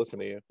me not to listen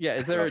to you. Yeah,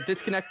 is there a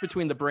disconnect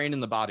between the brain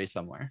and the body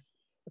somewhere?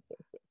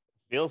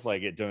 Feels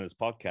like it during this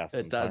podcast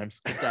It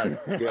does. sometimes.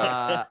 It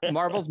does.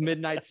 Marvel's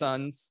Midnight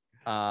Suns.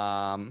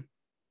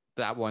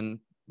 That one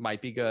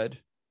might be good.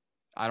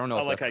 I don't know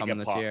if that's coming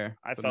this year.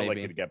 I but felt like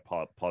maybe. it'd get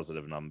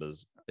positive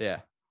numbers. Yeah,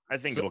 I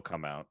think it'll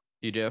come out.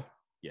 you do.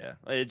 Yeah,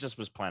 it just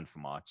was planned for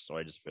March, so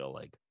I just feel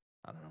like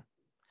I don't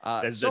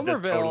know. There's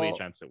Somerville. totally a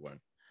chance it won't.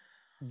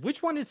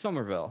 Which one is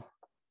Somerville?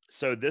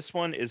 So this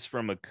one is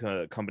from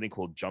a company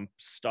called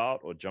Jumpstart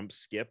or Jump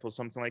Skip or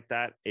something like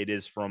that. It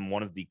is from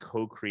one of the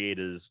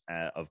co-creators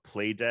of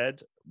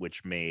Playdead,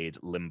 which made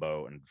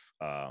Limbo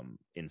and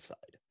Inside.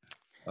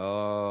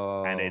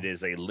 Oh, And it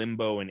is a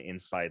Limbo and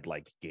Inside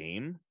like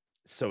game.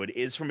 So it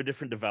is from a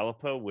different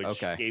developer, which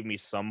gave me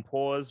some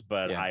pause,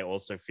 but I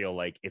also feel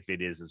like if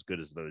it is as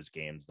good as those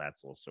games,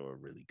 that's also a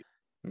really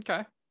good.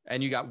 Okay.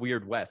 And you got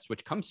Weird West,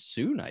 which comes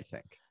soon, I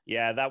think.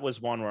 Yeah, that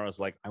was one where I was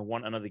like, I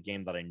want another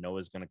game that I know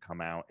is going to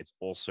come out. It's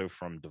also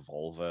from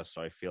Devolver,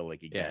 so I feel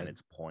like, again,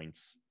 it's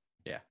points.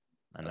 Yeah.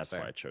 And that's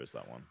why I chose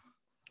that one.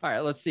 All right,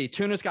 let's see.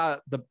 Tuna's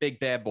got the big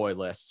bad boy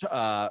list.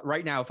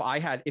 Right now,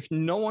 if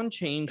no one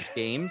changed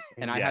games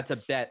and I had to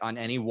bet on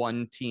any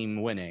one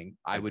team winning,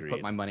 I would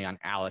put my money on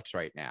Alex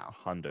right now.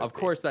 Of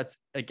course, that's,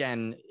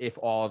 again, if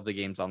all of the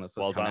games on this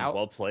list come out.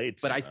 Well played.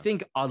 But I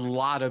think a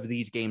lot of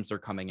these games are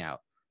coming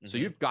out. So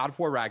you've God of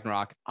War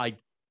Ragnarok.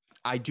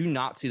 I do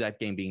not see that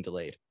game being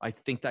delayed. I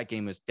think that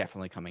game is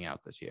definitely coming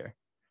out this year.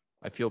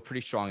 I feel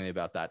pretty strongly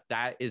about that.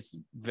 That is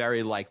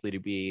very likely to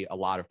be a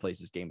lot of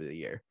places game of the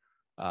year.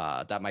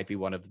 That might be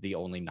one of the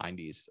only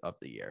 90s of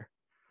the year.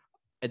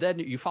 And then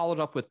you followed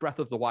up with Breath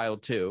of the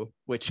Wild 2,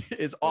 which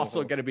is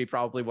also going to be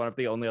probably one of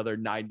the only other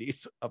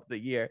 90s of the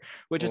year,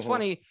 which is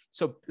funny.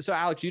 So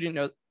Alex,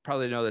 you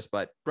probably know this,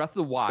 but Breath of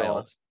the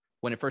Wild,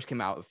 when it first came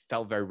out, it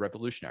felt very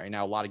revolutionary.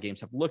 Now, a lot of games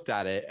have looked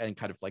at it and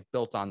kind of like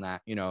built on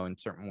that, in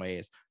certain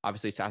ways.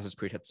 Obviously, Assassin's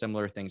Creed had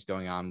similar things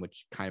going on,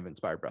 which kind of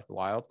inspired Breath of the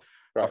Wild.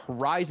 Right.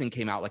 Horizon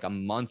came out like a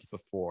month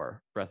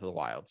before Breath of the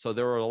Wild. So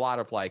there were a lot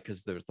of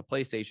because there was the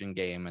PlayStation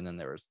game and then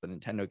there was the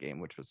Nintendo game,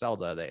 which was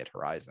Zelda. They had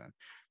Horizon.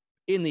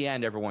 In the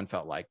end, everyone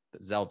felt like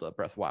Zelda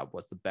Breath of the Wild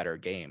was the better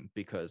game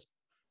because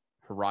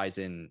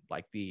Horizon,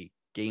 like the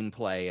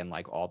gameplay and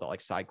like all the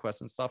side quests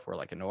and stuff were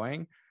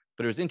annoying.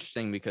 But it was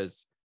interesting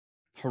because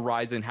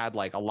Horizon had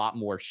a lot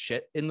more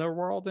shit in their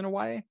world in a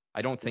way.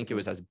 I don't think it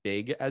was as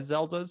big as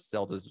Zelda's.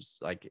 Zelda's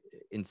was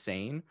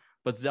insane,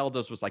 but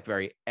Zelda's was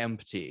very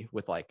empty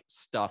with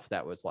stuff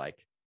that was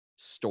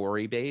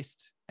story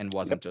based and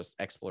wasn't just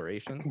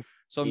exploration.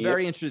 So I'm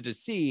very interested to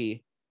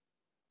see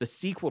the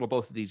sequel to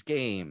both of these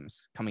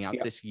games coming out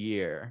this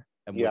year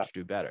and which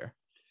do better.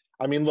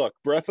 I mean, look,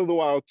 Breath of the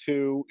Wild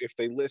 2, if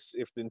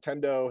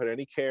Nintendo had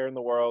any care in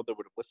the world, they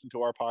would have listened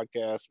to our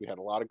podcast. We had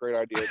a lot of great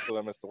ideas for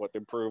them as to what to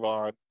improve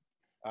on.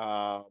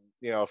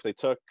 If they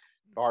took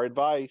our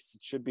advice,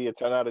 it should be a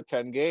 10 out of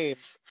 10 game.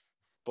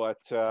 But,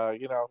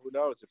 who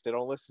knows? If they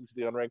don't listen to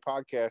the Unranked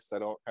podcast, I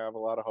don't have a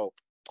lot of hope.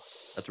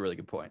 That's a really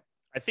good point.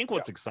 I think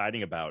what's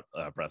exciting about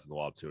Breath of the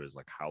Wild 2 is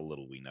how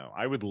little we know.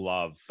 I would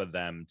love for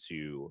them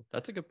to.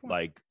 That's a good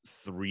point.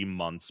 3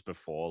 months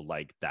before,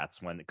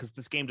 that's when, because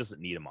this game doesn't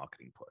need a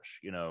marketing push,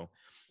 No,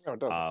 it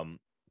doesn't.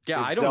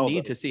 Yeah, I don't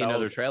need to see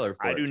another trailer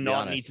for it. I do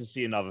not need to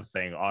see another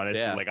thing, honestly.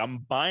 Yeah. I'm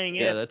buying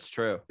it. Yeah, that's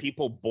true.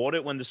 People bought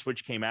it when the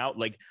Switch came out.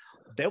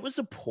 There was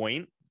a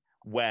point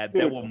where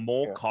there were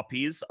more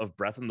copies of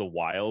Breath of the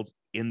Wild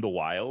in the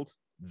wild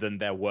than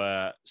there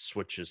were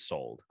Switches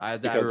sold. I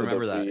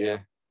remember that. Yeah.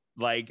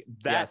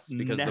 That's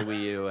because of the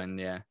Wii U and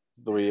the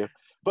Wii U.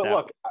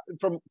 But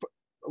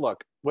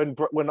look,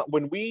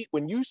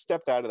 when you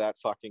stepped out of that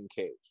fucking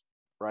cage,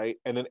 right?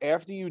 And then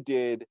after you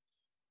did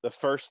the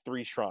first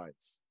 3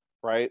 shrines,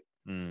 right?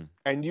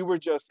 And you were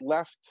just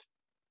left,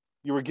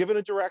 you were given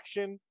a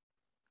direction,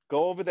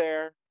 go over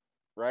there,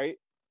 right?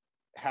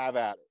 Have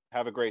at it.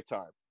 Have a great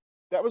time.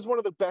 That was one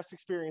of the best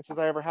experiences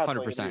I ever had.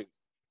 100%.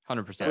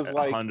 100%. It was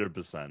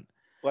 100%.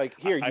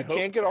 Here, you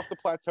can't get off the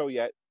plateau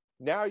yet.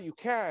 Now you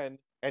can,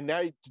 and now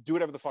you do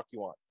whatever the fuck you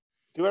want.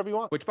 Do whatever you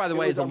want. Which, by the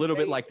way, is a little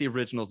bit like the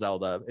original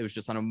Zelda. It was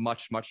just on a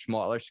much, much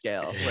smaller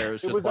scale. Where it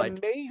was just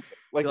amazing.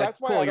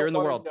 That's why cool, you're in the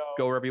world.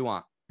 Go wherever you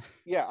want.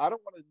 Yeah, I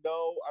don't want to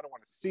know. I don't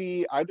want to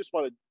see. I just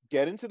want to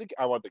get into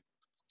I want to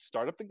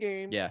start up the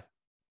game. Yeah.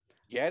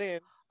 Get in.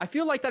 I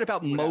feel like that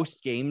about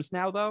most games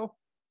now, though,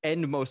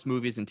 and most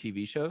movies and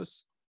TV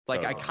shows.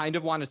 I kind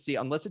of want to see,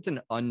 unless it's an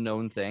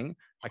unknown thing,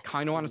 I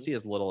kind of want to see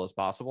as little as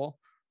possible.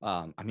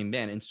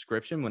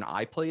 Inscription, when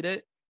I played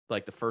it,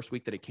 the first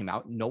week that it came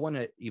out, no one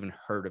had even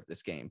heard of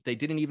this game. They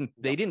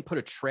didn't put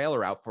a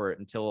trailer out for it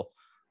until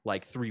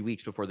 3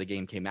 weeks before the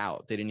game came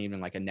out. They didn't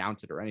even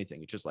announce it or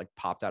anything. It just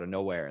popped out of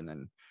nowhere, and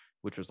then,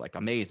 which was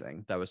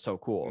amazing. That was so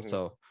cool.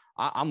 So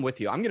I'm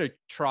with you. I'm gonna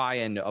try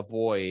and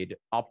avoid.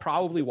 I'll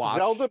probably watch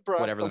Zelda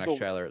Breath whatever the next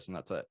trailer is, and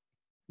that's it.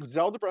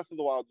 Zelda Breath of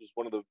the Wild was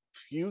one of the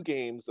few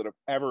games that I've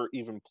ever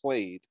even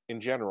played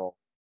in general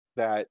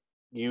that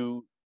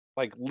you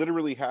like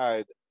literally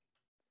had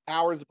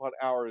hours upon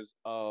hours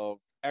of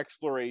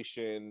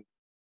exploration,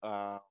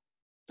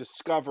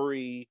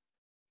 discovery,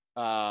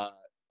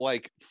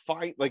 like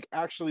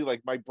actually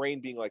like my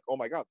brain being like, oh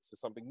my god, this is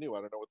something new.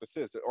 I don't know what this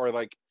is. Or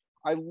like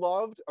I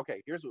loved,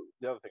 okay, here's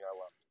the other thing I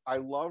loved. I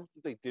loved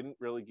that they didn't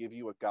really give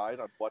you a guide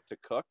on what to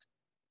cook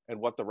and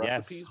what the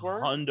recipes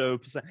were.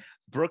 100%.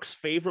 Brooke's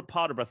favorite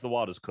part of Breath of the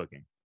Wild is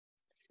cooking.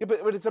 Yeah,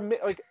 but it's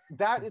like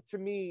that. It to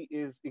me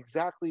is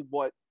exactly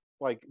what,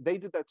 like, they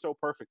did that so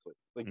perfectly.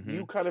 Like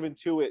you kind of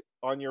intuit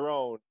on your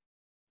own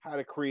how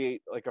to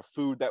create like a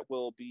food that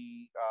will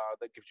be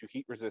that gives you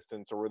heat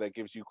resistance or that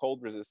gives you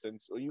cold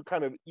resistance, or you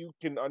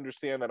can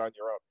understand that on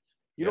your own.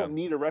 You don't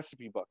need a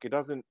recipe book. It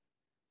doesn't,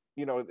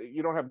 you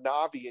don't have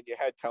Navi in your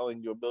head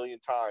telling you a million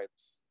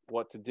times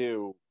what to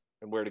do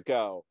and where to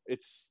go.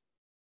 It's,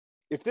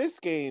 if this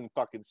game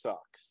fucking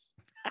sucks.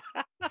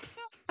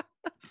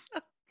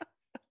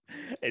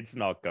 It's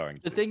not going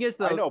to. The thing is,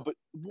 though, I know, but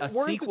a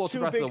sequel to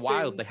Breath of the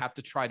Wild, they have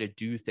to try to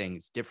do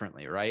things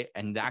differently, right?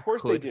 And that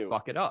could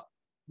fuck it up.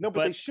 No,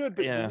 but they should.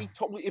 But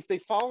if they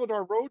followed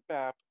our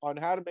roadmap on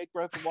how to make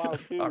Breath of the Wild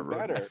 2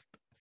 better,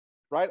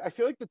 right? I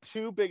feel like the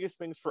two biggest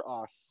things for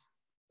us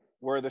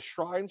were the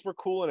shrines were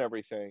cool and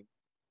everything,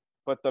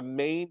 but the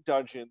main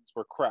dungeons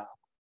were crap.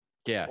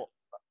 Yeah,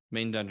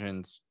 main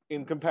dungeons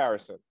in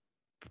comparison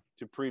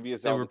to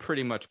previous Zelda. They were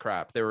pretty much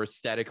crap. They were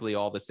aesthetically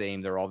all the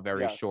same. They're all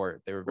very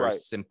short. They were very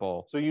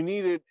simple. So you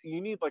need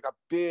like a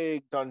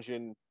big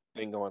dungeon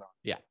thing going on.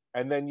 Yeah.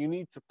 And then you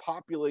need to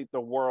populate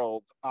the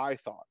world, I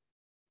thought,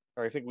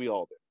 or I think we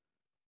all did,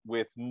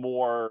 with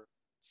more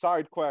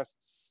side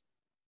quests,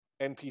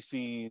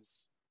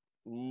 NPCs,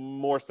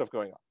 more stuff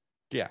going on.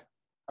 Yeah.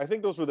 I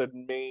think those were the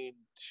main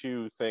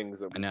two things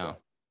that we saw.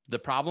 The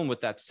problem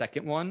with that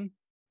second one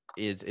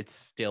is it's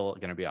still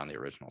going to be on the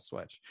original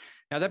Switch.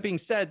 Now, that being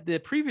said, the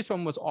previous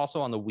one was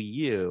also on the Wii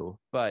U,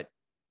 but,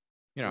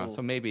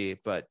 so maybe,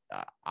 but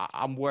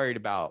I'm worried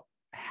about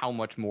how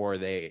much more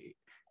they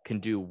can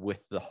do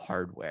with the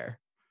hardware,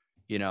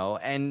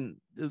 and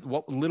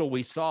what little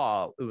we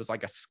saw, it was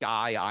like a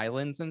Sky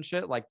Islands and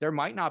shit. Like there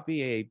might not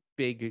be a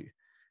big,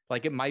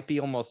 like it might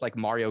be almost like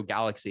Mario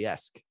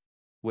Galaxy-esque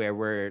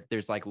where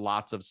there's like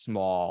lots of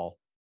small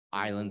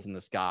islands in the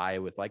sky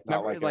with like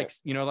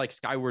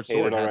Skyward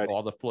Sword had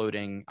all the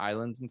floating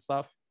islands and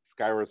stuff.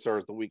 Skyward Sword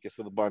is the weakest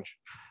of the bunch.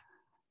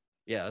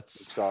 Yeah,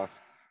 that's sauce.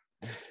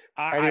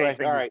 Anyway, I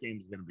think this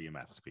game's gonna be a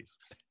masterpiece.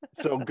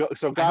 So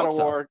God of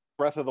War,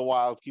 Breath of the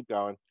Wild, keep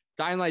going.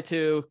 Dying Light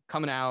 2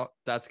 coming out.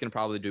 That's gonna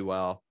probably do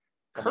well.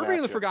 Kirby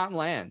and the Forgotten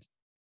Land.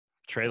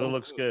 Trailer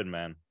looks good,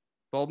 man.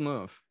 Bold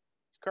move.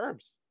 It's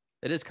Curbs.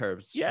 It is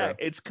Curbs. Yeah, true.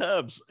 It's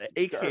Curbs,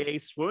 aka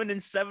swimming in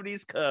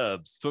 70s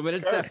Curbs. Swimming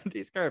in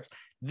 70s Curbs.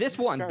 This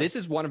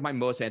is one of my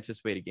most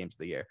anticipated games of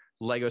the year.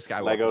 Lego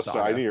Skywalker Saga.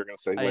 I knew you were gonna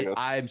say Lego.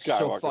 I'm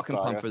so fucking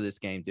pumped for this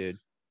game, dude.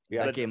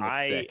 Yeah, that game looks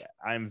sick.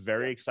 I'm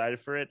very excited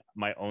for it.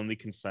 My only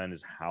concern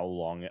is how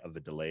long of a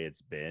delay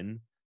it's been.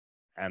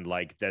 And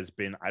like does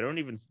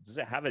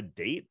it have a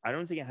date? I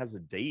don't think it has a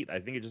date. I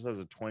think it just has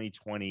a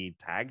 2020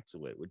 tag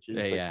to it, which is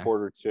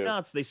Q2.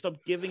 nuts. They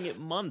stopped giving it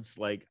months.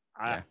 Like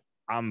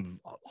I'm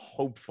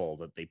hopeful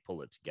that they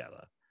pull it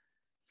together.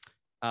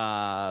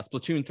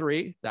 Splatoon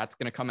 3, that's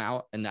gonna come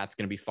out and that's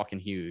gonna be fucking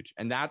huge.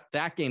 And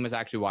that game is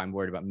actually why I'm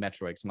worried about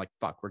Metroid. Because I'm like,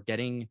 fuck, we're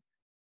getting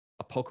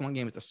a Pokemon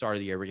game at the start of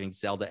the year. We're getting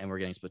Zelda and we're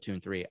getting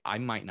Splatoon 3. I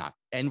might not.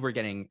 And we're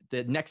getting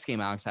the next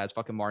game Alex has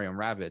fucking Mario and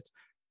Rabbids.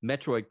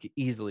 Metroid could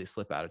easily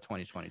slip out of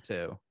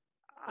 2022.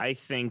 I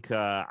think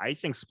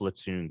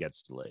Splatoon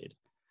gets delayed.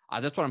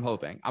 That's what I'm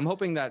hoping. I'm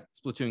hoping that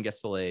Splatoon gets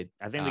delayed.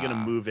 I think they're going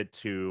to move it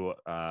to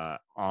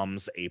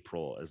ARMS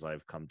April, as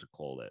I've come to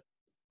call it,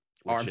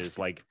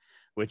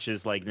 which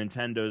is like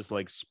Nintendo's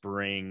like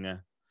spring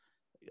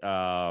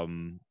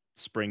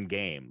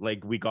game.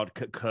 Like we got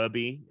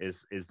Kirby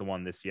is the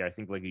one this year. I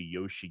think like a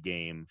Yoshi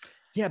game.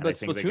 Yeah, but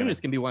Splatoon is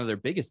going to be one of their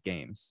biggest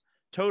games.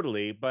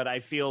 Totally, but I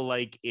feel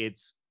like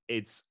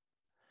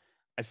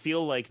I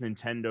feel like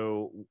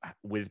Nintendo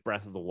with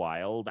Breath of the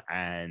Wild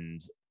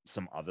and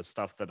some other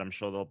stuff that I'm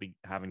sure they'll be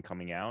having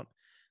coming out.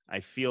 I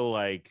feel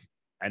like,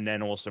 and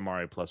then also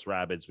Mario plus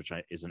Rabbids, which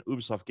is an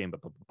Ubisoft game, but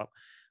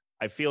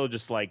I feel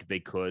just like they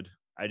could.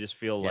 I just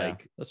feel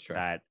like that's true.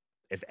 That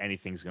if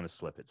anything's going to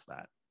slip, it's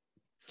that.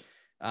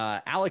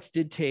 Alex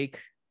did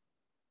take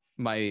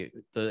the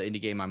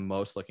indie game I'm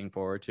most looking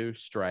forward to,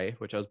 Stray,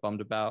 which I was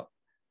bummed about.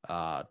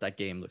 That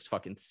game looks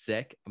fucking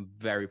sick. I'm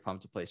very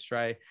pumped to play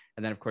Stray.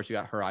 And then, of course, you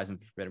got Horizon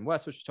Forbidden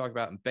West, which we talked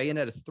about, and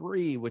Bayonetta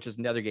 3, which is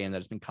another game that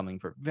has been coming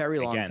for a very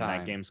long time.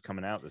 That game's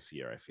coming out this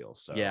year, I feel.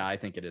 So yeah, I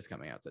think it is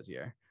coming out this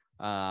year.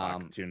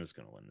 Tuna's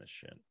going to win this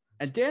shit.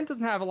 And Dan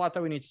doesn't have a lot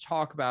that we need to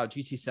talk about.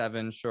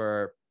 GT7,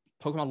 sure.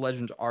 Pokemon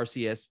Legends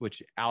Arceus,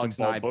 which Alex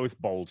and I both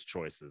bold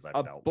choices.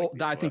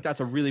 I think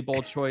that's a really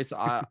bold choice.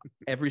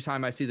 Every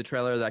time I see the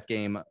trailer of that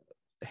game,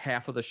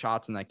 half of the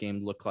shots in that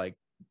game look like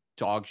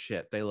dog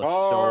shit. They look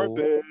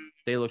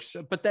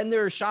so, but then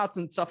there are shots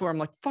and stuff where I'm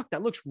like, fuck,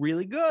 that looks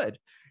really good.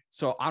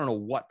 So I don't know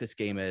what this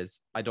game is.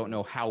 I don't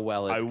know how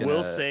well it's I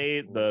will say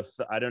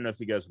I don't know if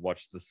you guys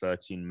watched the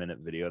 13-minute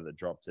video that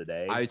dropped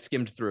today. I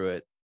skimmed through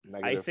it.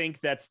 Negative. I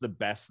think that's the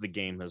best the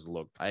game has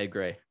looked I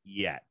agree.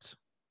 yet.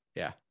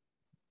 Yeah.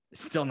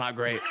 It's still not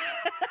great.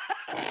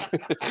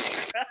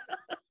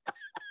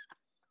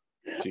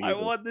 I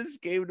want this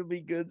game to be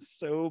good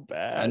so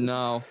bad. I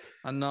know.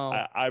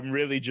 I'm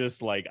really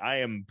just like, I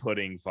am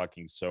putting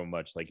fucking so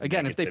much like,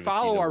 again, if they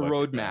follow our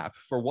roadmap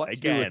for what to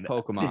do with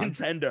Pokemon.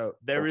 Nintendo,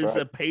 there is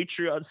a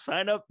Patreon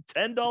sign up.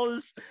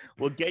 $10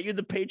 will get you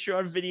the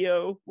Patreon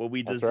video where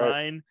we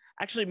design.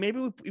 Actually, maybe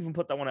we even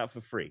put that one out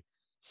for free.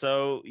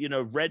 So, you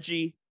know,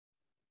 Reggie,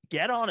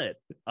 get on it.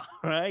 All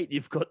right.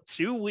 You've got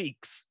 2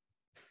 weeks.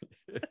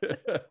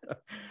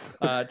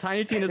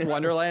 Tiny Tina's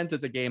Wonderlands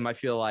is a game I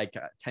feel like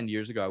 10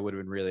 years ago I would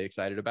have been really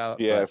excited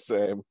about. Yeah, but,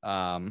 same.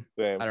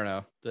 Same. I don't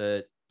know.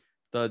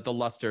 The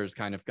luster's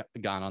kind of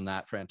gone on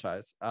that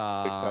franchise.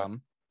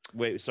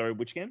 Wait, sorry,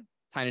 which game?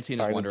 Tiny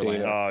Tina's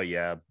Wonderlands. Oh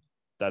yeah,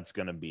 that's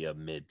gonna be a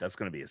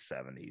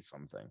 70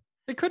 something.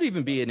 It could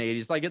even be an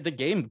 80s. Like the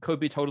game could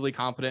be totally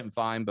competent and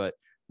fine, but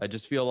I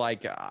just feel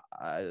like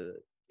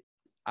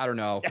I don't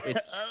know.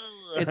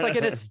 It's like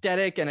an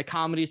aesthetic and a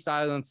comedy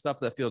style and stuff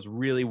that feels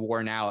really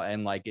worn out,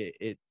 and like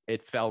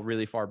it fell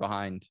really far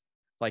behind.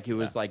 Like it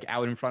was like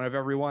out in front of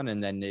everyone,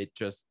 and then it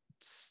just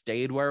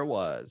stayed where it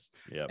was.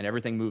 Yep. And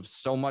everything moves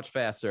so much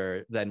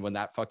faster than when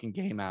that fucking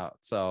came out.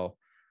 So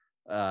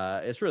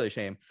it's really a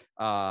shame.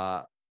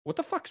 What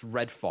the fuck's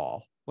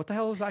Redfall? What the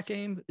hell is that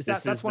game?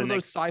 That's one of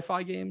those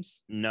sci-fi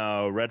games?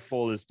 No,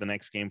 Redfall is the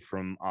next game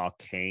from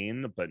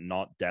Arcane, but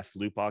not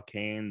Deathloop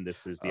Arcane.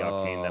 This is the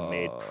Arcane that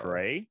made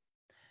Prey.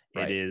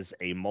 Right. It is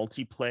a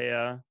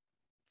multiplayer,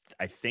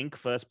 I think,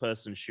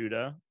 first-person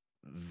shooter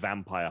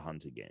vampire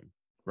hunter game.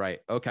 Right.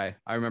 Okay.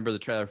 I remember the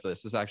trailer for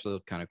this. This actually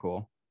looked kind of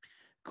cool.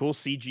 Cool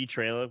CG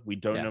trailer. We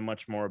don't know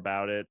much more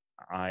about it.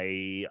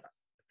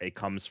 It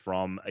comes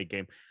from a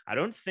game. I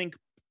don't think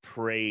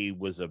Prey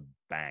was a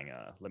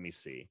banger. Let me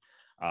see.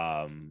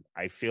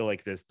 I feel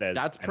like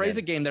that's Prey's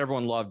a game that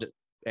everyone loved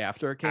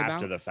after it came out.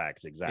 After the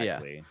fact,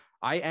 exactly. Yeah.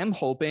 I am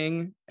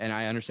hoping, and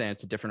I understand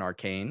it's a different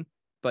Arcane,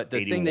 but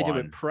the thing they did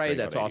with Prey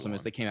that's awesome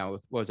is they came out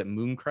with, what was it,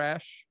 Moon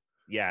Crash?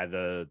 Yeah,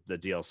 the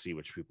DLC,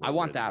 which people I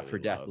want that for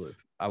Deathloop.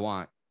 I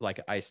want like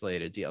an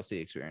isolated DLC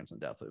experience in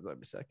Deathloop. That'd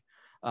be sick.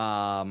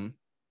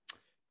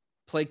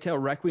 Plague Tale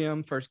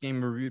Requiem, first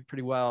game reviewed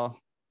pretty well.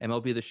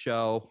 MLB The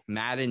Show,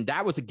 Madden.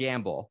 That was a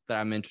gamble that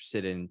I'm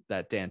interested in,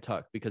 that Dan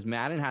took, because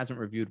Madden hasn't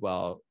reviewed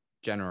well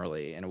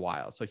generally in a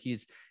while. So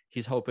he's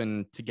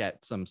hoping to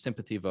get some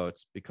sympathy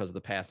votes because of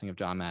the passing of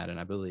John Madden,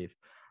 I believe.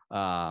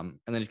 And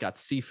then he's got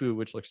Sifu,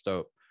 which looks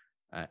dope,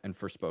 and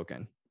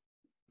Forspoken.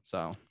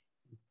 So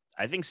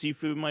I think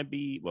Sifu might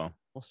be, well,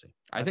 we'll see.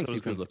 I think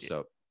Sifu looks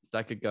dope.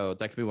 That could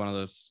be one of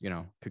those, could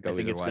go either way. I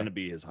think it's going to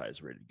be his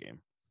highest rated game.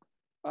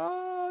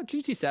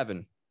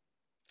 GT7.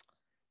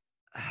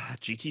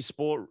 GT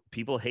Sport,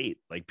 people hate.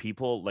 Like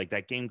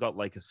that game got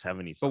like a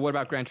 70. But what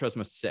about Gran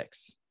Turismo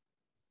 6?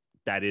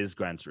 That is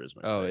Gran Turismo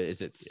 6. Oh,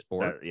 is it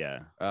sport?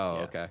 Yeah. Oh,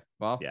 yeah. Okay.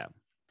 Well, yeah.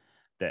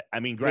 I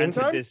mean,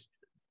 granted, this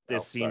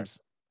seems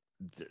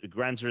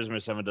Gran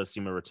Turismo 7 does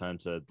seem a return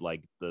to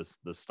like the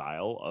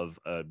style of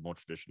a more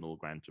traditional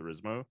Gran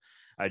Turismo.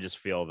 I just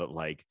feel that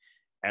like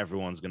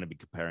everyone's going to be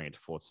comparing it to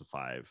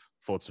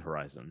Forza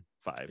Horizon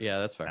 5. Yeah,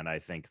 that's fair. And I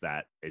think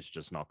that it's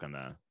just not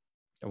gonna.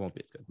 It won't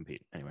be as good.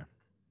 Compete anyway.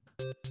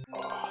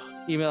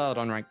 Email at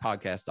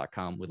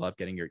unrankedpodcast.com. We love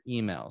getting your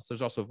emails.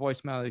 There's also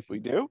voicemail. We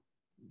do?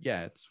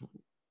 Yeah,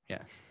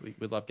 we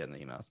love getting the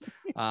emails.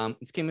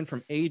 This came in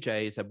from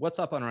AJ. He said, "What's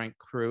up, Unranked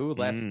crew?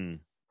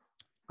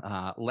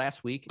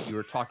 Last week you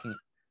were talking."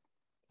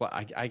 Well,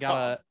 I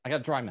got a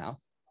dry mouth.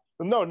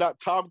 No, not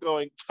Tom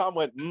going. Tom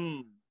went,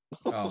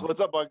 Oh. What's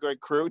up, Unranked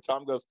crew?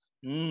 Tom goes,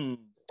 Yeah,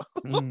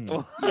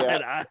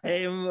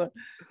 I'm.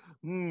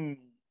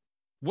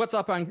 What's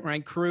up,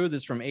 Unranked crew?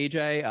 This is from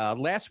AJ.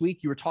 Last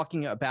week you were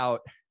talking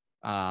about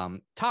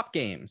top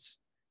games.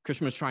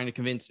 Christian was trying to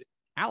convince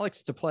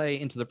Alex to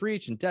play Into the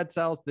Breach and Dead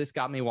Cells. This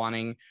got me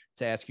wanting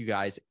to ask you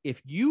guys,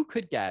 if you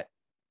could get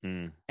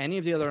any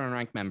of the other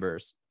Unranked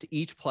members to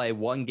each play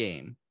one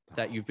game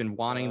that you've been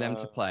wanting them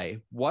to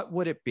play, what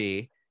would it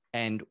be?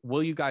 And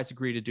will you guys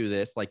agree to do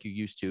this like you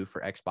used to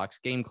for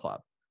Xbox Game Club?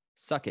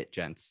 Suck it,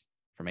 gents,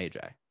 from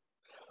AJ.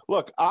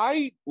 Look,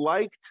 I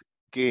liked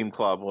Game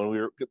Club when we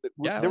were.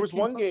 There was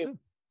one game. Too.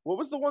 What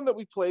was the one that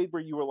we played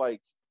where you were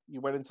like, you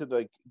went into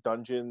the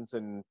dungeons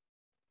and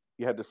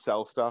you had to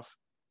sell stuff?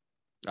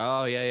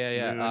 Oh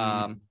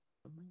yeah.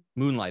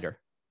 Moonlighter.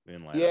 Yeah,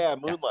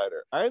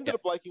 Moonlighter. Yeah. I ended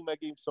up liking that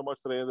game so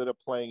much that I ended up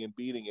playing and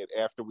beating it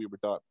after we were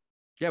done.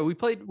 Yeah, we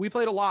played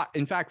a lot.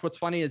 In fact, what's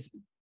funny is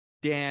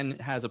Dan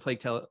has a Plague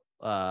Tale.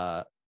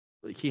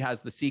 He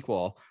has the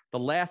sequel. The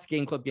last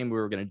Game Club game we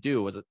were going to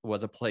do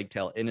was a Plague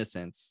Tale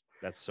Innocence.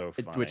 That's so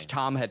funny. Which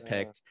Tom had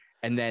picked.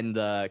 And then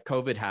the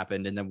COVID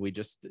happened, and then we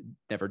just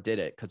never did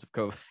it because of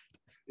COVID.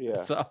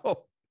 Yeah.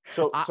 So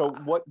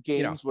what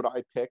games would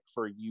I pick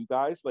for you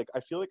guys? Like, I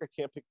feel like I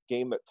can't pick a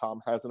game that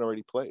Tom hasn't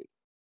already played.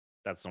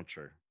 That's not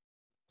true.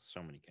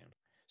 So many games.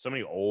 So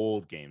many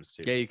old games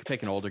too. Yeah, you could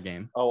pick an older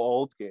game. Oh,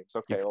 old games.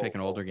 Okay. You could pick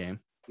an older old. game.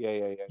 Yeah.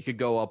 You could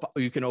go up.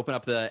 You can open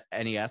up the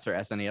NES or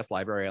SNES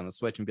library on the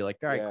Switch and be like,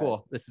 all right, Yeah.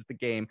 cool. This is the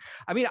game.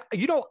 I mean,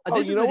 this you is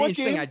know an what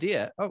interesting game?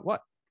 idea. Oh,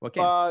 what? What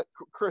game?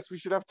 Chris, we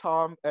should have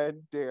Tom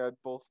and Dan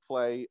both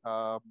play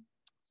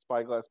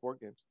Spyglass board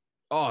games.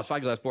 Oh,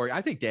 Spyglass board. I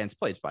think Dan's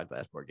played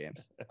Spyglass board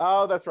games.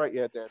 Oh, that's right.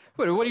 Yeah, Dan.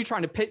 What are you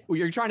trying to pitch?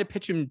 You're trying to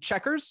pitch him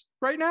checkers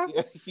right now?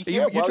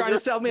 Yeah, You're trying to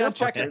sell me on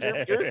checkers?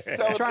 You're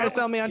selling Trying to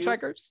sell Rubik's me on cubes.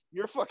 checkers?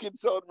 You're fucking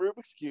selling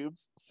Rubik's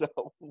cubes.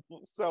 Sell them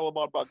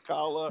on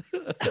Bancala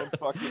and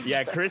fucking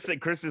Yeah, checkers.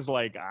 Chris is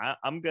like, I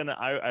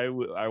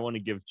want to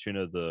give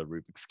Tuna the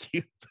Rubik's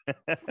cube.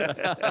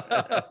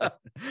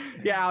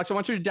 Yeah, Alex, I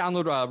want you to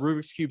download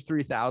Rubik's Cube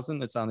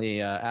 3000. It's on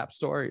the App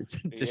Store. It's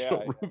a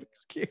digital Yeah.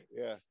 Rubik's Cube.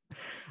 Yeah.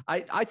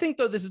 I think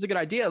though this is a good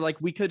idea. Like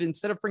we could,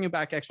 instead of bringing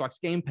back Xbox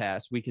Game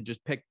Pass, we could just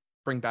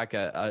bring back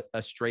a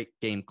straight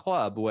game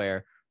club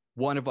where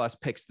one of us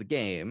picks the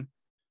game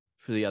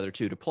for the other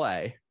two to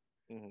play.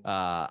 Mhm.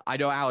 I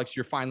know, Alex,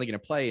 you're finally going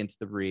to play Into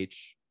the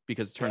Breach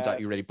because it turns out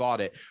you already Yes.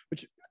 bought it,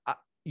 which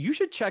you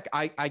should check.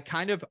 I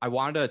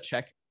wanted to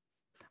check.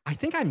 I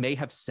think I may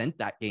have sent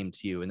that game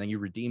to you and then you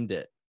redeemed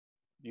it.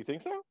 You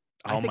think so?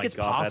 I think my it's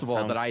God, that possible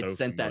that sounds I had so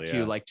sent that to you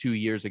familiar. like 2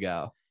 years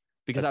ago.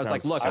 Because That I was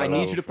like, sounds look, so I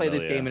need you to play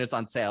this familiar. game and it's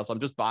on sale. So I'm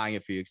just buying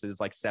it for you because it's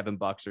like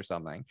 $7 or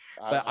something.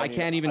 But I mean,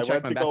 can't even I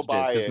check went my to go messages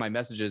buy because it. my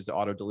messages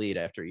auto delete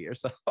after a year.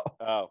 So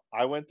Oh,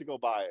 I went to go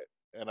buy it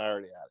and I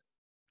already had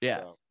it. yeah.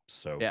 So,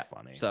 So Yeah.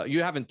 funny. So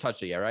you haven't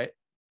touched it yet, right?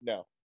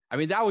 no. I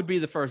mean, that would be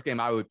the first game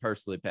I would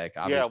personally pick,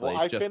 obviously,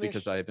 I just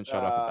because I haven't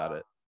shut up about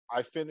it.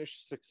 I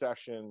finished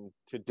Succession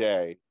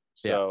today.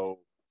 Yeah. So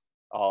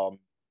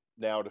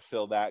now to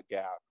fill that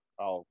gap,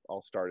 I'll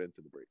start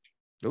Into the Breach.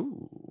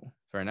 Ooh,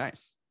 very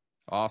nice.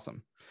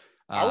 Awesome.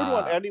 I would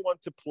want anyone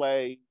to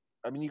play.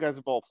 I mean, you guys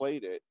have all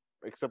played it,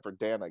 except for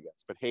Dan, I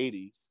guess. But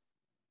Hades,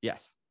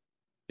 Yes.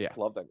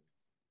 love that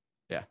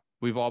game.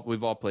 We've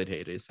all played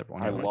Hades.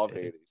 Everyone I knows love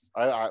Hades.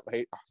 I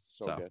hate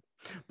so So. good.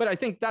 But I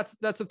think that's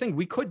the thing.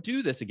 We could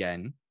do this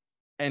again.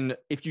 And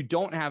if you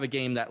don't have a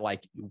game that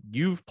like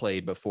you've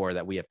played before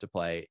that we have to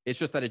play, it's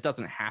just that it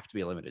doesn't have to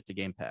be limited to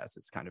Game Pass.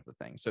 It's kind of the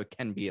thing. So it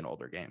can be an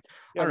older game.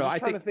 Yeah, I don't know. I'm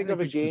just trying to think of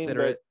a we should game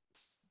consider that it.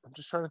 I'm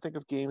just trying to think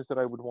of games that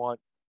I would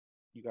want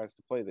you guys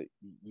to play that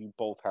you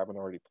both haven't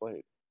already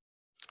played.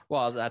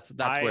 Well, that's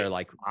where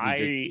like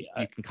you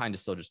I can kind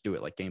of still just do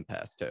it like Game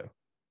Pass too.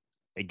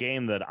 a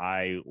game that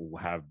I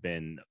have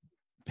been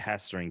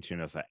pestering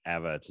Tuna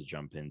forever to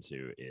jump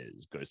into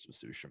is Ghost of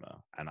Tsushima,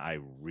 and I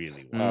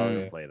really want Oh, to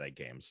yeah. play that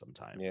game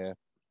sometime. Yeah.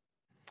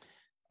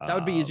 That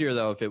would be Um, easier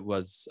though if it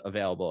was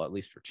available at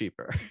least for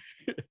cheaper.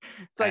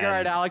 It's like, all right,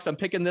 And- Alex, I'm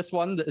picking this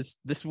one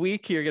this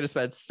week. You're gonna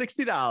spend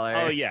 $60.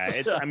 Oh yeah,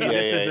 it's. I mean,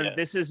 Yeah,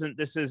 this isn't.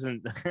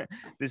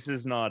 This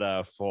is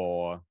not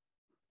for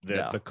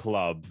the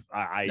club.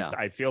 No.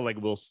 I feel like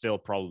we'll still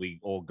probably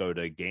all go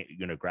to game.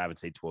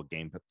 Gravitate to a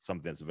game,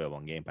 something that's available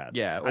on Game Pass.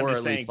 Yeah, I'm or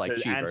just at least saying, like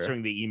to cheaper.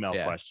 answering the email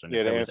Yeah. question.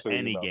 Yeah, If to there was answer the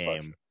any email game,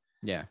 question.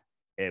 Yeah.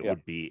 it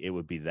Yeah.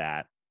 would be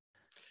that.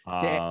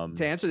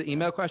 To answer the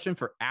email question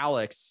for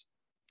Alex,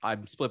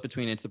 I'm split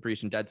between Into the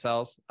Breach and Dead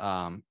Cells.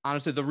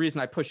 Honestly, the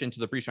reason I push Into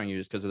the Breach on you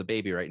is because of the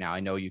baby right now. I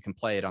know you can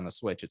play it on the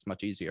Switch. It's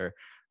much easier.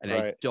 And I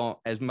Right. don't,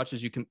 as much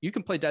as you can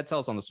play Dead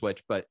Cells on the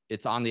Switch, but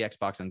it's on the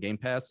Xbox on Game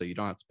Pass. So you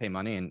don't have to pay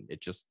money and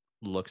it just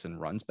looks and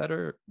runs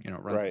better. It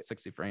runs Right. at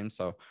 60 frames.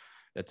 So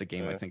it's a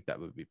game I Yeah. think that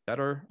would be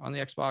better on the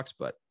Xbox,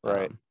 but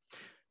Right.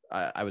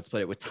 I would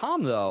split it with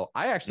Tom though.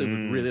 I actually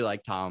would really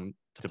like Tom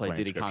to To play play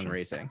Diddy Kong Inscription.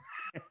 Racing.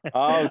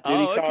 Oh, Diddy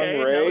Kong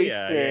hell Racing.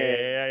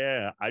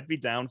 yeah. I'd be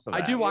down for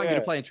that. I do want you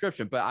to Yeah. play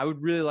Inscription, but I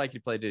would really like you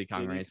to play Diddy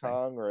Kong Diddy Racing.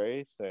 Kong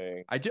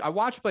Racing. I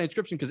want you to play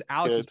Inscription because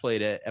Alex has good.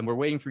 played it and we're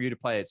waiting for you to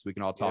play it so we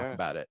can all talk Yeah.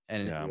 about it.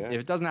 And Yeah. Yeah. if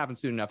it doesn't happen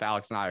soon enough,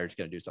 Alex and I are just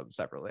going to do something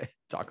separately.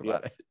 Talk Yep.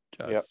 about it.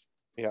 'Cause-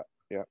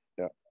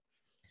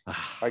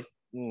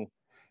 Mm.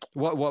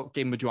 What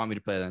game would you want me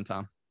to play then,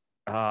 Tom?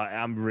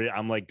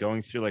 I'm like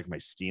going through like my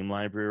Steam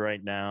library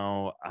right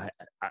now.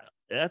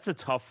 That's a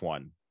tough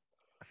one.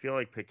 I feel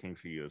like picking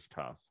for you is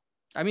tough.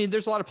 I mean,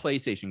 there's a lot of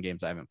PlayStation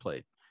games I haven't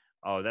played.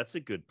 Oh, that's a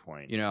good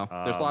point. There's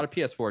a lot of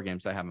PS4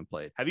 games I haven't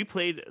played. Have you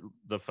played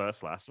the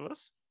first Last of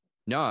Us?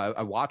 No,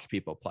 I watch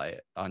people play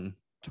it on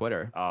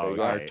Twitter Oh,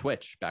 you or okay.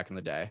 Twitch back in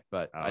the day,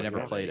 but Oh, I never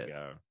yeah, played there it. you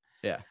go.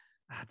 Yeah.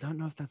 I don't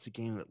know if that's a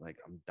game that like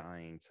I'm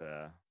dying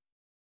to.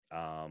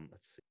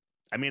 Let's see.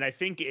 I mean, I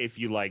think if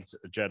you liked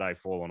Jedi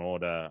Fallen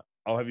Order.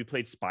 Oh, have you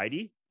played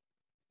Spidey?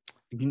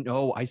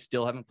 I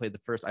still haven't played the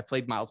first. I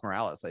played Miles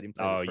Morales. I didn't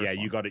play Oh the first yeah,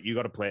 one. you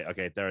got to play.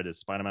 Okay, there it is.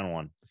 Spider-Man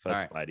 1, the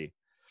first All Spidey.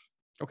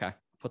 Okay,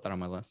 put that on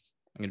my list.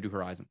 I'm gonna do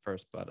Horizon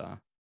first, but we'll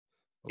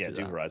Yeah, do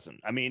that. Horizon.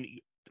 I mean,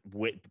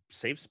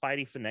 save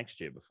Spidey for next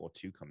year before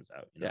 2 comes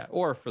out. Yeah,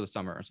 or for the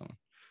summer or something.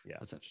 Yeah.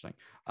 That's interesting.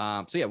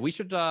 So yeah, we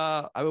should.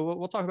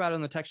 We'll talk about it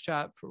in the text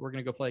chat. We're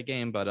gonna go play a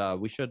game, but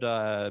we should.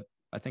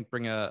 I think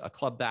bring a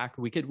club back.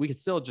 We could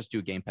still just do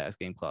a Game Pass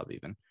game club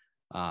even.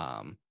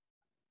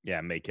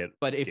 Yeah, make it.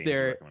 But if games you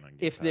there recommend on Game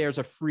if Pass. there's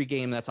a free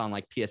game that's on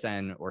like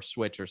PSN or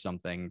Switch or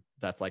something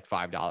that's like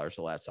 $5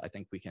 or less, I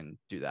think we can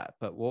do that.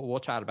 But we'll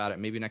chat about it.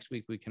 Maybe next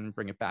week we can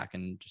bring it back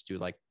and just do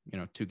like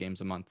 2 games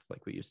a month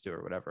like we used to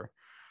or whatever,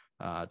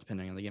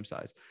 depending on the game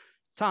size.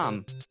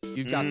 Tom,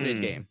 you've got today's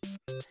game.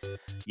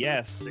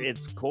 Yes,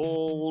 it's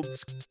called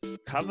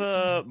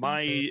Cover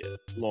My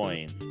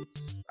Loin.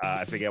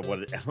 I forget what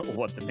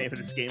the name of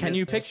this game is. Can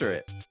you picture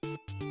it?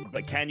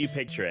 But can you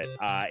picture it?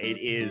 It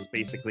is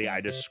basically, I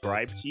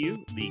describe to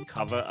you the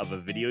cover of a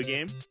video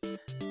game,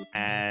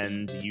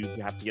 and you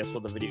have to guess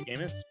what the video game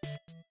is.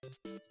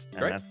 And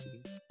Great. that's the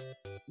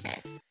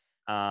game.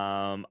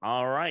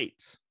 All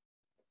right.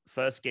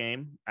 First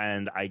game,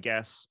 and I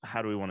guess,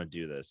 how do we want to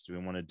do this? Do we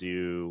want to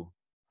do...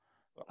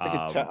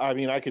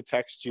 I could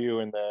text you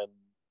and then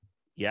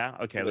Yeah,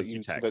 okay, so let's that do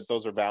you- so text. that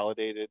those are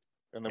validated,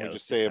 and then Yeah, we let's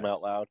just do say them text.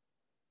 out loud.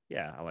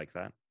 Yeah, I like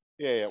that.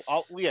 Yeah.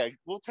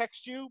 We'll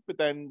text you, but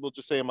then we'll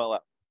just say them out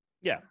loud.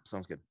 Yeah,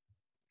 sounds good.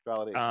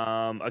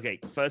 Validation. Okay,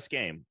 first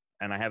game,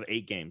 and I have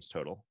 8 games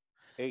total.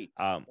 8.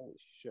 um, Holy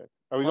shit.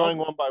 Are we well- going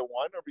one by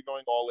one, or are we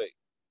going all 8?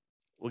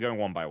 We're going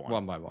one by one.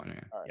 One by one,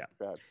 yeah. All right. Yeah.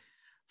 Bad.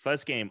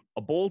 First game,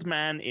 a bald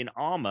man in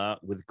armor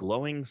with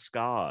glowing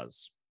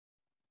scars.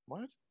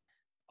 What?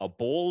 A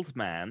bald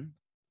man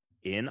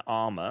in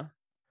armor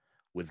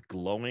with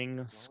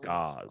glowing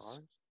scars.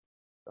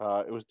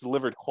 It was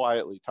delivered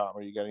quietly. Tom,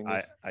 are you getting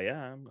this?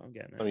 Yeah, I'm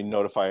getting Let me it.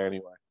 notify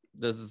anyway.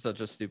 This is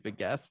such a stupid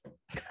guess.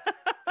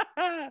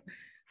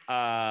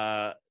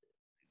 Tuna,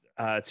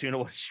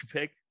 what did you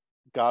pick?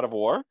 God of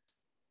War.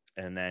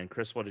 And then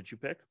Chris, what did you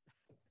pick?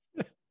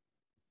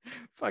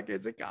 Fuck,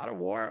 is it God of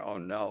War? Oh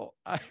no.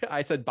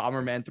 I said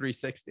Bomberman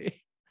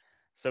 360.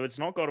 So it's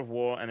not God of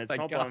War, and it's Thank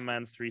not God.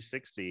 Bomberman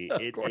 360.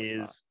 Of It course is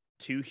not.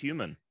 Too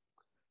Human.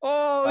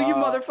 Oh, you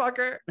Uh,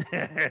 motherfucker.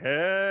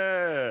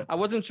 I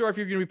wasn't sure if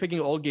you're going to be picking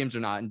old games or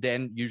not. And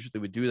Dan usually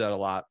would do that a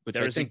lot. Which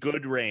There I is think, a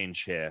good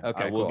range here.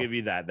 Okay, I will cool. give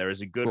you that. There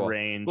is a good Cool.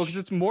 range. Well, because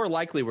it's more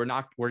likely we're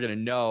going to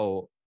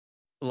know.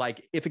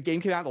 Like if a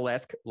game came out in the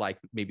last like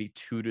maybe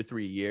 2 to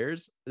 3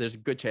 years, there's a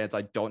good chance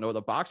I don't know what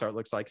the box art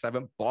looks like because I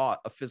haven't bought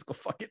a physical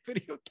fucking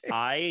video game.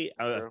 I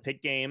True.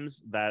 pick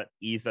games that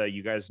either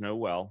you guys know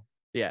well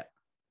Yeah,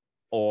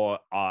 or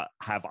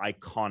have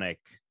iconic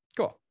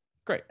cool,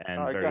 great. and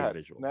All right, go very ahead.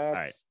 visual. Next. All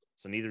right.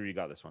 So neither of you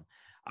got this one.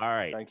 All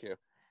right. Thank you.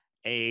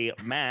 A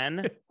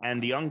man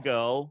and a young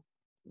girl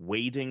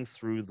wading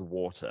through the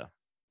water.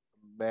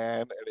 Man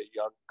and a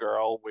young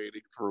girl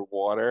wading through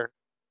water.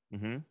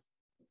 Mm-hmm.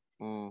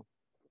 Mm,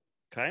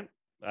 Okay.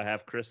 I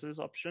have Chris's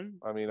option.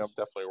 I mean, I'm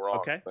definitely wrong.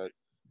 Okay. But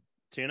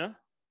Tuna,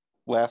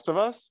 Last of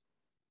Us.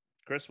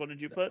 Chris, what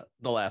did you put?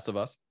 The Last of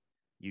Us.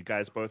 You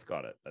guys both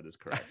got it. That is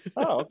correct.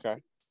 Oh, okay.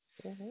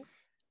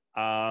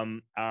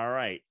 Mhm. All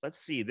right. Let's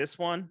see. This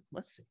one.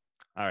 Let's see.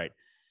 All right.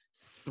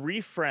 3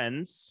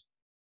 friends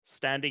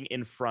standing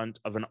in front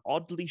of an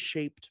oddly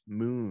shaped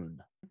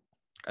moon.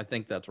 I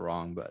think that's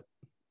wrong, but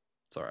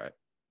it's all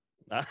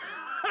right.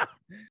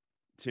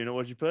 Tuna,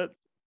 what'd you put?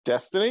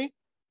 Destiny.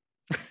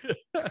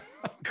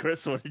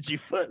 Chris, what did you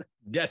put?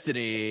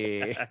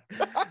 Destiny.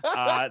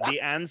 The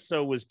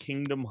answer was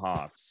Kingdom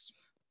Hearts.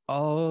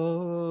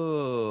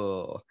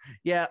 Oh,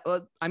 yeah.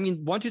 I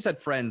mean, once you said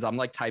friends, I'm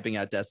like typing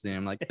out Destiny.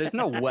 I'm like, there's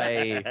no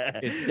way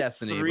it's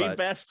Destiny. 3 but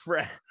best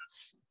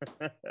friends.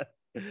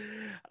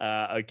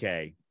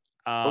 Okay.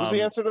 What was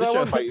the answer to the that show-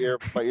 one? My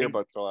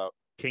earbud fell out.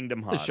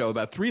 Kingdom the Hearts. show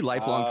about 3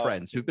 lifelong Oh.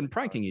 friends who've been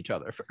pranking each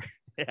other for.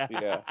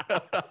 Yeah.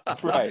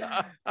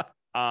 Right.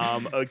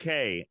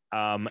 Okay.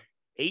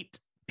 8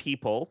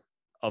 people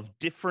of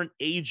different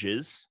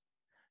ages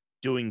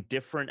doing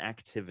different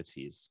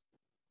activities.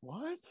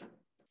 What?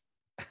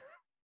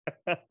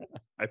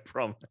 I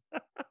promise.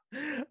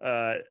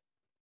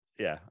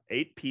 Yeah,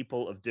 8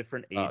 people of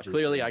different ages.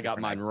 Clearly, doing I got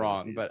different mine wrong,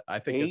 activities. but I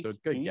think it's a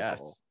 8 good people.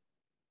 guess.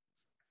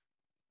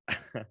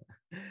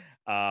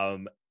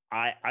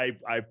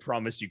 I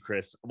promise you,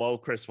 Chris. Well,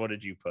 Chris, what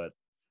did you put?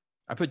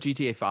 I put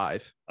GTA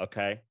 5.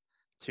 Okay.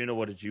 Tuna,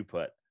 what did you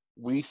put?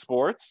 Wii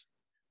Sports.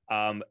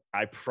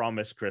 I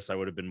promise, Chris, I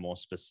would have been more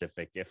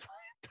specific if I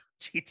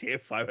had done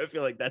GTA 5. I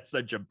feel like that's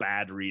such a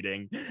bad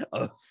reading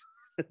of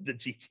the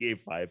GTA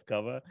 5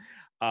 cover.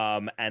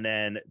 And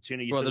then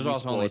Tuna, you Well, said there's Wii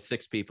also only Sports,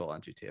 6 people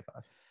on GTA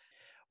 5.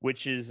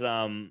 which is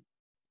oh,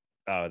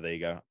 there you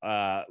go.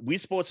 Wii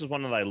Sports is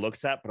one that I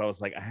looked at, but I was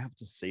like, I have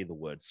to say the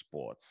word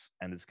sports,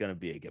 and it's gonna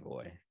be a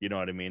giveaway. You know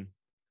what I mean?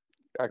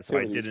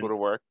 Activities didn't- would have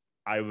worked.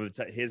 I would.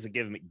 Here's a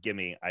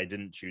gimme. I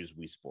didn't choose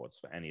Wii Sports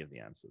for any of the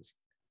answers.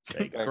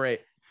 There you go. Thanks.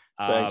 Great.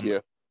 Thank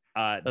you.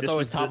 That's this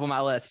always was top of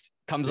my list.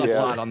 Comes up a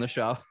Yeah. lot on the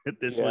show.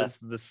 this Yeah. was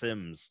The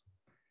Sims.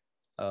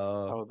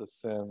 Oh, The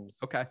Sims.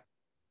 Okay.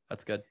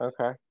 That's good.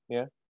 Okay.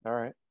 Yeah. All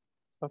right.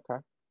 Okay.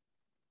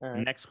 All right.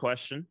 Next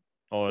question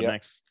or Yep.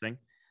 next thing.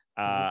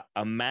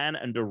 A man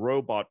and a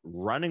robot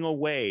running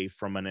away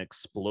from an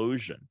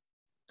explosion.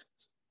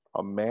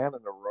 A man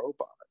and a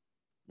robot.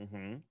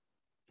 Mm-hmm.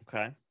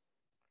 Okay.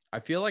 I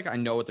feel like I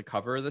know what the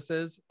cover of this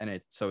is, and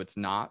it's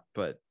not,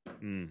 but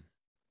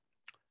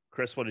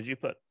Chris, what did you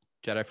put?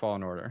 Jedi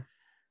Fallen Order.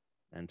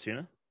 And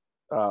Tuna?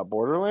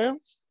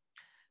 Borderlands.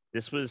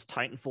 This was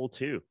Titanfall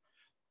 2.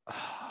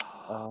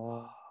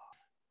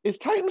 Is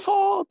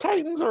Titanfall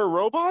Titans or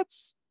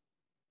robots?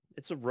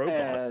 It's a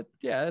robot.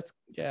 Yeah.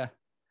 Yeah.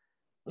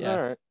 All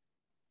right.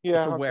 Yeah,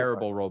 It's a okay,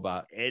 wearable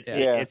robot. It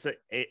It has it's a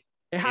mech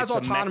with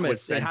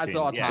autonomous. It has the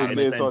sentient. Yeah, autonomous.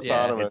 It is in a sense,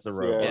 yeah, autonomous. it's a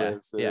robot.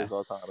 It is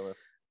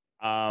autonomous.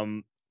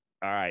 All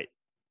right.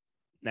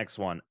 Next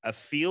one. A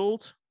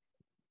field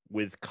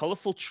with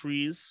colorful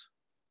trees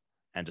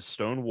and a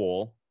stone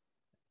wall,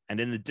 and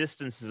in the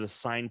distance is a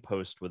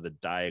signpost with a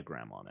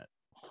diagram on it.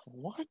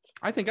 What?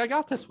 I think I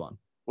got this one.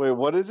 Wait,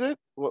 what is it?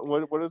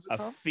 What is it, A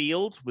Tom?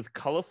 field with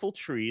colorful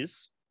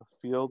trees A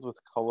field with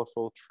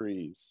colorful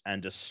trees.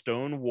 and a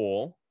stone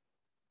wall,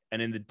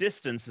 and in the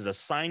distance is a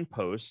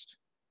signpost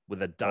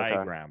with a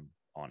diagram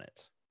on it.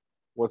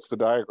 What's the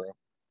diagram?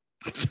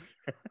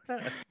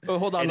 Oh,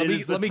 hold on. It Let me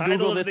is the Google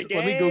title of this. the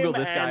Let me Google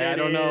game, this guy. and I it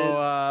don't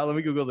know. is- Let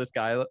me Google this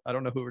guy. I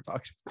don't know who we're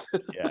talking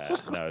about. Yeah,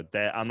 no,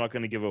 I'm not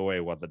going to give away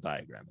what the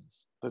diagram is.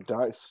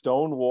 The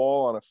stone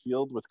wall on a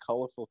field with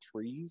colorful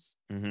trees.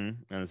 And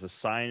there's a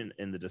sign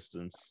in the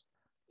distance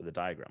with a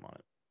diagram on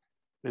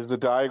it. Is the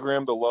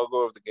diagram the logo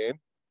of the game?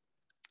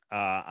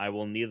 I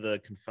will neither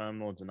confirm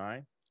nor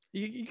deny.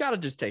 You got to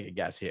just take a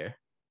guess here.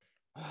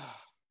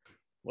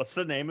 What's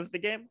the name of the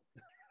game?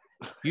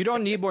 You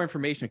don't need more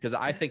information because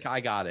I think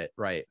I got it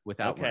right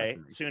without more Okay,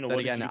 information. Tuna, Then what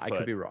again, did you I put?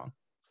 could be wrong.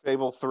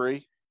 Fable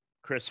 3.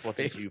 Chris, what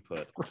did Fake. you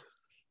put?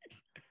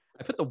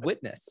 I put The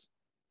Witness.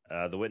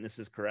 The witness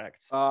is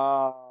correct.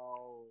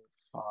 Oh,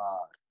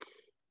 fuck.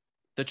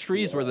 The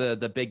trees were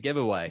the big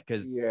giveaway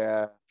because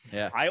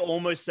Yeah. I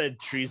almost said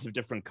trees of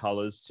different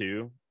colors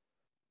too,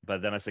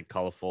 but then I said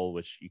colorful,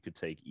 which you could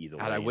take either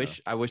way. God,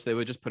 I wish they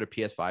would just put a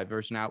PS5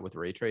 version out with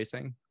ray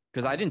tracing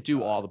because I didn't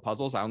do all the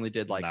puzzles. I only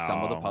did like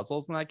some of the No.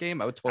 puzzles in that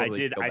game. I would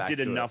totally. I did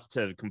enough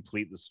to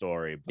complete the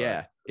story. But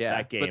Yeah.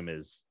 that game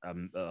is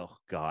oh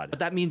god. But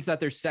that means that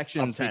there's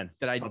sections 10.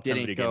 that I Top 10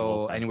 didn't video game of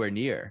all go time. anywhere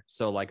near.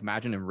 So like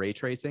imagine in ray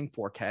tracing,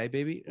 4K,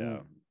 baby. Yeah.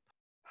 Ooh.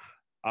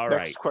 All right.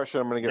 Next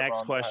question. I'm gonna get Next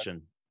wrong.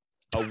 question.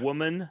 A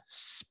woman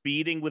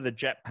speeding with a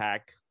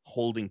jetpack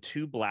holding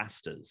 2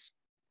 blasters.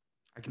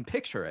 I can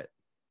picture it.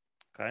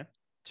 Okay.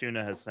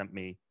 Tuna has sent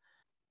me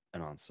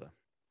an answer.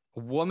 A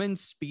woman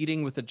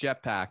speeding with a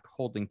jetpack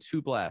holding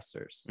 2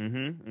 blasters.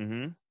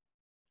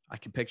 I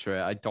can picture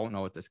it. I don't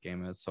know what this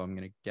game is, so I'm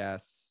gonna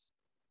guess.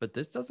 But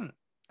this doesn't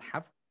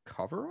have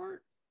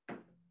cover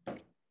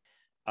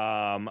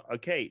art.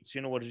 Okay,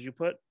 Tuna, what did you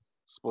put?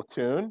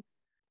 Splatoon.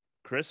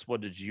 Chris,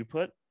 what did you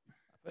put?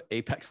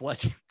 Apex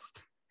Legends.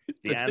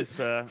 The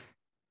answer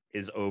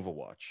is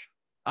Overwatch.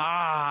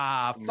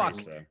 Ah, fuck.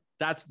 Marissa.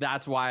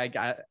 That's why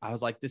I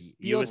was like, this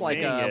You were feels like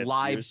seeing a it. You were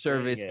live seeing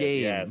service it.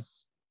 game.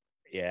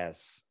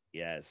 Yes.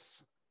 Damn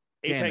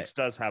Apex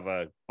does have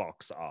a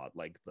box art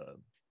like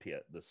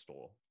the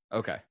store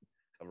Okay.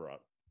 cover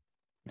art.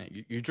 Man,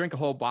 you drink a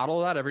whole bottle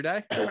of that every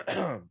day?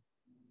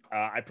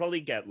 I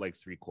probably get like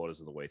 3/4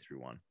 of the way through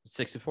one.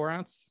 64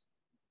 ounce?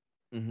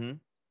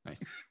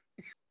 Nice.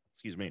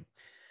 Excuse me.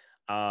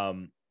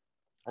 All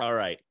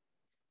right.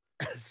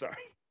 Sorry.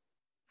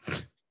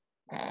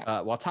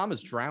 While Tom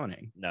is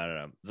drowning.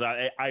 No.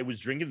 So I was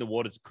drinking the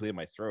water to clear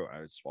my throat.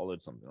 I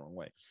swallowed something the wrong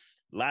way.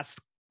 Last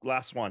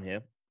one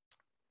here.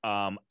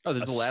 Oh,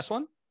 this is the last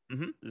one?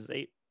 This is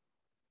 8.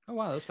 Oh,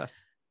 wow, that was fast.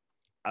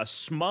 A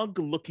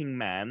smug-looking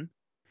man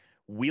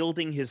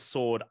wielding his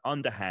sword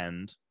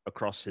underhand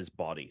across his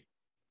body.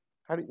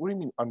 What do you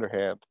mean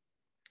underhand?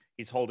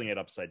 He's holding it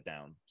upside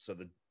down. So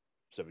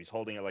if he's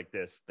holding it like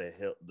this,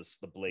 the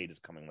blade is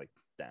coming like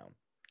down.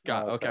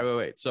 Okay,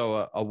 wait.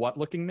 So a what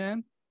looking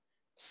man?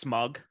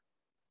 Smug.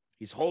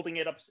 He's holding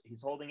it up.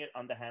 He's holding it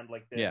underhand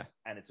like this, Yeah.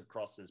 and it's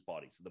across his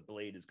body. So the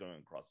blade is going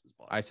across his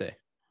body. I see.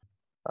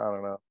 I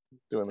don't know.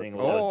 Doing this. Seeing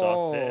a lot of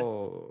dots here.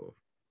 Oh,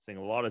 Seeing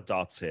a lot of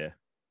dots here.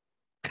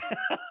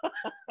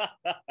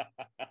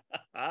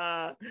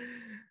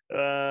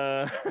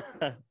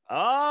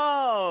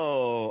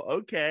 Oh,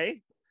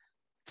 okay.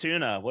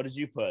 Tuna, what did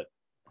you put?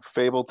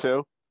 Fable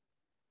 2.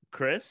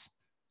 Chris?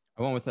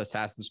 I went with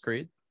Assassin's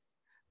Creed.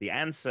 The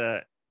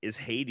answer is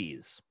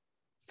Hades.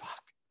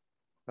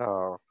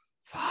 Oh,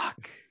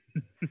 Fuck.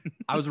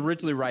 I was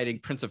originally writing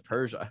Prince of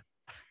Persia.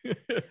 Prince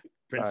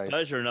Nice.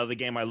 Persia, another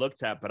game I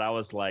looked at, but I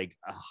was like,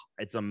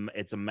 it's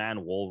a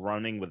man wall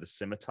running with a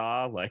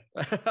scimitar. Like,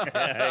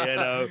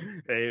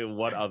 hey,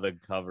 what other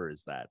cover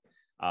is that?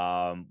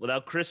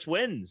 Without Chris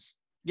wins.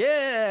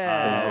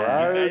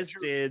 Yeah. You guys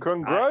did.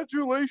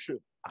 Congratulations.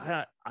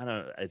 I don't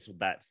know. It's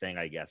that thing,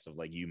 I guess, of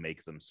like you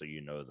make them so you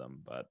know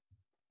them. But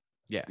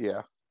Yeah.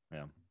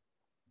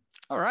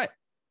 All right.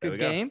 There Good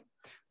we go. game.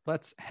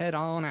 Let's head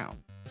on out.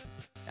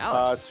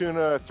 Alex.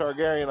 Tuna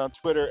Targaryen on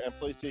Twitter and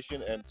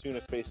PlayStation, and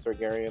Tuna Space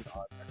Targaryen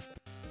on.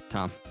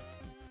 Tom.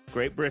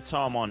 Great Brit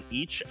Tom on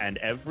each and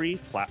every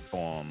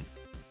platform.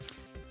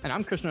 And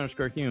I'm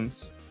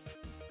Christian_Humes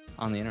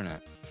on the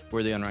internet.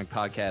 We're the Unranked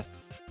Podcast.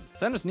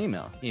 Send us an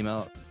email.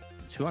 Email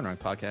to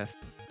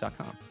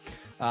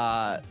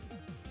unrankedpodcast.com.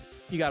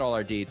 You got all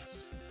our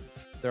deets.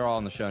 They're all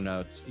in the show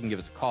notes. You can give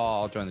us a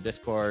call, join the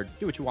Discord,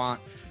 do what you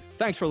want.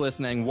 Thanks for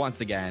listening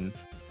once again.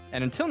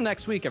 And until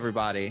next week,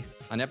 everybody,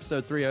 on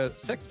episode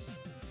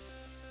 306,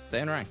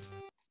 stay ranked.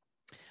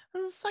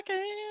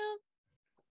 Second.